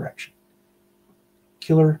either direction.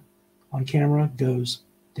 Killer on camera goes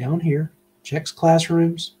down here, checks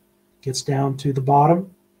classrooms, gets down to the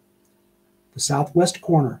bottom, the southwest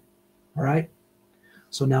corner. All right.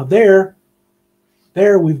 So now there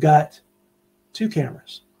we've got 2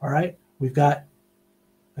 cameras. All right. We've got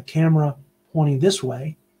a camera pointing this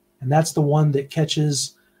way, and that's the one that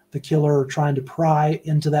catches the killer trying to pry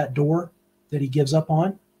into that door that he gives up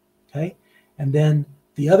on. Okay. And then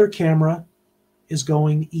the other camera is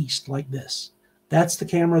going east like this. That's the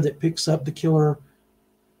camera that picks up the killer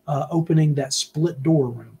opening that split door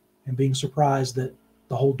room and being surprised that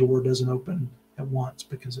the whole door doesn't open at once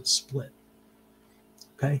because it's split.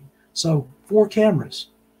 Okay, so 4 cameras.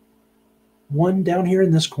 1 down here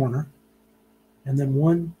in this corner, and then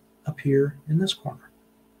 1 up here in this corner.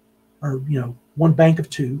 Or, 1 bank of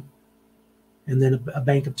 2, and then a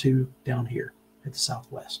bank of 2 down here at the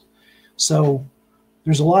southwest. So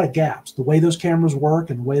there's a lot of gaps. The way those cameras work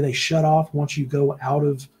and the way they shut off once you go out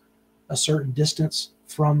of a certain distance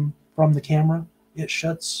from the camera, it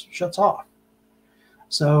shuts off.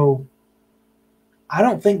 So I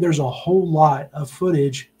don't think there's a whole lot of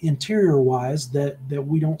footage interior-wise that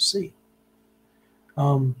we don't see.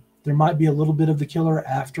 There might be a little bit of the killer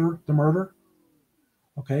after the murder.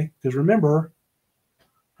 Okay, because remember,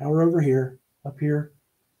 now we're over here, up here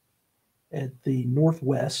at the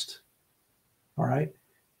northwest. All right,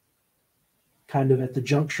 kind of at the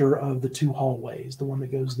juncture of the 2 hallways, the one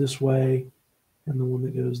that goes this way and the one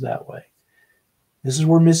that goes that way. This is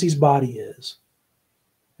where Missy's body is.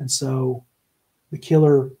 And so the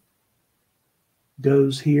killer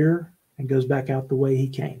goes here and goes back out the way he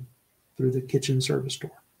came, through the kitchen service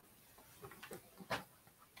door.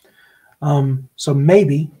 So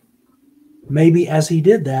maybe as he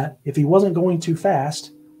did that, if he wasn't going too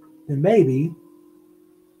fast, then maybe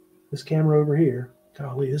this camera over here,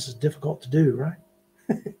 golly, this is difficult to do, right?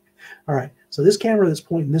 All right, so this camera that's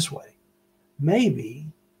pointing this way,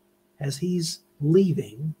 maybe as he's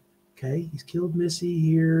leaving, okay, he's killed Missy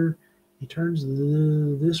here, he turns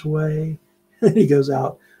this way, and he goes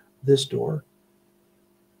out this door.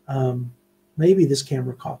 Maybe this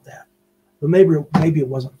camera caught that, but maybe it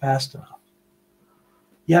wasn't fast enough.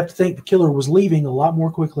 You have to think the killer was leaving a lot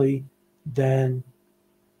more quickly than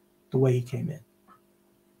the way he came in.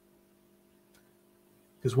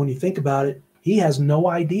 Because when you think about it, he has no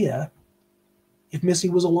idea if Missy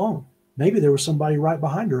was alone. Maybe there was somebody right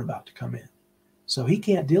behind her about to come in. So he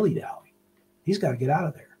can't dilly-dally. He's got to get out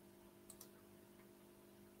of there.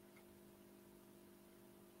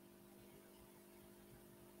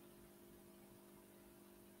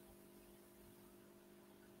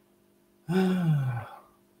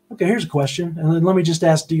 Okay, here's a question. And then let me just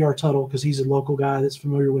ask Dr. Tuttle, because he's a local guy that's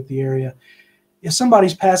familiar with the area. If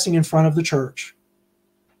somebody's passing in front of the church,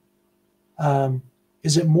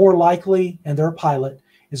 is it more likely, and they're a pilot,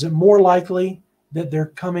 is it more likely that they're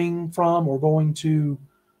coming from or going to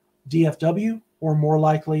DFW, or more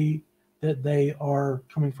likely that they are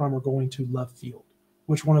coming from or going to Love Field?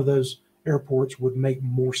 Which one of those airports would make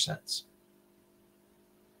more sense?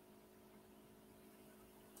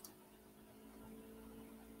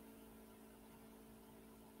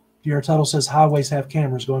 Dr. Tuttle says highways have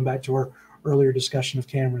cameras, going back to our earlier discussion of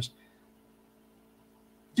cameras.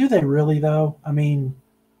 Do they really, though? I mean,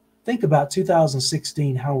 think about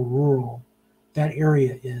 2016, how rural that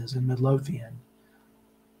area is in Midlothian.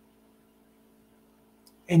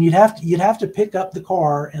 And you'd have to pick up the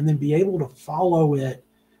car and then be able to follow it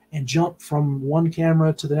and jump from one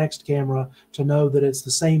camera to the next camera to know that it's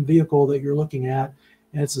the same vehicle that you're looking at,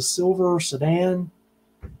 and it's a silver sedan.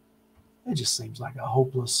 It just seems like a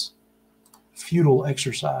hopeless, futile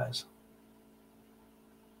exercise.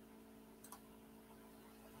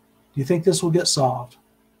 Do you think this will get solved?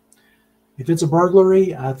 If it's a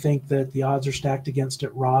burglary, I think that the odds are stacked against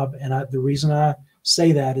it, Rob. And the reason I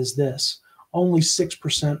say that is this. Only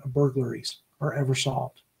 6% of burglaries are ever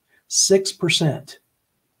solved. 6%.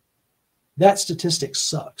 That statistic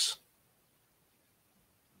sucks.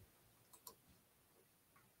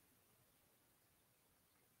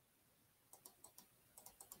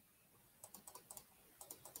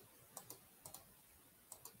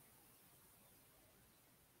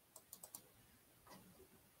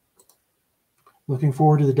 Looking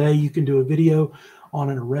forward to the day you can do a video on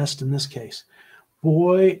an arrest in this case.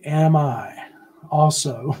 Boy, am I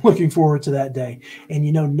also looking forward to that day. And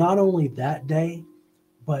you know, not only that day,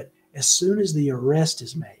 but as soon as the arrest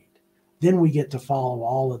is made, then we get to follow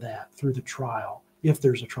all of that through the trial, if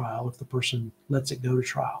there's a trial, if the person lets it go to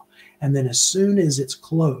trial. And then as soon as it's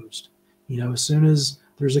closed, you know, as soon as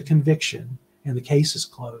there's a conviction and the case is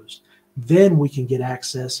closed, then we can get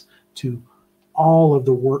access to all of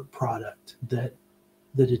the work product that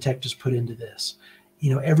the detectives put into this.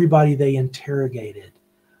 You know, everybody they interrogated,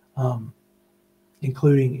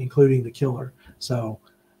 including the killer. So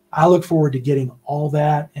I look forward to getting all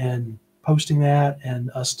that and posting that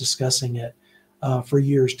and us discussing it for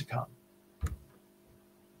years to come.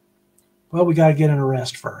 Well, we got to get an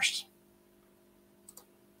arrest first.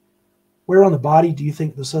 Where on the body do you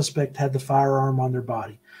think the suspect had the firearm on their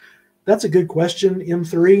body? That's a good question,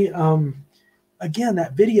 M3. Again,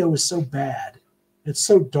 that video is so bad. It's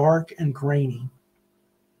so dark and grainy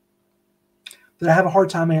that I have a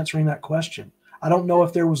hard time answering that question. I don't know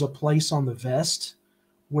if there was a place on the vest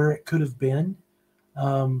where it could have been.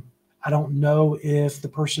 I don't know if the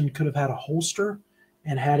person could have had a holster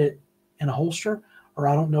and had it in a holster, or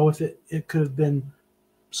I don't know if it could have been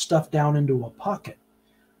stuffed down into a pocket.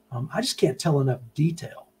 I just can't tell enough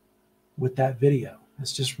detail with that video.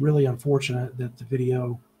 It's just really unfortunate that the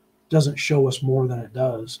video doesn't show us more than it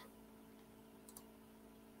does.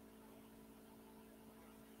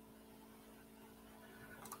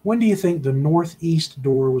 When do you think the northeast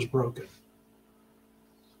door was broken?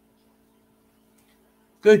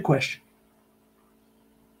 Good question.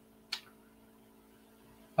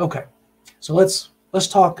 Okay, so let's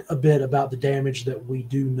talk a bit about the damage that we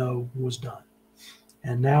do know was done.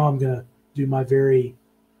 And now I'm going to do my very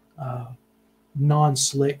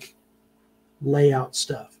non-slick layout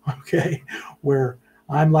stuff, okay? Where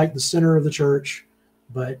I'm like the center of the church,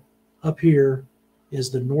 but up here is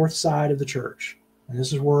the north side of the church. And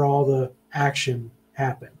this is where all the action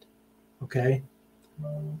happened, okay?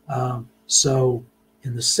 So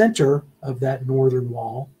in the center of that northern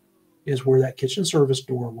wall is where that kitchen service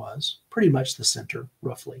door was, pretty much the center,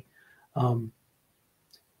 roughly.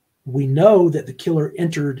 We know that the killer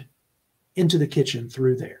entered into the kitchen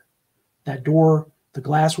through there. That door, the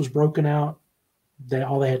glass was broken out.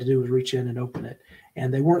 All they had to do was reach in and open it.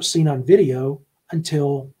 And they weren't seen on video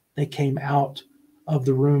until they came out of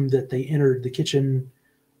the room that they entered, the kitchen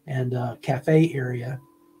and cafe area,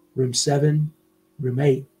 room 7, room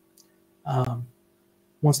 8.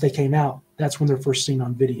 Once they came out, that's when they're first seen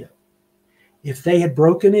on video. If they had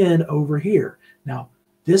broken in over here, now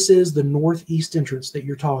this is the northeast entrance that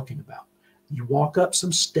you're talking about. You walk up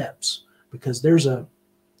some steps because there's the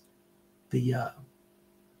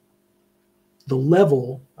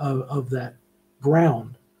level of that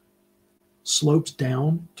ground slopes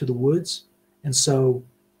down to the woods. And so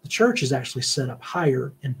the church is actually set up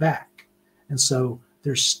higher and back. And so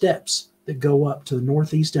there's steps that go up to the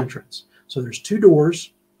northeast entrance. So there's 2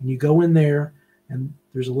 doors, and you go in there, and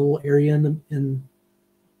there's a little area in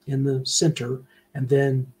the center, and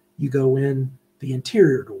then you go in the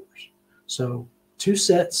interior doors. So 2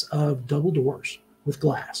 sets of double doors with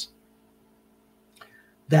glass.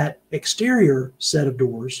 That exterior set of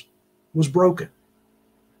doors was broken.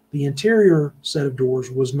 The interior set of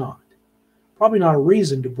doors was not. Probably not a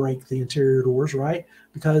reason to break the interior doors, right?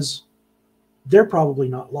 Because they're probably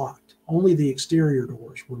not locked. Only the exterior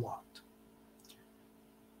doors were locked.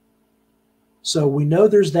 So we know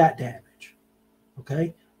there's that damage,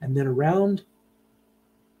 okay? And then around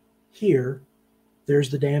here,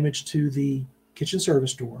 there's the damage to the kitchen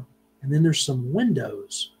service door. And then there's some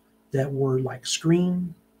windows that were like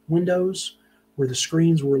screen windows where the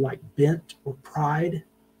screens were like bent or pried,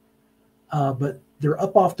 but they're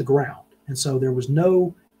up off the ground. And so there was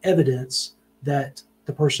no evidence that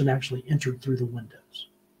the person actually entered through the windows.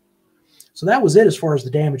 So that was it as far as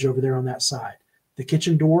the damage over there on that side. The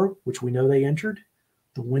kitchen door, which we know they entered,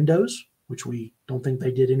 the windows, which we don't think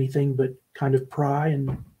they did anything but kind of pry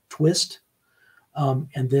and twist,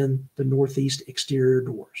 and then the northeast exterior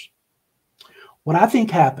doors. What I think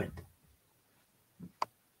happened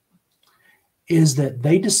is that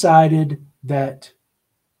they decided that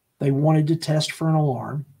they wanted to test for an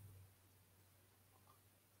alarm.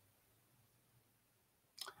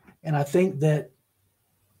 And I think that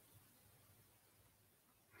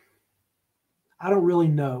I don't really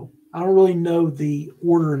know. I don't really know the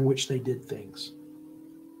order in which they did things.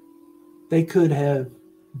 They could have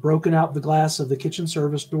broken out the glass of the kitchen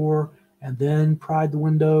service door and then pried the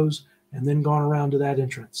windows and then gone around to that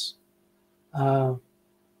entrance.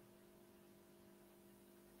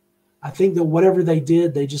 I think that whatever they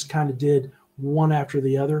did, they just kind of did one after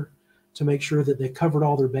the other to make sure that they covered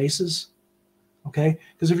all their bases. Okay?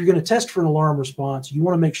 Because if you're going to test for an alarm response, you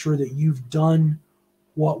want to make sure that you've done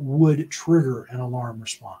what would trigger an alarm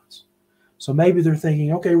response. So maybe they're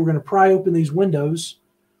thinking, okay, we're going to pry open these windows.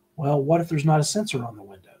 Well, what if there's not a sensor on the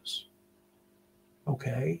windows?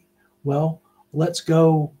 Okay, well, let's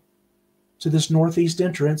go to this northeast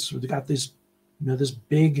entrance. We've got this, this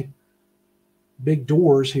big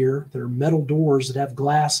doors here. They're metal doors that have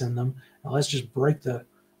glass in them. Now let's just break the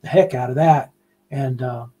heck out of that, and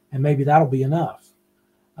maybe that'll be enough.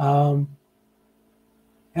 And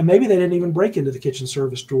maybe they didn't even break into the kitchen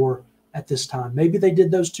service door at this time. Maybe they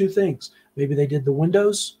did those two things. Maybe they did the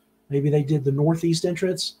windows. Maybe they did the northeast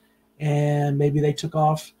entrance, and maybe they took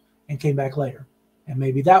off and came back later. And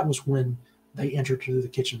maybe that was when they entered through the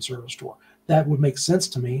kitchen service door. That would make sense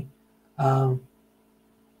to me. Because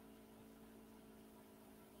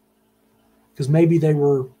maybe they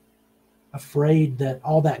were afraid that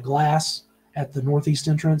all that glass at the northeast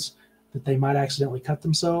entrance, that they might accidentally cut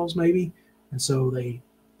themselves, maybe. And so they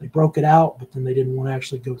broke it out, but then they didn't want to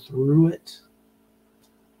actually go through it.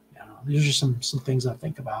 These are some things I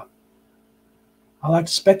think about. I like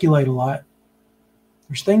to speculate a lot.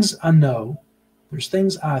 There's things I know. There's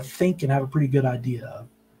things I think and have a pretty good idea of.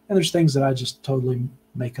 And there's things that I just totally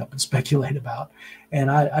make up and speculate about. And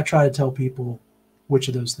I try to tell people which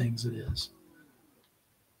of those things it is.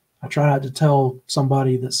 I try not to tell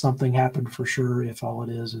somebody that something happened for sure if all it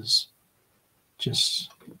is just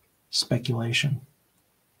speculation.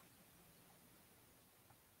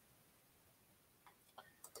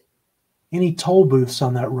 Any toll booths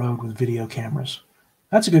on that road with video cameras?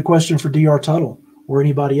 That's a good question for Dr. Tuttle or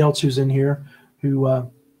anybody else who's in here who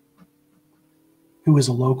is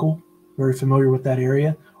a local, very familiar with that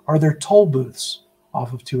area. Are there toll booths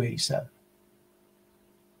off of 287?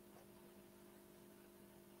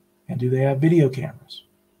 And do they have video cameras?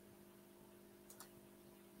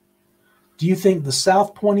 Do you think the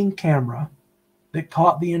south-pointing camera that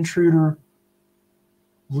caught the intruder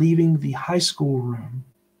leaving the high school room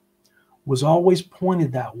was always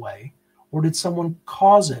pointed that way, or did someone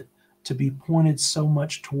cause it to be pointed so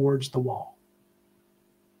much towards the wall?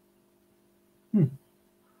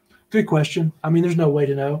 Good question. I mean, there's no way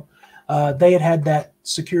to know. They had that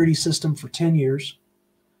security system for 10 years.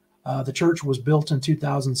 The church was built in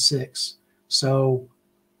 2006, so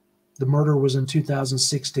the murder was in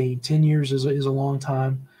 2016. 10 years is a long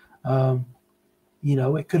time.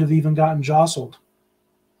 It could have even gotten jostled.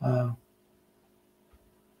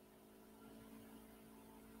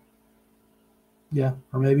 Yeah,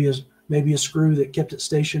 or maybe a screw that kept it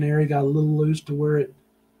stationary got a little loose to where it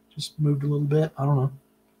just moved a little bit. I don't know.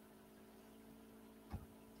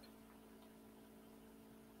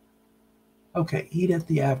 Okay, Eat at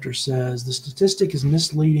the After says, the statistic is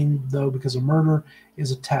misleading, though, because a murder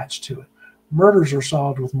is attached to it. Murders are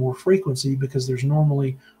solved with more frequency because there's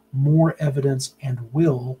normally more evidence and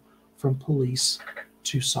will from police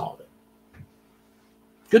to solve it.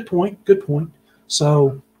 Good point, good point.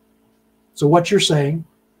 So what you're saying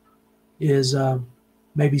is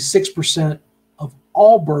maybe 6% of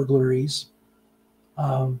all burglaries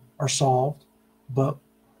are solved, but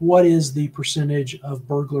what is the percentage of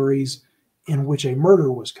burglaries in which a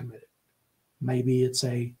murder was committed? Maybe it's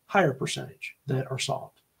a higher percentage that are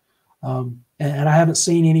solved. And I haven't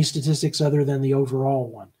seen any statistics other than the overall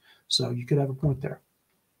one. So you could have a point there.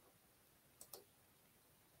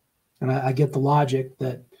 And I get the logic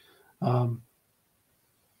that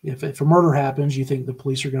if a murder happens, you think the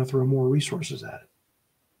police are going to throw more resources at it.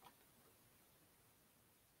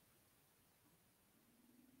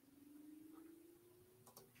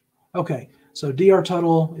 Okay, so Dr.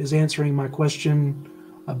 Tuttle is answering my question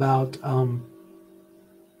about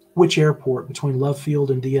which airport between Love Field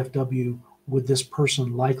and DFW would this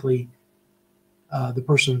person likely, the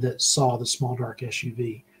person that saw the small dark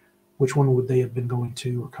SUV, which one would they have been going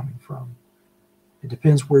to or coming from? It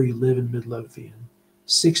depends where you live in Midlothian.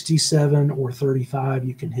 67 or 35,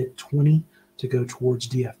 you can hit 20 to go towards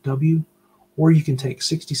DFW, or you can take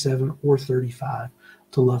 67 or 35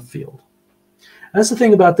 to Love Field. That's the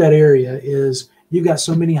thing about that area is you've got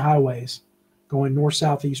so many highways going north,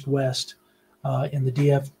 south, east, west in the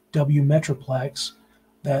DFW Metroplex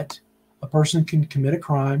that a person can commit a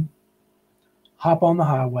crime, hop on the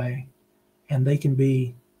highway, and they can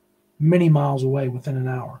be many miles away within an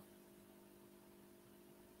hour.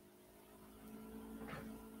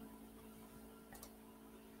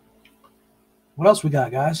 What else we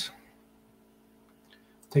got, guys?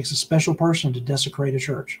 Takes a special person to desecrate a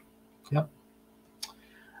church. Yep.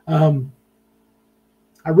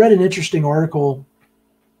 I read an interesting article.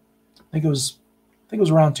 I think it was think it was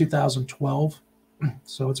around 2012,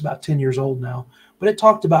 so it's about 10 years old now, but it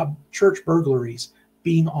talked about church burglaries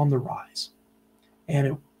being on the rise.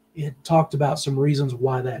 And it talked about some reasons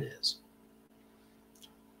why that is.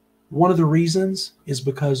 One of the reasons is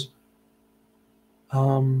because,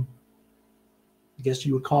 I guess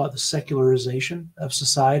you would call it the secularization of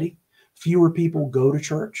society. Fewer people go to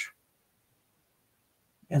church.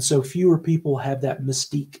 And so fewer people have that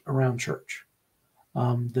mystique around church,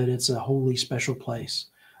 that it's a holy, special place.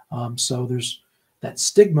 So there's that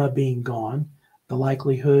stigma being gone. The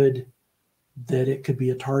likelihood that it could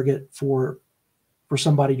be a target for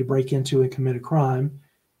somebody to break into and commit a crime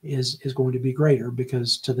is going to be greater,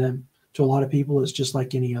 because to a lot of people, it's just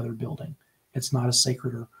like any other building. It's not a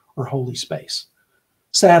sacred or holy space.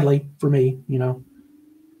 Sadly, for me,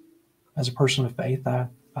 as a person of faith, I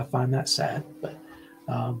find that sad. But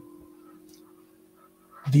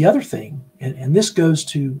the other thing, and this goes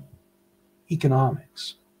to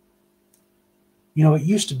economics, it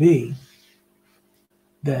used to be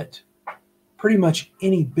that pretty much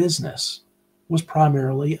any business was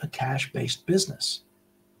primarily a cash-based business.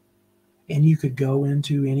 And you could go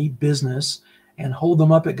into any business and hold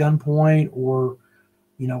them up at gunpoint, or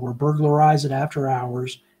burglarize it after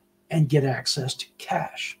hours and get access to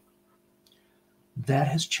cash. That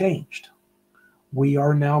has changed. We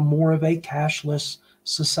are now more of a cashless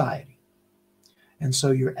society. And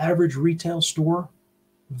so your average retail store,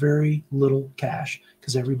 very little cash,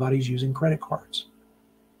 because everybody's using credit cards.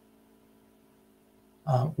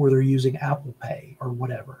 Or they're using Apple Pay or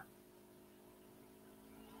whatever.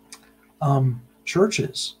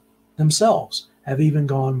 Churches themselves have even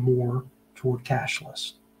gone more toward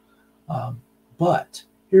cashless. But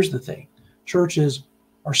here's the thing. Churches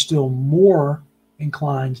are still more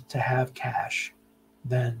inclined to have cash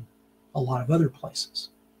than a lot of other places.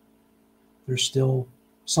 There's still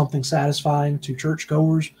something satisfying to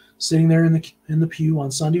churchgoers sitting there in the pew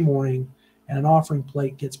on Sunday morning, and an offering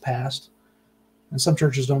plate gets passed. And some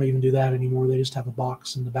churches don't even do that anymore. They just have a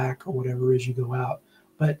box in the back or whatever as you go out.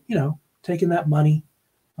 But, taking that money,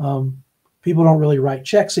 people don't really write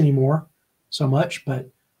checks anymore so much, but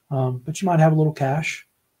you might have a little cash.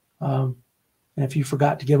 And if you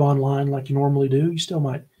forgot to give online like you normally do, you still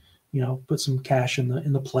might, put some cash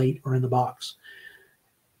in the plate or in the box.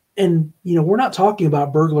 And, we're not talking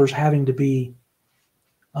about burglars having to be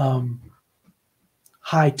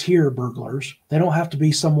high tier burglars. They don't have to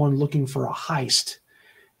be someone looking for a heist.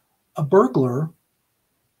 A burglar,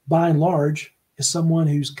 by and large, is someone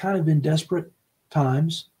who's kind of in desperate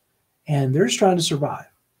times, and they're just trying to survive.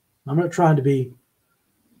 I'm not trying to be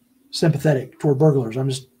sympathetic toward burglars. I'm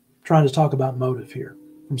just trying to talk about motive here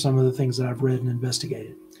from some of the things that I've read and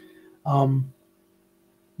investigated.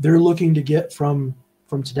 They're looking to get from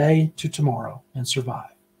today to tomorrow and survive.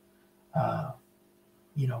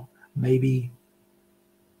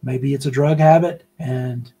 Maybe it's a drug habit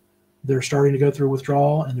and they're starting to go through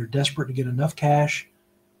withdrawal and they're desperate to get enough cash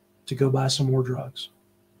to go buy some more drugs.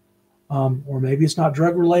 Or maybe it's not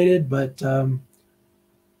drug related, but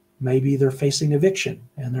maybe they're facing eviction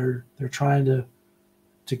and they're trying to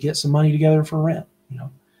get some money together for rent.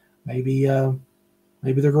 Maybe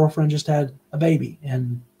their girlfriend just had a baby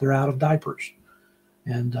and they're out of diapers,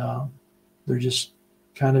 and they're just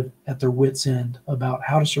kind of at their wits' end about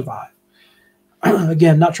how to survive.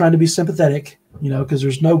 Again, not trying to be sympathetic, because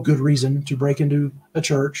there's no good reason to break into a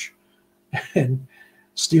church and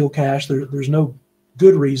steal cash. There's no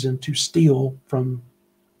good reason to steal from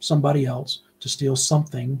somebody else, to steal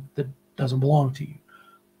something that doesn't belong to you.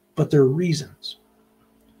 But there are reasons.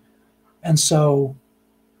 And so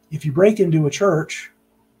if you break into a church,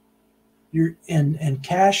 and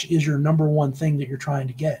cash is your number one thing that you're trying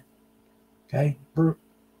to get. Okay?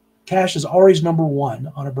 Cash is always number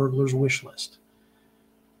one on a burglar's wish list.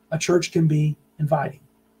 A church can be inviting,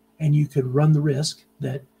 and you could run the risk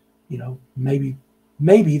that, maybe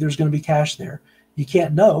there's going to be cash there. You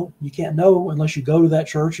can't know unless you go to that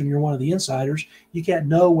church and you're one of the insiders. You can't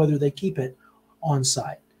know whether they keep it on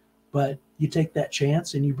site, but you take that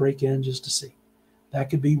chance and you break in just to see. That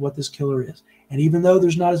could be what this killer is. And even though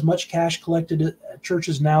there's not as much cash collected at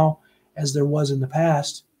churches now as there was in the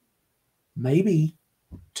past, maybe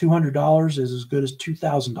 $200 is as good as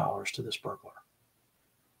 $2,000 to this burglar.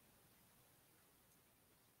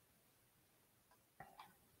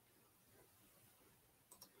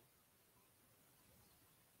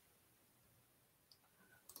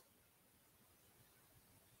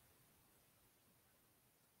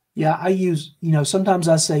 Yeah, I use, sometimes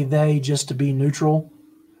I say they just to be neutral,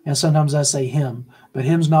 and sometimes I say him, but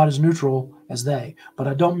him's not as neutral as they. But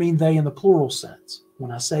I don't mean they in the plural sense.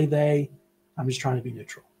 When I say they, I'm just trying to be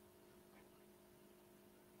neutral.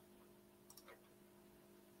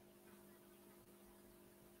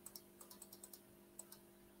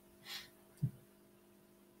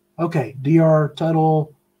 Okay, DR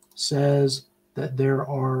Tuttle says that there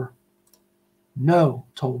are no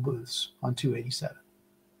toll booths on 287.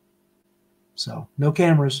 So no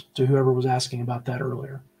cameras, to whoever was asking about that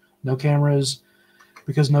earlier. No cameras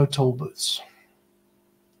because no toll booths.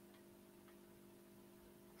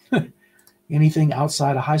 Anything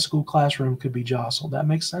outside a high school classroom could be jostled. That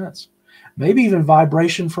makes sense. Maybe even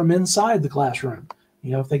vibration from inside the classroom.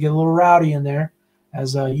 You know, if they get a little rowdy in there,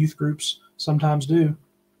 as youth groups sometimes do.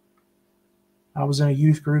 I was in a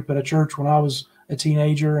youth group at a church when I was a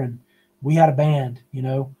teenager, and we had a band, you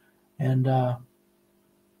know, and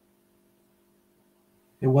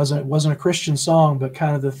it wasn't a Christian song, but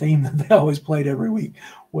kind of the theme that they always played every week,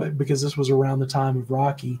 because this was around the time of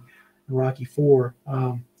Rocky 4.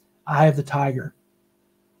 Eye of the Tiger.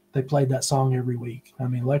 They played that song every week. I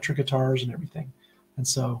mean, electric guitars and everything. And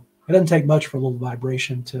so it doesn't take much for a little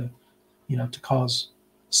vibration to, you know, to cause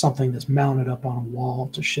something that's mounted up on a wall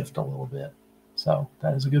to shift a little bit. So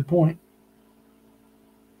that is a good point.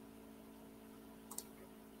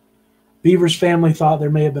 Bevers' family thought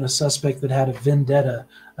there may have been a suspect that had a vendetta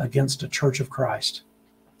against a Church of Christ.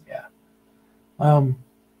 Yeah.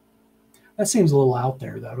 That seems a little out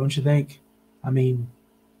there, though, don't you think? I mean,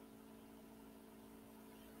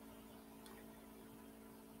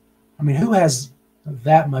 who has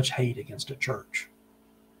that much hate against a church?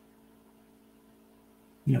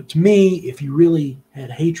 You know, to me, if you really had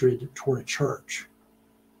hatred toward a church,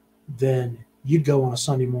 then you'd go on a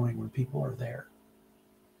Sunday morning when people are there.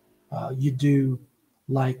 You'd do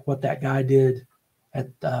like what that guy did at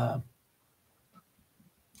that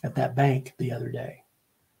bank the other day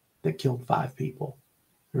that killed 5 people.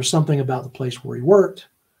 There was something about the place where he worked.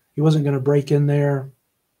 He wasn't going to break in there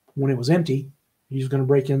when it was empty. He was going to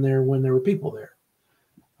break in there when there were people there.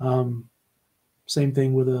 Same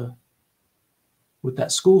thing with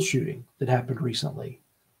that school shooting that happened recently.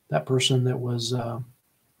 That person that was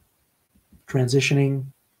transitioning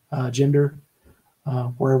gender,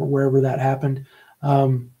 wherever that happened.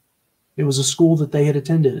 It was a school that they had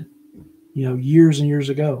attended, you know, years and years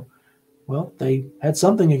ago. Well, they had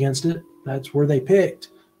something against it. That's where they picked.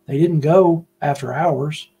 They didn't go after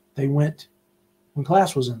hours. They went when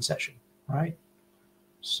class was in session, right?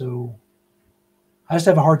 So I just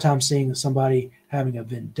have a hard time seeing that somebody having a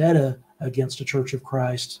vendetta against a Church of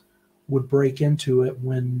Christ would break into it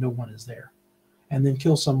when no one is there and then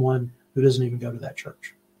kill someone who doesn't even go to that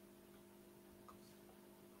church.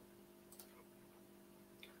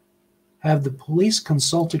 Have the police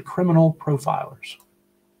consulted criminal profilers?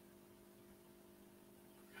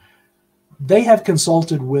 They have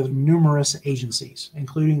consulted with numerous agencies,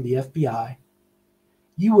 including the FBI.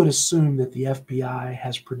 You would assume that the FBI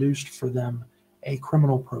has produced for them a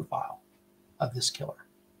criminal profile of this killer.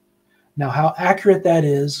 Now, how accurate that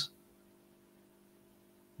is,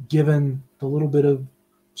 given the little bit of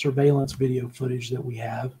surveillance video footage that we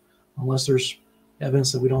have, unless there's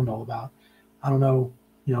evidence that we don't know about, I don't know,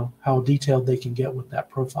 you know, how detailed they can get with that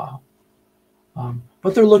profile.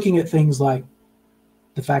 But they're looking at things like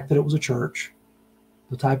the fact that it was a church,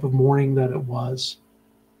 the type of mourning that it was.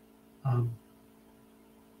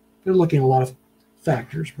 They're looking at a lot of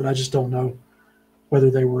factors, but I just don't know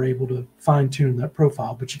whether they were able to fine-tune that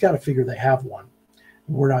profile. But you got to figure they have one.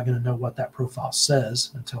 We're not going to know what that profile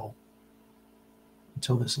says until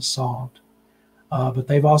this is solved. But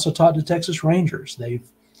they've also talked to Texas Rangers.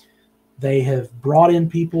 They have brought in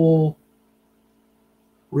people,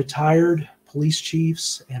 retired police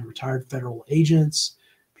chiefs and retired federal agents,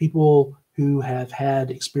 people who have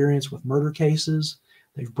had experience with murder cases.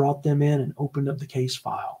 They've brought them in and opened up the case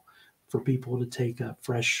file for people to take a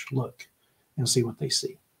fresh look and see what they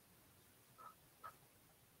see.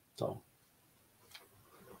 So,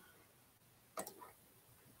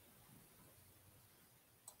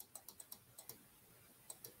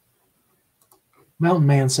 Mountain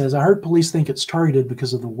Man says, I heard police think it's targeted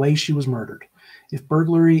because of the way she was murdered. If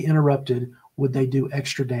burglary interrupted, would they do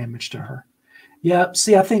extra damage to her? Yeah,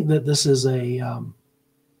 see, I think that this is a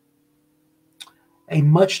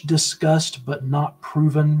much discussed but not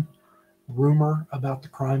proven rumor about the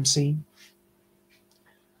crime scene.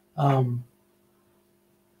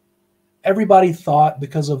 Everybody thought,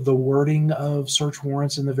 because of the wording of search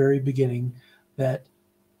warrants in the very beginning, that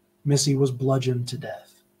Missy was bludgeoned to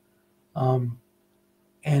death. And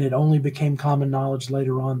it only became common knowledge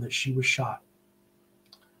later on that she was shot.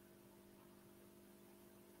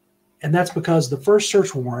 And that's because the first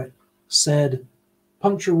search warrant said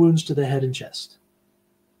puncture wounds to the head and chest.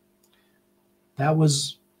 That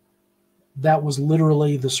was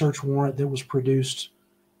literally the search warrant that was produced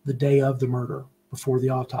the day of the murder, before the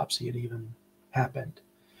autopsy had even happened.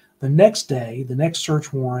 The next day, the next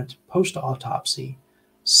search warrant post-autopsy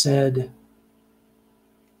said,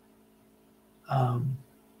 let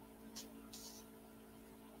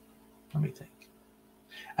me think.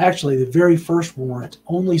 Actually, the very first warrant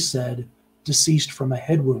only said deceased from a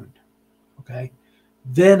head wound. Okay.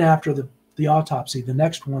 Then after the autopsy, the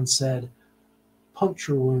next one said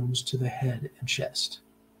puncture wounds to the head and chest.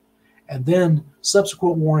 And then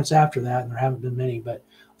subsequent warrants after that, and there haven't been many, but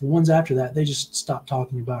the ones after that, they just stopped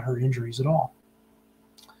talking about her injuries at all.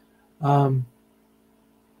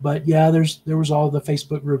 But yeah, there was all the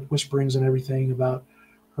Facebook group whisperings and everything about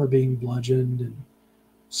her being bludgeoned and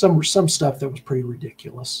some stuff that was pretty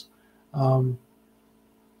ridiculous.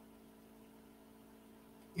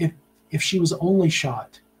 If she was only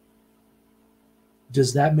shot,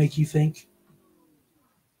 does that make you think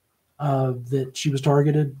that she was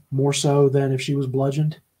targeted more so than if she was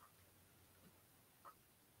bludgeoned?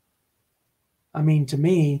 I mean, to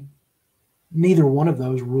me, neither one of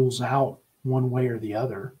those rules out one way or the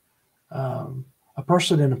other. A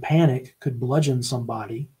person in a panic could bludgeon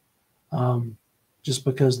somebody just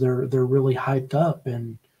because they're really hyped up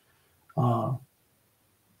and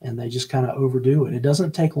they just kind of overdo it. It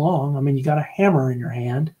doesn't take long. I mean, you got a hammer in your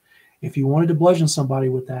hand. If you wanted to bludgeon somebody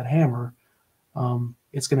with that hammer,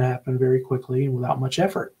 it's going to happen very quickly and without much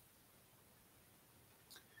effort.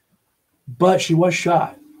 But she was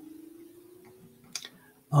shot.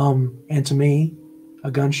 And to me,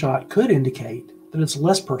 a gunshot could indicate that it's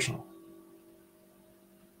less personal.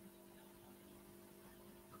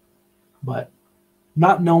 But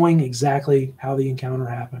not knowing exactly how the encounter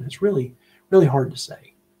happened, it's really, really hard to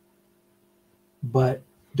say. But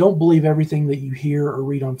don't believe everything that you hear or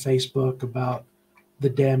read on Facebook about the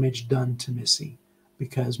damage done to Missy,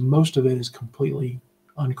 because most of it is completely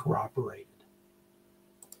uncorroborated.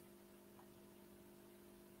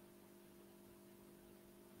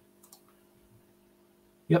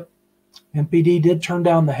 Yep. MPD did turn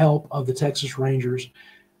down the help of the Texas Rangers.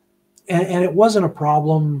 And it wasn't a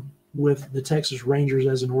problem with the Texas Rangers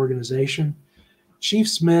as an organization. Chief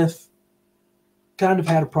Smith kind of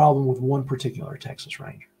had a problem with one particular Texas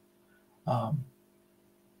Ranger. The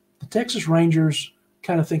Texas Rangers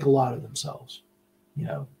kind of think a lot of themselves. You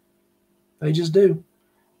know, they just do.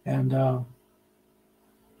 And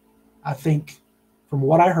I think from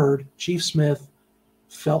what I heard, Chief Smith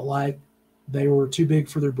felt like they were too big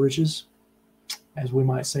for their britches, as we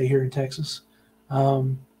might say here in Texas,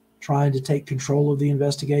 trying to take control of the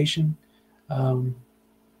investigation.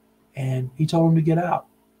 And he told them to get out.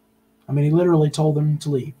 I mean, he literally told them to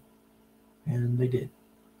leave, and they did.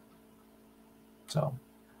 So,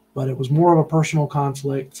 but it was more of a personal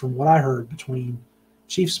conflict from what I heard between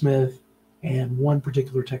Chief Smith and one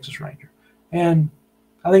particular Texas Ranger. And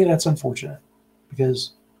I think that's unfortunate,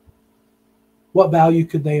 because what value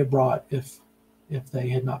could they have brought if they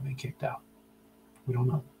had not been kicked out? We don't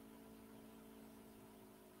know.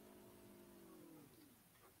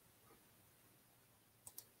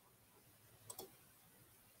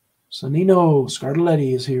 So Nino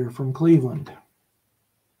Scardelletti is here from Cleveland,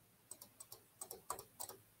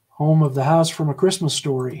 home of the house from A Christmas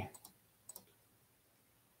Story.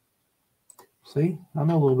 See, I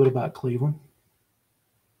know a little bit about Cleveland.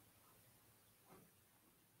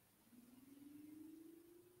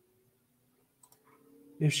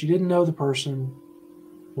 If she didn't know the person,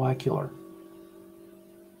 why kill her?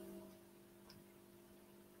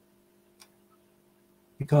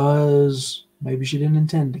 Because maybe she didn't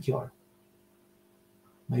intend to kill her.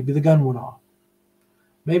 Maybe the gun went off.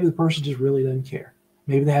 Maybe the person just really doesn't care.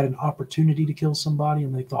 Maybe they had an opportunity to kill somebody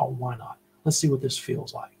and they thought, why not? Let's see what this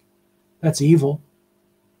feels like. That's evil,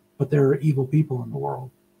 but there are evil people in the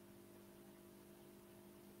world.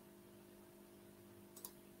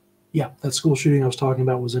 Yeah, that school shooting I was talking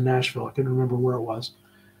about was in Nashville. I couldn't remember where it was.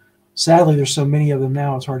 Sadly, there's so many of them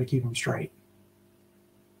now, it's hard to keep them straight.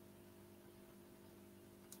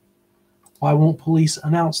 Why won't police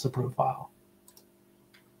announce the profile?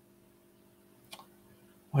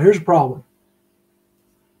 Well, here's a problem.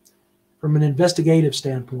 From an investigative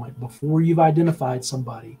standpoint, before you've identified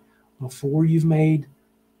somebody, before you've made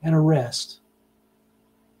an arrest,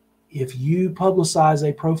 if you publicize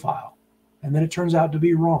a profile and then it turns out to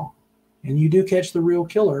be wrong, and you do catch the real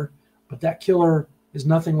killer, but that killer is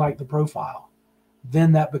nothing like the profile,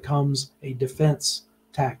 then that becomes a defense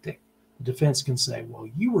tactic. The defense can say, well,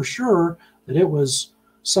 you were sure that it was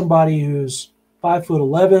somebody who's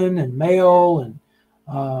 5'11" and male and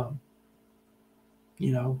a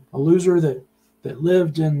loser that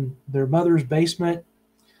lived in their mother's basement,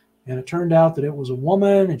 and it turned out that it was a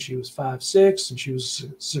woman and she was 5'6" and she was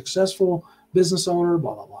a successful business owner,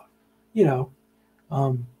 blah blah blah.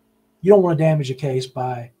 You don't want to damage a case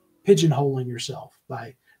by pigeonholing yourself,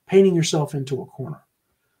 by painting yourself into a corner.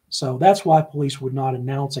 So that's why police would not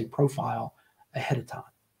announce a profile ahead of time.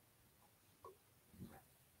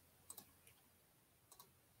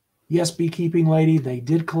 Yes, beekeeping lady, they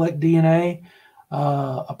did collect DNA,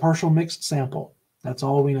 a partial mixed sample. That's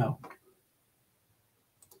all we know.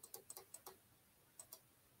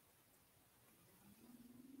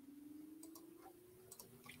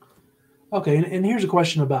 Okay, and here's a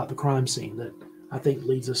question about the crime scene that I think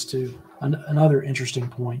leads us to another interesting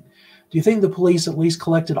point. Do you think the police at least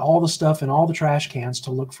collected all the stuff in all the trash cans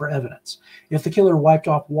to look for evidence? If the killer wiped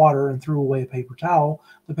off water and threw away a paper towel,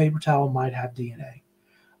 the paper towel might have DNA.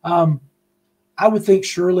 I would think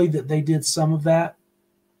surely that they did some of that.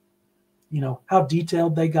 How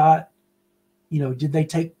detailed they got. Did they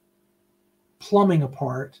take plumbing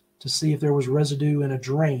apart to see if there was residue in a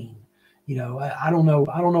drain? I don't know.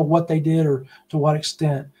 I don't know what they did or to what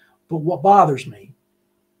extent. But what bothers me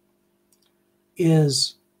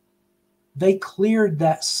is they cleared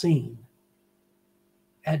that scene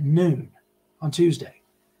at noon on Tuesday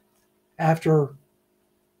after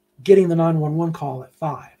getting the 911 call at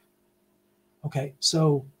 5. Okay,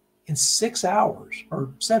 so in 6 hours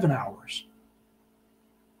or 7 hours,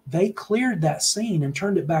 they cleared that scene and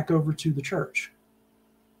turned it back over to the church.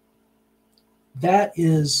 That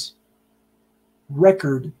is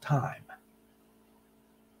record time.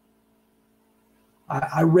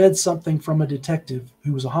 I read something from a detective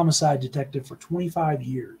who was a homicide detective for 25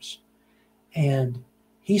 years. And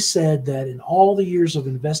he said that in all the years of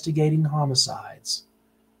investigating homicides,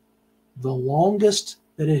 the longest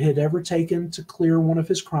that it had ever taken to clear one of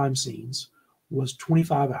his crime scenes was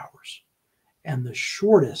 25 hours. And the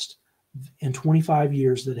shortest in 25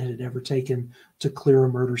 years that it had ever taken to clear a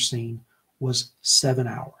murder scene was 7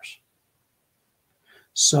 hours.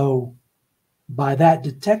 So by that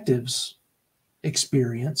detective's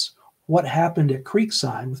experience, what happened at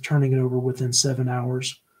Creekside with turning it over within 7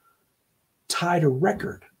 hours tied a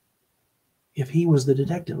record if he was the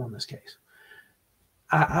detective on this case.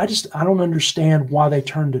 I don't understand why they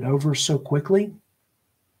turned it over so quickly.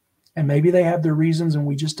 And maybe they have their reasons and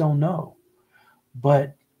we just don't know.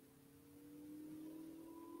 But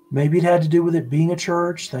maybe it had to do with it being a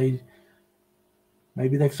church.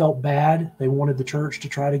 Maybe they felt bad. They wanted the church to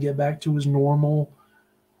try to get back to as normal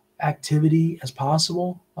activity as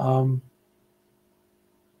possible. But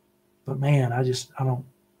man, I don't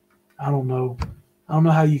know. I don't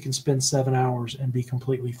know how you can spend 7 hours and be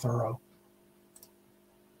completely thorough.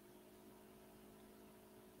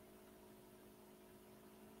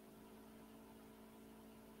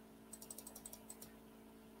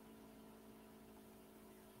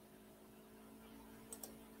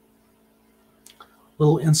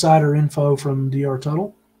 Little insider info from Dr.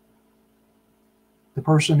 Tuttle. The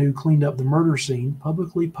person who cleaned up the murder scene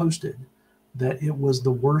publicly posted that it was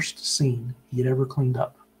the worst scene he had ever cleaned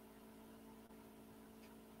up.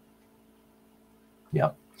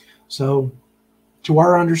 Yep. So, to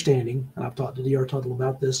our understanding, and I've talked to Dr. Tuttle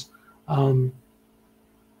about this,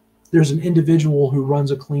 there's an individual who runs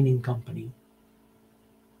a cleaning company.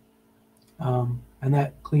 And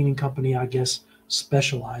that cleaning company, I guess,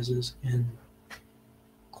 specializes in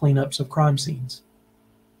cleanups of crime scenes.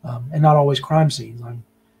 And not always crime scenes.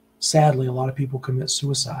 Sadly, a lot of people commit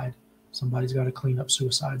suicide. Somebody's got to clean up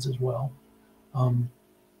suicides as well.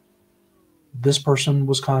 This person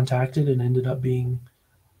was contacted and ended up being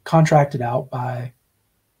contracted out by,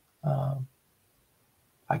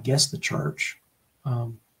 I guess, the church.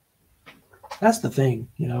 That's the thing,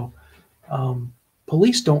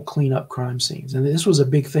 police don't clean up crime scenes. And this was a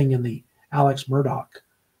big thing in the Alex Murdaugh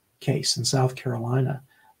case in South Carolina,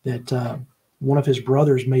 that one of his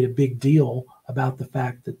brothers made a big deal about the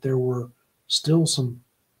fact that there were still some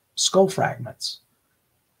skull fragments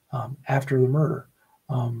after the murder.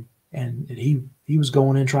 And he was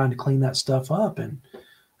going in trying to clean that stuff up. And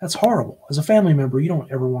that's horrible. As a family member, you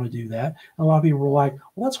don't ever want to do that. And a lot of people were like,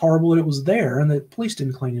 well, that's horrible that it was there and the police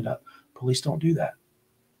didn't clean it up. Police don't do that.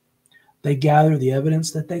 They gather the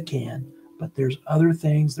evidence that they can, but there's other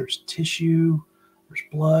things. There's tissue, there's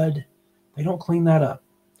blood. They don't clean that up.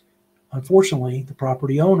 Unfortunately, the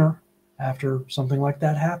property owner, after something like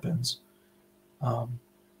that happens,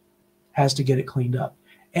 has to get it cleaned up.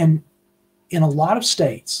 And in a lot of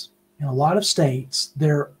states,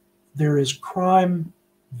 there is crime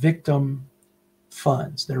victim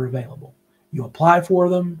funds that are available. You apply for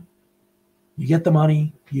them, you get the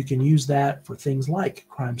money, you can use that for things like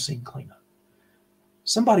crime scene cleanup.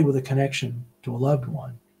 Somebody with a connection to a loved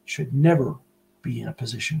one should never be in a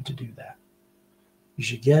position to do that. You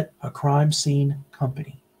should get a crime scene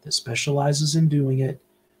company that specializes in doing it,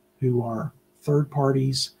 who are third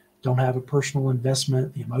parties, don't have a personal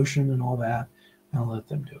investment, the emotion and all that, and let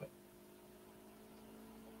them do it.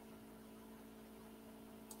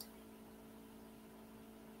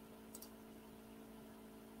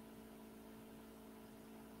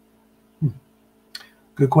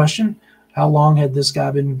 Good question. How long had this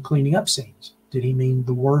guy been cleaning up scenes? Did he mean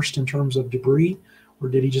the worst in terms of debris, or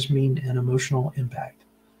did he just mean an emotional impact?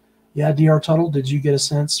 Yeah, Dr. Tuttle, did you get a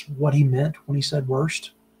sense what he meant when he said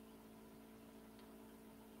worst?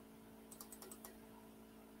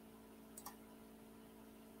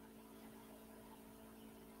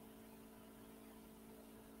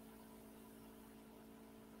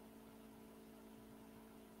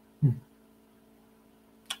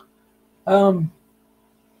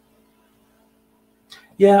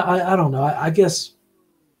 Yeah, I don't know. I guess,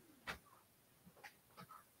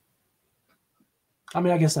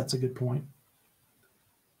 I guess that's a good point.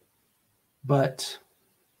 But,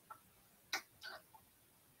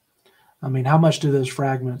 how much do those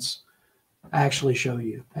fragments actually show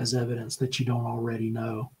you as evidence that you don't already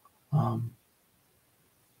know? I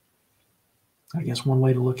guess one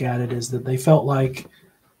way to look at it is that they felt like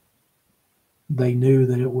they knew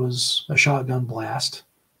that it was a shotgun blast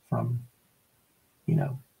from,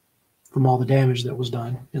 from all the damage that was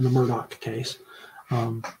done in the Murdoch case.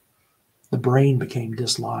 The brain became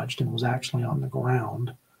dislodged and was actually on the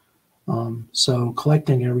ground. So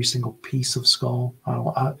collecting every single piece of skull,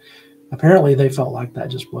 apparently they felt like that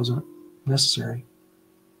just wasn't necessary.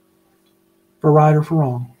 For right or for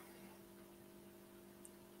wrong.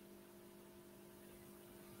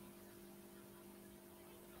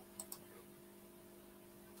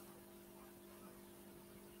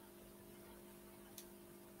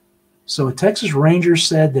 So a Texas Ranger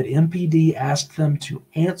said that MPD asked them to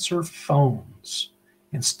answer phones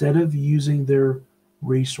instead of using their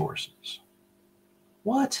resources.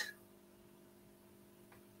 What?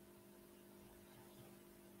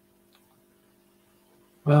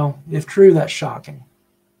 Well, if true, that's shocking.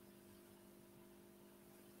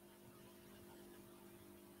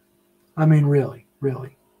 Really,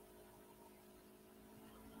 really.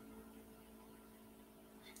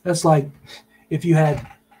 That's like if you had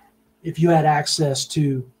access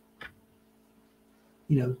to,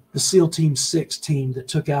 the SEAL Team 6 team that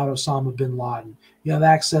took out Osama bin Laden. You have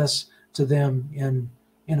access to them in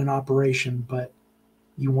an operation, but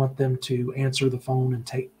you want them to answer the phone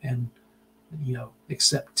and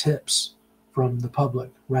accept tips from the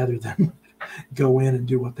public rather than go in and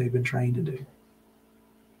do what they've been trained to do.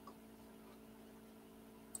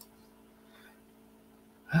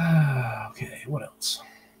 Okay, what else?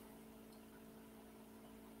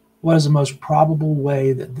 What is the most probable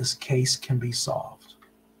way that this case can be solved?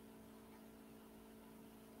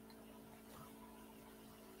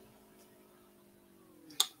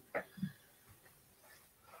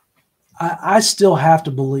 I still have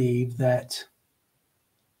to believe that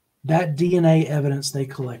DNA evidence they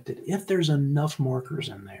collected, if there's enough markers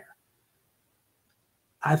in there,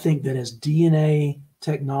 I think that as DNA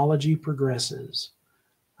technology progresses,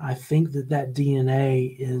 I think that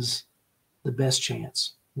DNA is the best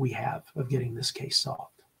chance we have of getting this case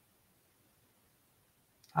solved.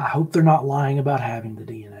 I hope they're not lying about having the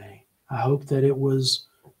DNA. I hope that it was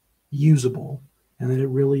usable and that it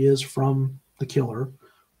really is from the killer.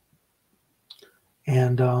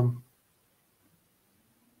 And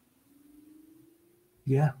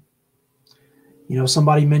yeah.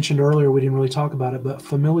 Somebody mentioned earlier, we didn't really talk about it, but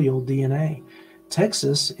familial DNA.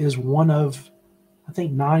 Texas is one of, I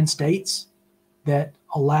think, 9 states that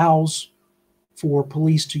allows for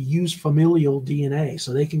police to use familial DNA.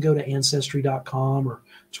 So they can go to Ancestry.com or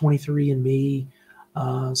 23andMe,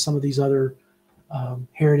 some of these other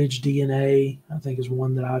Heritage DNA, I think, is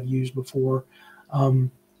one that I've used before,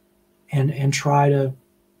 and try to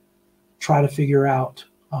figure out,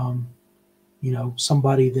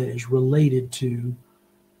 somebody that is related to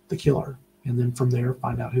the killer, and then from there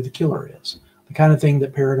find out who the killer is. The kind of thing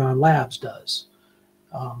that Paragon Labs does.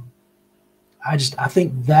 I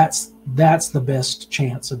think that's the best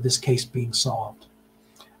chance of this case being solved,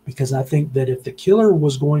 because I think that if the killer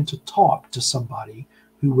was going to talk to somebody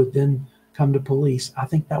who would then come to police, I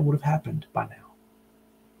think that would have happened by now.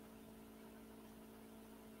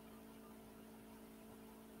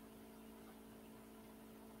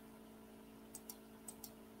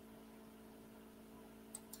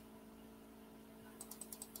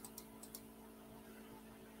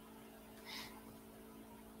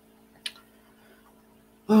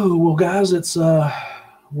 Oh, well, guys, it's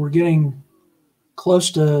we're getting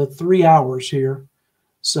close to 3 hours here.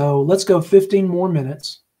 So let's go 15 more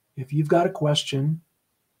minutes. If you've got a question,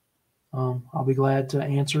 I'll be glad to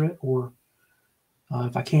answer it, or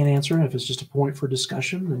if I can't answer it, if it's just a point for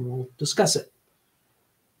discussion, then we'll discuss it.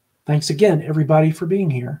 Thanks again, everybody, for being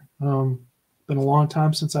here. Been a long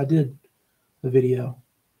time since I did the video.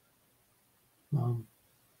 I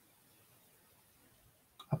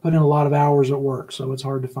put in a lot of hours at work, so it's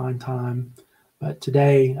hard to find time. But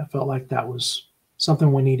today, I felt like that was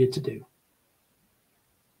something we needed to do.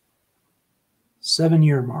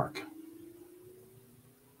 7-year mark.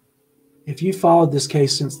 If you followed this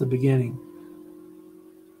case since the beginning,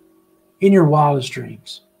 in your wildest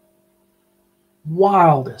dreams,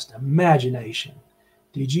 wildest imagination,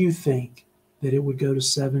 did you think that it would go to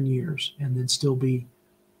 7 years and then still be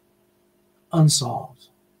unsolved?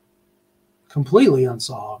 Completely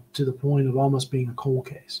unsolved, to the point of almost being a cold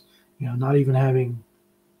case. Not even having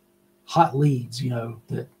hot leads,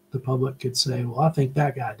 that the public could say, well, I think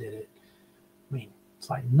that guy did it. I mean, it's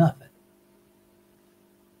like nothing.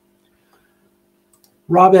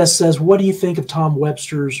 Rob S. says, what do you think of Tom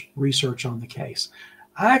Webster's research on the case?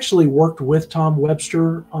 I actually worked with Tom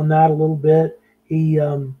Webster on that a little bit. He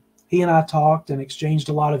and I talked and exchanged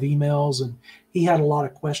a lot of emails, and he had a lot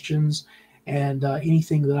of questions, and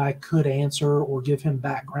anything that I could answer or give him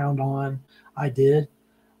background on, I did.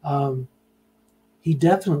 He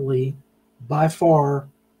definitely, by far,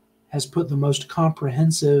 has put the most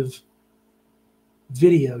comprehensive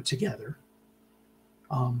video together.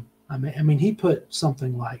 I mean, he put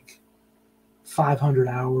something like 500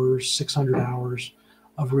 hours, 600 hours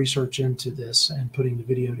of research into this and putting the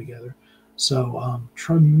video together. So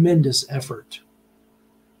tremendous effort.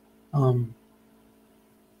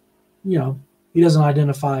 He doesn't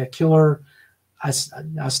identify a killer. I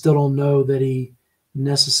still don't know that he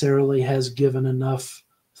necessarily has given enough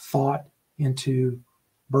thought into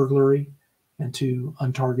burglary and to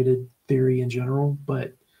untargeted theory in general,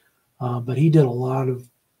 but he did a lot of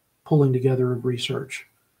pulling together of research.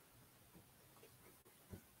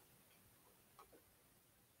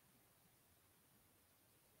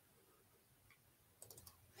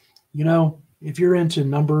 If you're into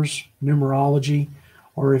numbers, numerology,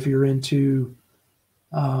 or if you're into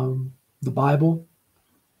the Bible,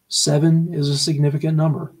 7 is a significant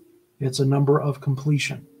number. It's a number of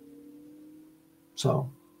completion. So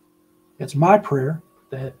it's my prayer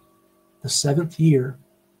that the 7th year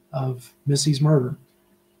of Missy's murder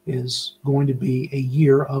is going to be a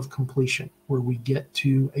year of completion, where we get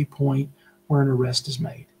to a point where an arrest is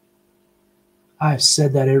made. I have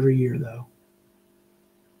said that every year, though.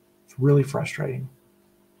 It's really frustrating.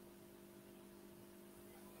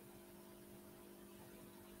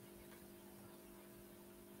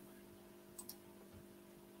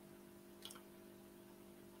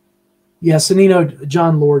 Yes, and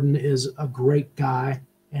John Lorden is a great guy,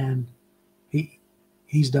 and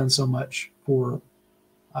he's done so much for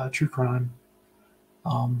true crime,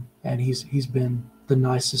 and he's been the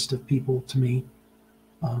nicest of people to me.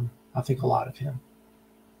 I think a lot of him,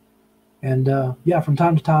 and from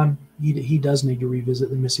time to time he does need to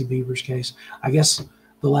revisit the Missy Bevers case. I guess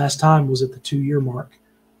the last time was at the 2-year mark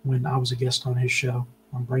when I was a guest on his show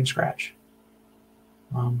on Brain Scratch.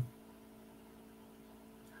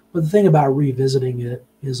 But the thing about revisiting it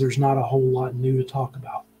is there's not a whole lot new to talk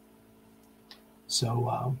about.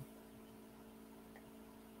 So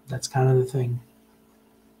that's kind of the thing.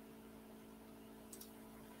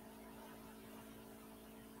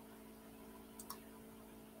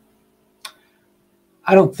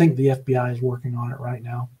 I don't think the FBI is working on it right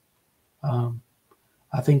now.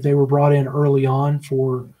 I think they were brought in early on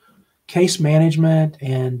for case management,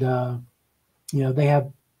 and they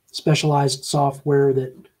have specialized software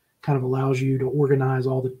that kind of allows you to organize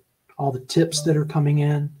all the tips that are coming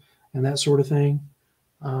in and that sort of thing.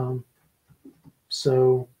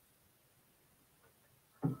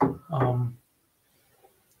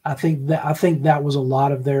 I think that was a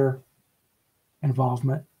lot of their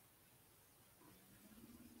involvement.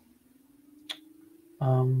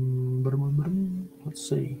 Let's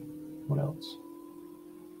see what else.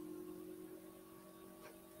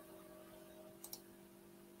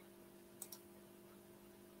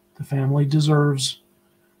 The family deserves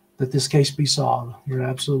that this case be solved. You're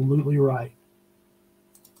absolutely right.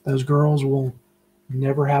 Those girls will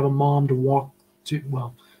never have a mom to walk to.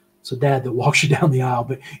 Well, it's a dad that walks you down the aisle,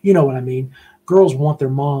 but you know what I mean. Girls want their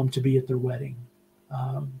mom to be at their wedding,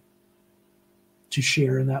 to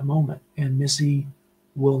share in that moment. And Missy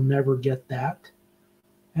will never get that.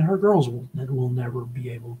 And her girls will never be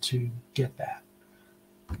able to get that.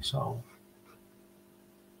 So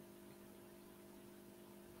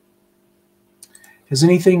has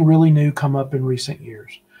anything really new come up in recent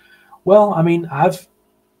years? Well, I mean, I've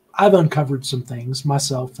I've uncovered some things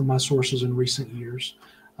myself from my sources in recent years.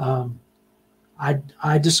 Um,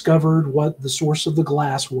 I discovered what the source of the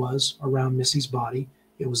glass was around Missy's body.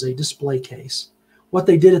 It was a display case. What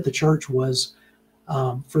they did at the church was,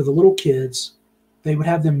 for the little kids, they would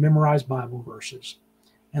have them memorize Bible verses.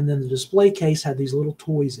 And then the display case had these little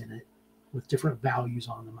toys in it with different values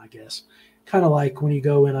on them, I guess. Kind of like when you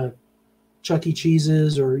go in a Chuck E.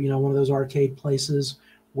 Cheese's or, one of those arcade places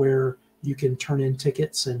where you can turn in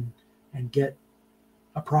tickets and get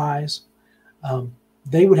a prize.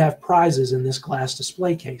 They would have prizes in this glass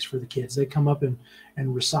display case for the kids. They'd come up and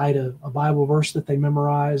recite a Bible verse that they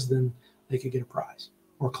memorized, then they could get a prize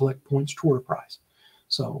or collect points toward a prize.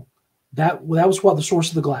 So that was what the source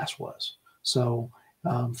of the glass was. So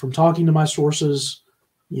from talking to my sources,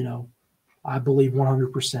 I believe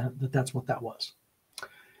 100% that that's what that was.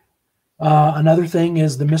 Another thing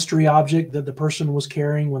is the mystery object that the person was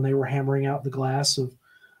carrying when they were hammering out the glass of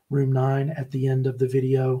room 9 at the end of the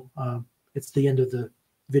video. It's the end of the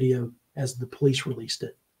video as the police released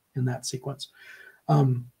it in that sequence.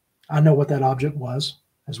 I know what that object was.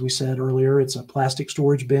 As we said earlier, it's a plastic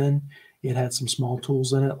storage bin. It had some small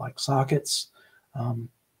tools in it like sockets.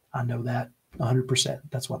 I know that 100%.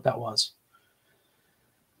 That's what that was.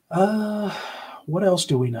 What else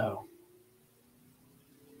do we know?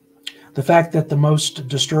 The fact that the most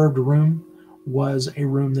disturbed room was a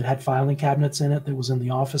room that had filing cabinets in it that was in the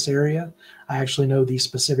office area. I actually know the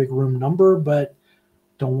specific room number, but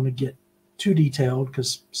don't want to get too detailed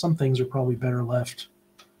because some things are probably better left,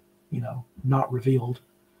 not revealed,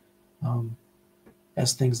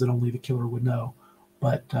 as things that only the killer would know.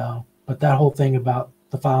 But that whole thing about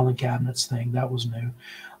the filing cabinets thing, that was new.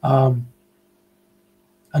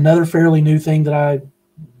 Another fairly new thing that I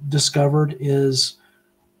discovered is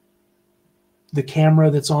the camera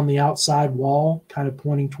that's on the outside wall, kind of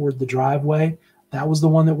pointing toward the driveway. That was the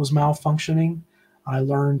one that was malfunctioning. I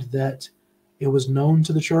learned that it was known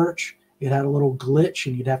to the church. It had a little glitch,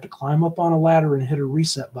 and you'd have to climb up on a ladder and hit a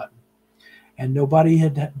reset button. And nobody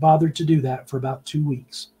had bothered to do that for about 2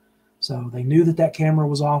 weeks. So they knew that camera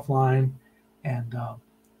was offline, and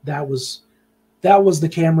that was the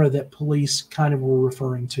camera that police kind of were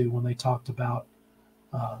referring to when they talked about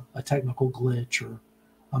a technical glitch or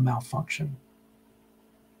a malfunction.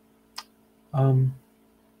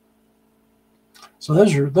 So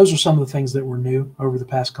those are some of the things that were new over the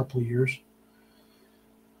past couple of years.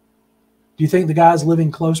 Do you think the guy's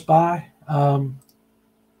living close by? I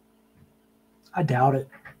doubt it.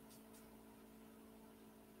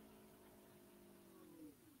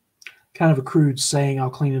 Kind of a crude saying, I'll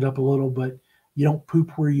clean it up a little, but you don't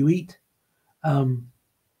poop where you eat. Bottom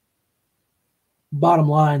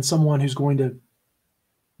line, someone who's going to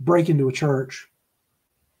break into a church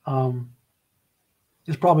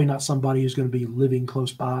is probably not somebody who's going to be living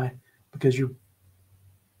close by, because you're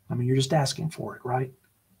just asking for it, right?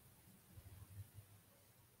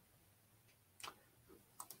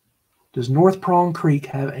 Does North Prong Creek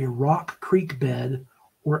have a rock creek bed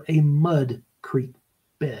or a mud creek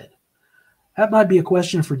bed? That might be a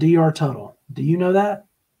question for Dr. Tuttle. Do you know that?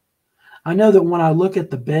 I know that when I look at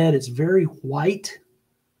the bed, it's very white.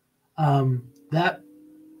 Does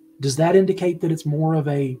that indicate that it's more of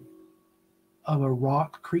a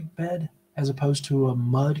rock creek bed as opposed to a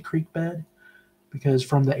mud creek bed? Because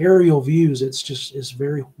from the aerial views, it's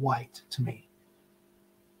very white to me.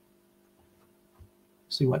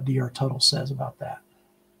 See what Dr. Tuttle says about that.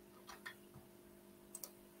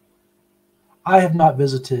 I have not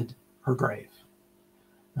visited her grave.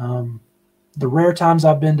 The rare times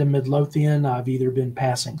I've been to Midlothian, I've either been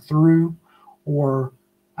passing through or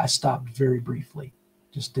I stopped very briefly.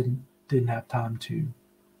 Just didn't have time to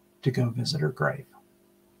go visit her grave.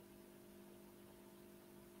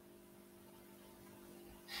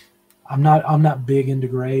 I'm not big into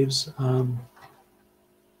graves.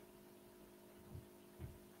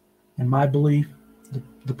 In my belief,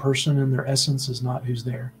 the person and their essence is not who's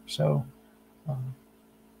there. So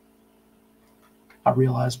I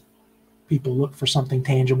realize people look for something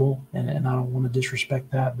tangible, and I don't want to disrespect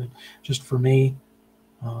that, but just for me,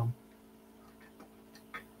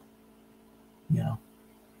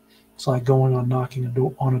 it's like going on knocking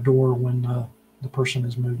on a door when the person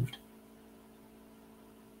is moved.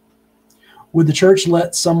 Would the church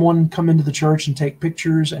let someone come into the church and take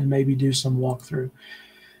pictures and maybe do some walkthrough?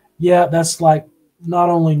 Yeah, that's like not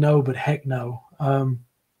only no, but heck no.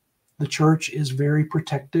 The church is very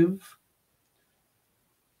protective.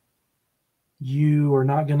 You are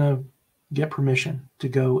not going to get permission to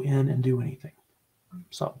go in and do anything.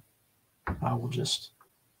 So I will just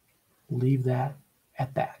leave that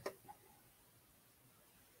at that.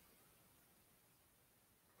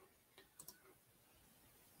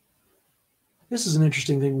 This is an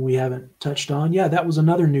interesting thing we haven't touched on. Yeah, that was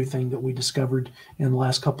another new thing that we discovered in the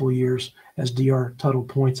last couple of years, as Dr. Tuttle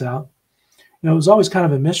points out. You know, it was always kind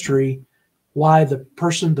of a mystery why the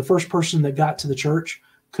first person that got to the church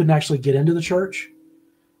couldn't actually get into the church.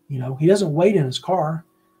 You know, he doesn't wait in his car.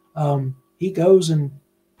 He goes and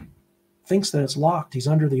thinks that it's locked. He's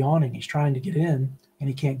under the awning. He's trying to get in, and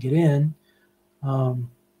he can't get in. And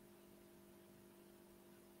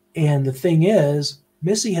the thing is,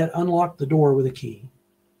 Missy had unlocked the door with a key,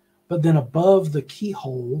 but then above the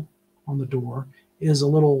keyhole on the door is a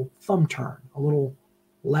little thumb turn, a little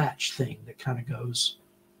latch thing that kind of goes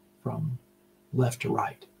from left to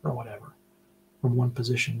right or whatever, from one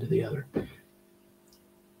position to the other.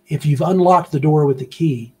 If you've unlocked the door with the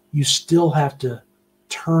key, you still have to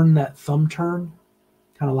turn that thumb turn,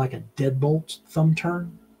 kind of like a deadbolt thumb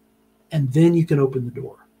turn, and then you can open the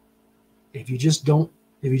door. If you just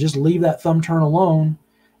leave that thumb turn alone,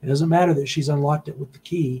 it doesn't matter that she's unlocked it with the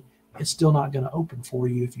key, it's still not going to open for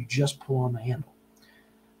you if you just pull on the handle.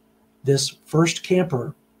 This first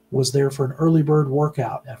camper was there for an early bird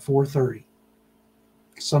workout at 4:30.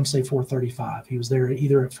 Some say 4:35. He was there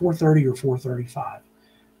either at 4:30 or 4:35.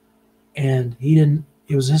 And it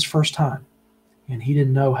was his first time, and he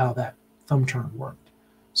didn't know how that thumb turn worked.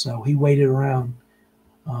 So he waited around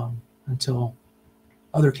until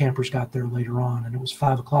other campers got there later on, and it was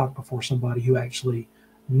 5 o'clock before somebody who actually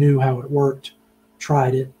knew how it worked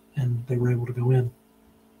tried it, and they were able to go in.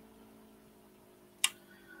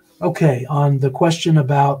 Okay, on the question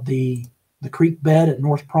about the creek bed at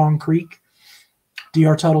North Prong Creek,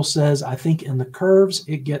 Dr. Tuttle says, I think in the curves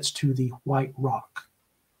it gets to the white rock.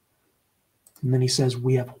 And then he says,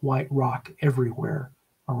 we have white rock everywhere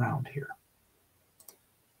around here.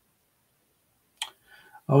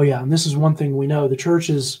 Oh yeah, and this is one thing we know. The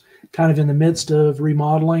church is kind of in the midst of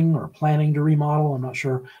remodeling or planning to remodel. I'm not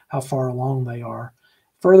sure how far along they are.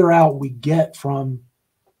 Further out we get from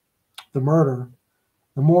the murder,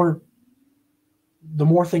 the more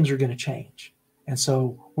things are going to change. And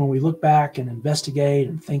so when we look back and investigate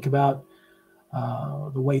and think about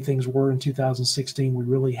the way things were in 2016, we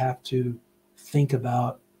really have to think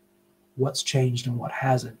about what's changed and what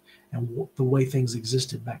hasn't, and the way things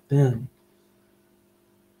existed back then.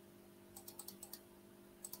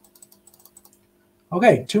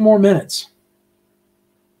 Okay, 2 more minutes.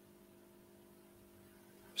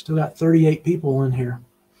 Still got 38 people in here,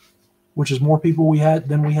 which is more people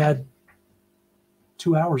than we had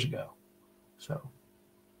 2 hours ago. So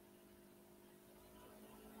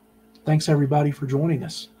thanks everybody for joining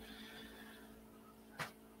us.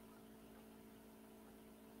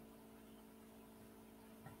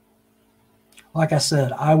 Like I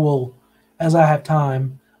said, I will, as I have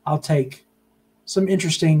time, I'll take some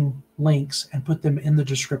interesting links and put them in the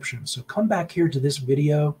description. So come back here to this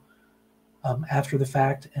video after the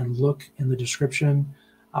fact and look in the description.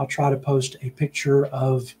 I'll try to post a picture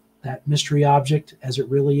of that mystery object as it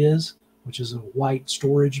really is, which is a white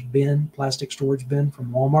storage bin, plastic storage bin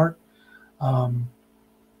from Walmart.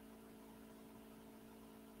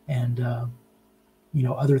 You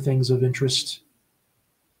know, other things of interest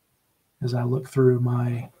as I look through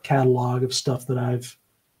my catalog of stuff that I've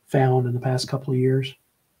found in the past couple of years.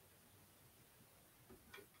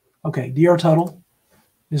 Okay, Dr. Tuttle,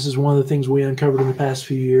 this is one of the things we uncovered in the past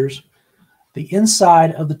few years. The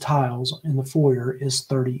inside of the tiles in the foyer is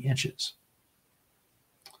 30 inches.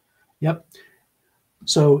 Yep.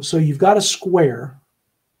 So you've got a square,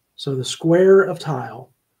 so the square of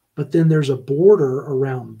tile, but then there's a border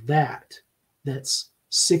around that's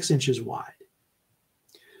 6 inches wide.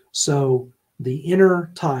 So the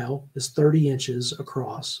inner tile is 30 inches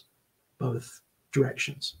across both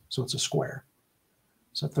directions. So it's a square.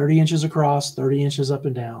 So 30 inches across, 30 inches up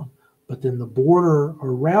and down. But then the border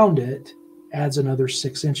around it adds another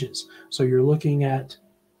 6 inches. So you're looking at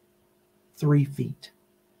 3 feet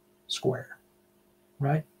square,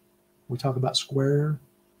 right? We talk about square.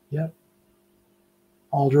 Yep.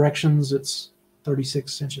 All directions, it's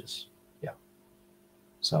 36 inches. Yeah.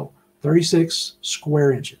 So 36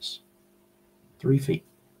 square inches, 3 feet.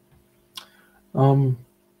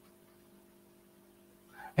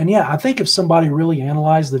 And yeah, I think if somebody really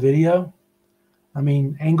analyzed the video, I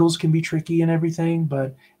mean, angles can be tricky and everything,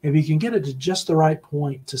 but if you can get it to just the right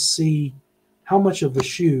point to see how much of the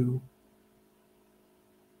shoe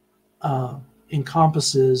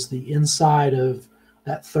encompasses the inside of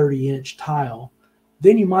that 30-inch tile,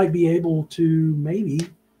 then you might be able to maybe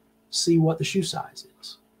see what the shoe size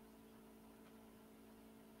is.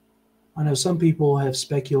 I know some people have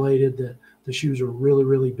speculated that the shoes are really,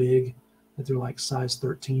 really big, that they're like size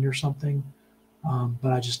 13 or something,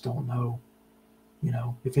 but I just don't know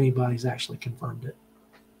if anybody's actually confirmed it.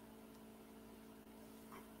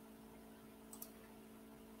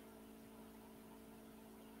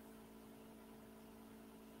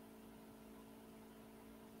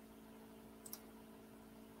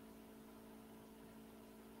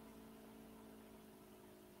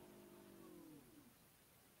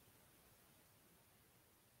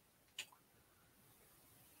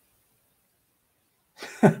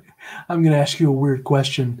 I'm going to ask you a weird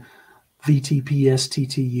question,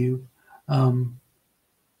 VTPSTTU.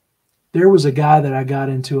 There was a guy that I got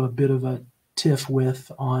into a bit of a tiff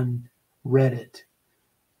with on Reddit,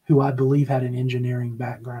 who I believe had an engineering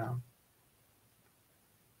background.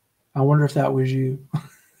 I wonder if that was you.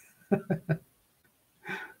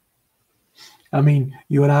 I mean,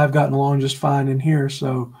 you and I have gotten along just fine in here,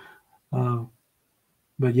 so.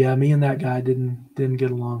 But yeah, me and that guy didn't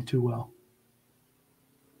get along too well.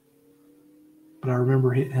 But I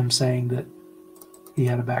remember him saying that he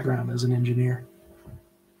had a background as an engineer.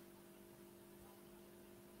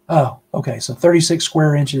 Oh, okay. So 36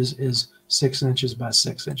 square inches is 6 inches by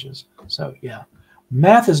 6 inches. So yeah,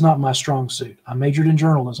 math is not my strong suit. I majored in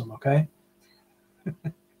journalism. Okay.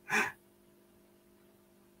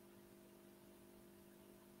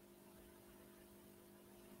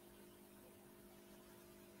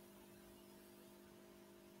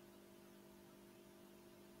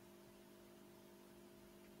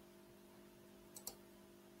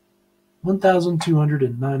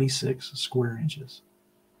 (1,296 square inches).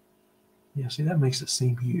 Yeah, see, that makes it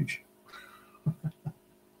seem huge.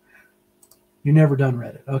 You're never done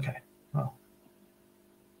Reddit. Okay. Well.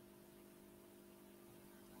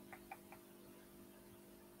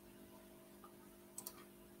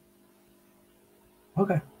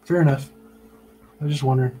 Okay, fair enough. I was just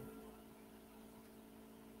wondering.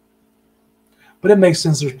 But it makes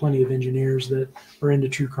sense there's plenty of engineers that are into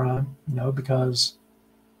true crime, because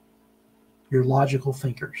you're logical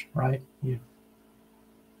thinkers, right? You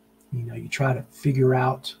try to figure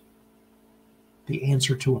out the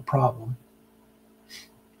answer to a problem.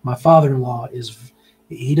 My father-in-law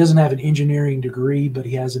he doesn't have an engineering degree, but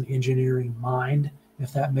he has an engineering mind,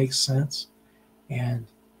 if that makes sense. And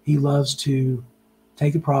he loves to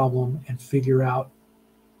take a problem and figure out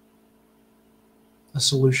a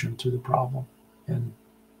solution to the problem. And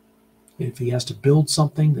if he has to build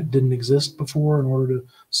something that didn't exist before in order to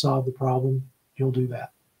solve the problem, he'll do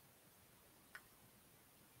that.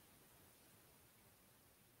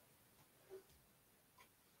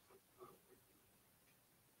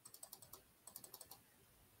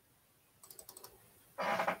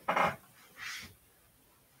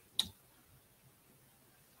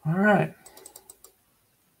 All right. A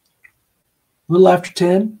little after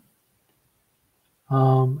 10.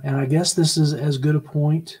 And I guess this is as good a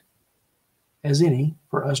point as any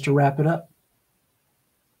for us to wrap it up.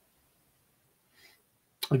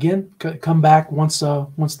 Again, come back once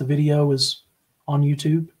the video is on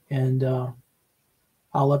YouTube, and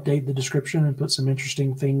I'll update the description and put some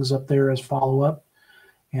interesting things up there as follow-up.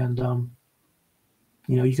 And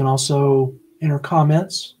you can also enter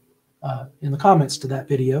comments in the comments to that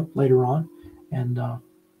video later on. And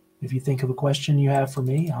if you think of a question you have for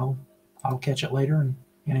me, I'll catch it later and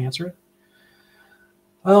answer it.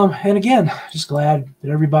 And again, just glad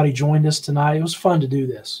that everybody joined us tonight. It was fun to do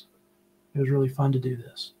this. It was really fun to do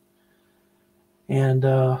this. And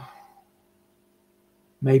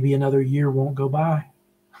maybe another year won't go by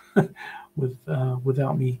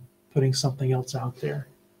without me putting something else out there.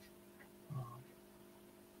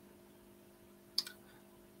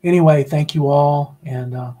 Anyway, thank you all,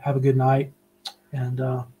 and have a good night. And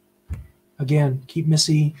again, keep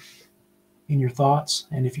Missy in your thoughts,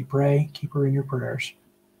 and if you pray, keep her in your prayers.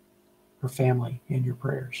 Her family in your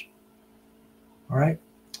prayers. All right?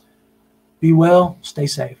 Be well, stay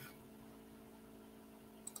safe.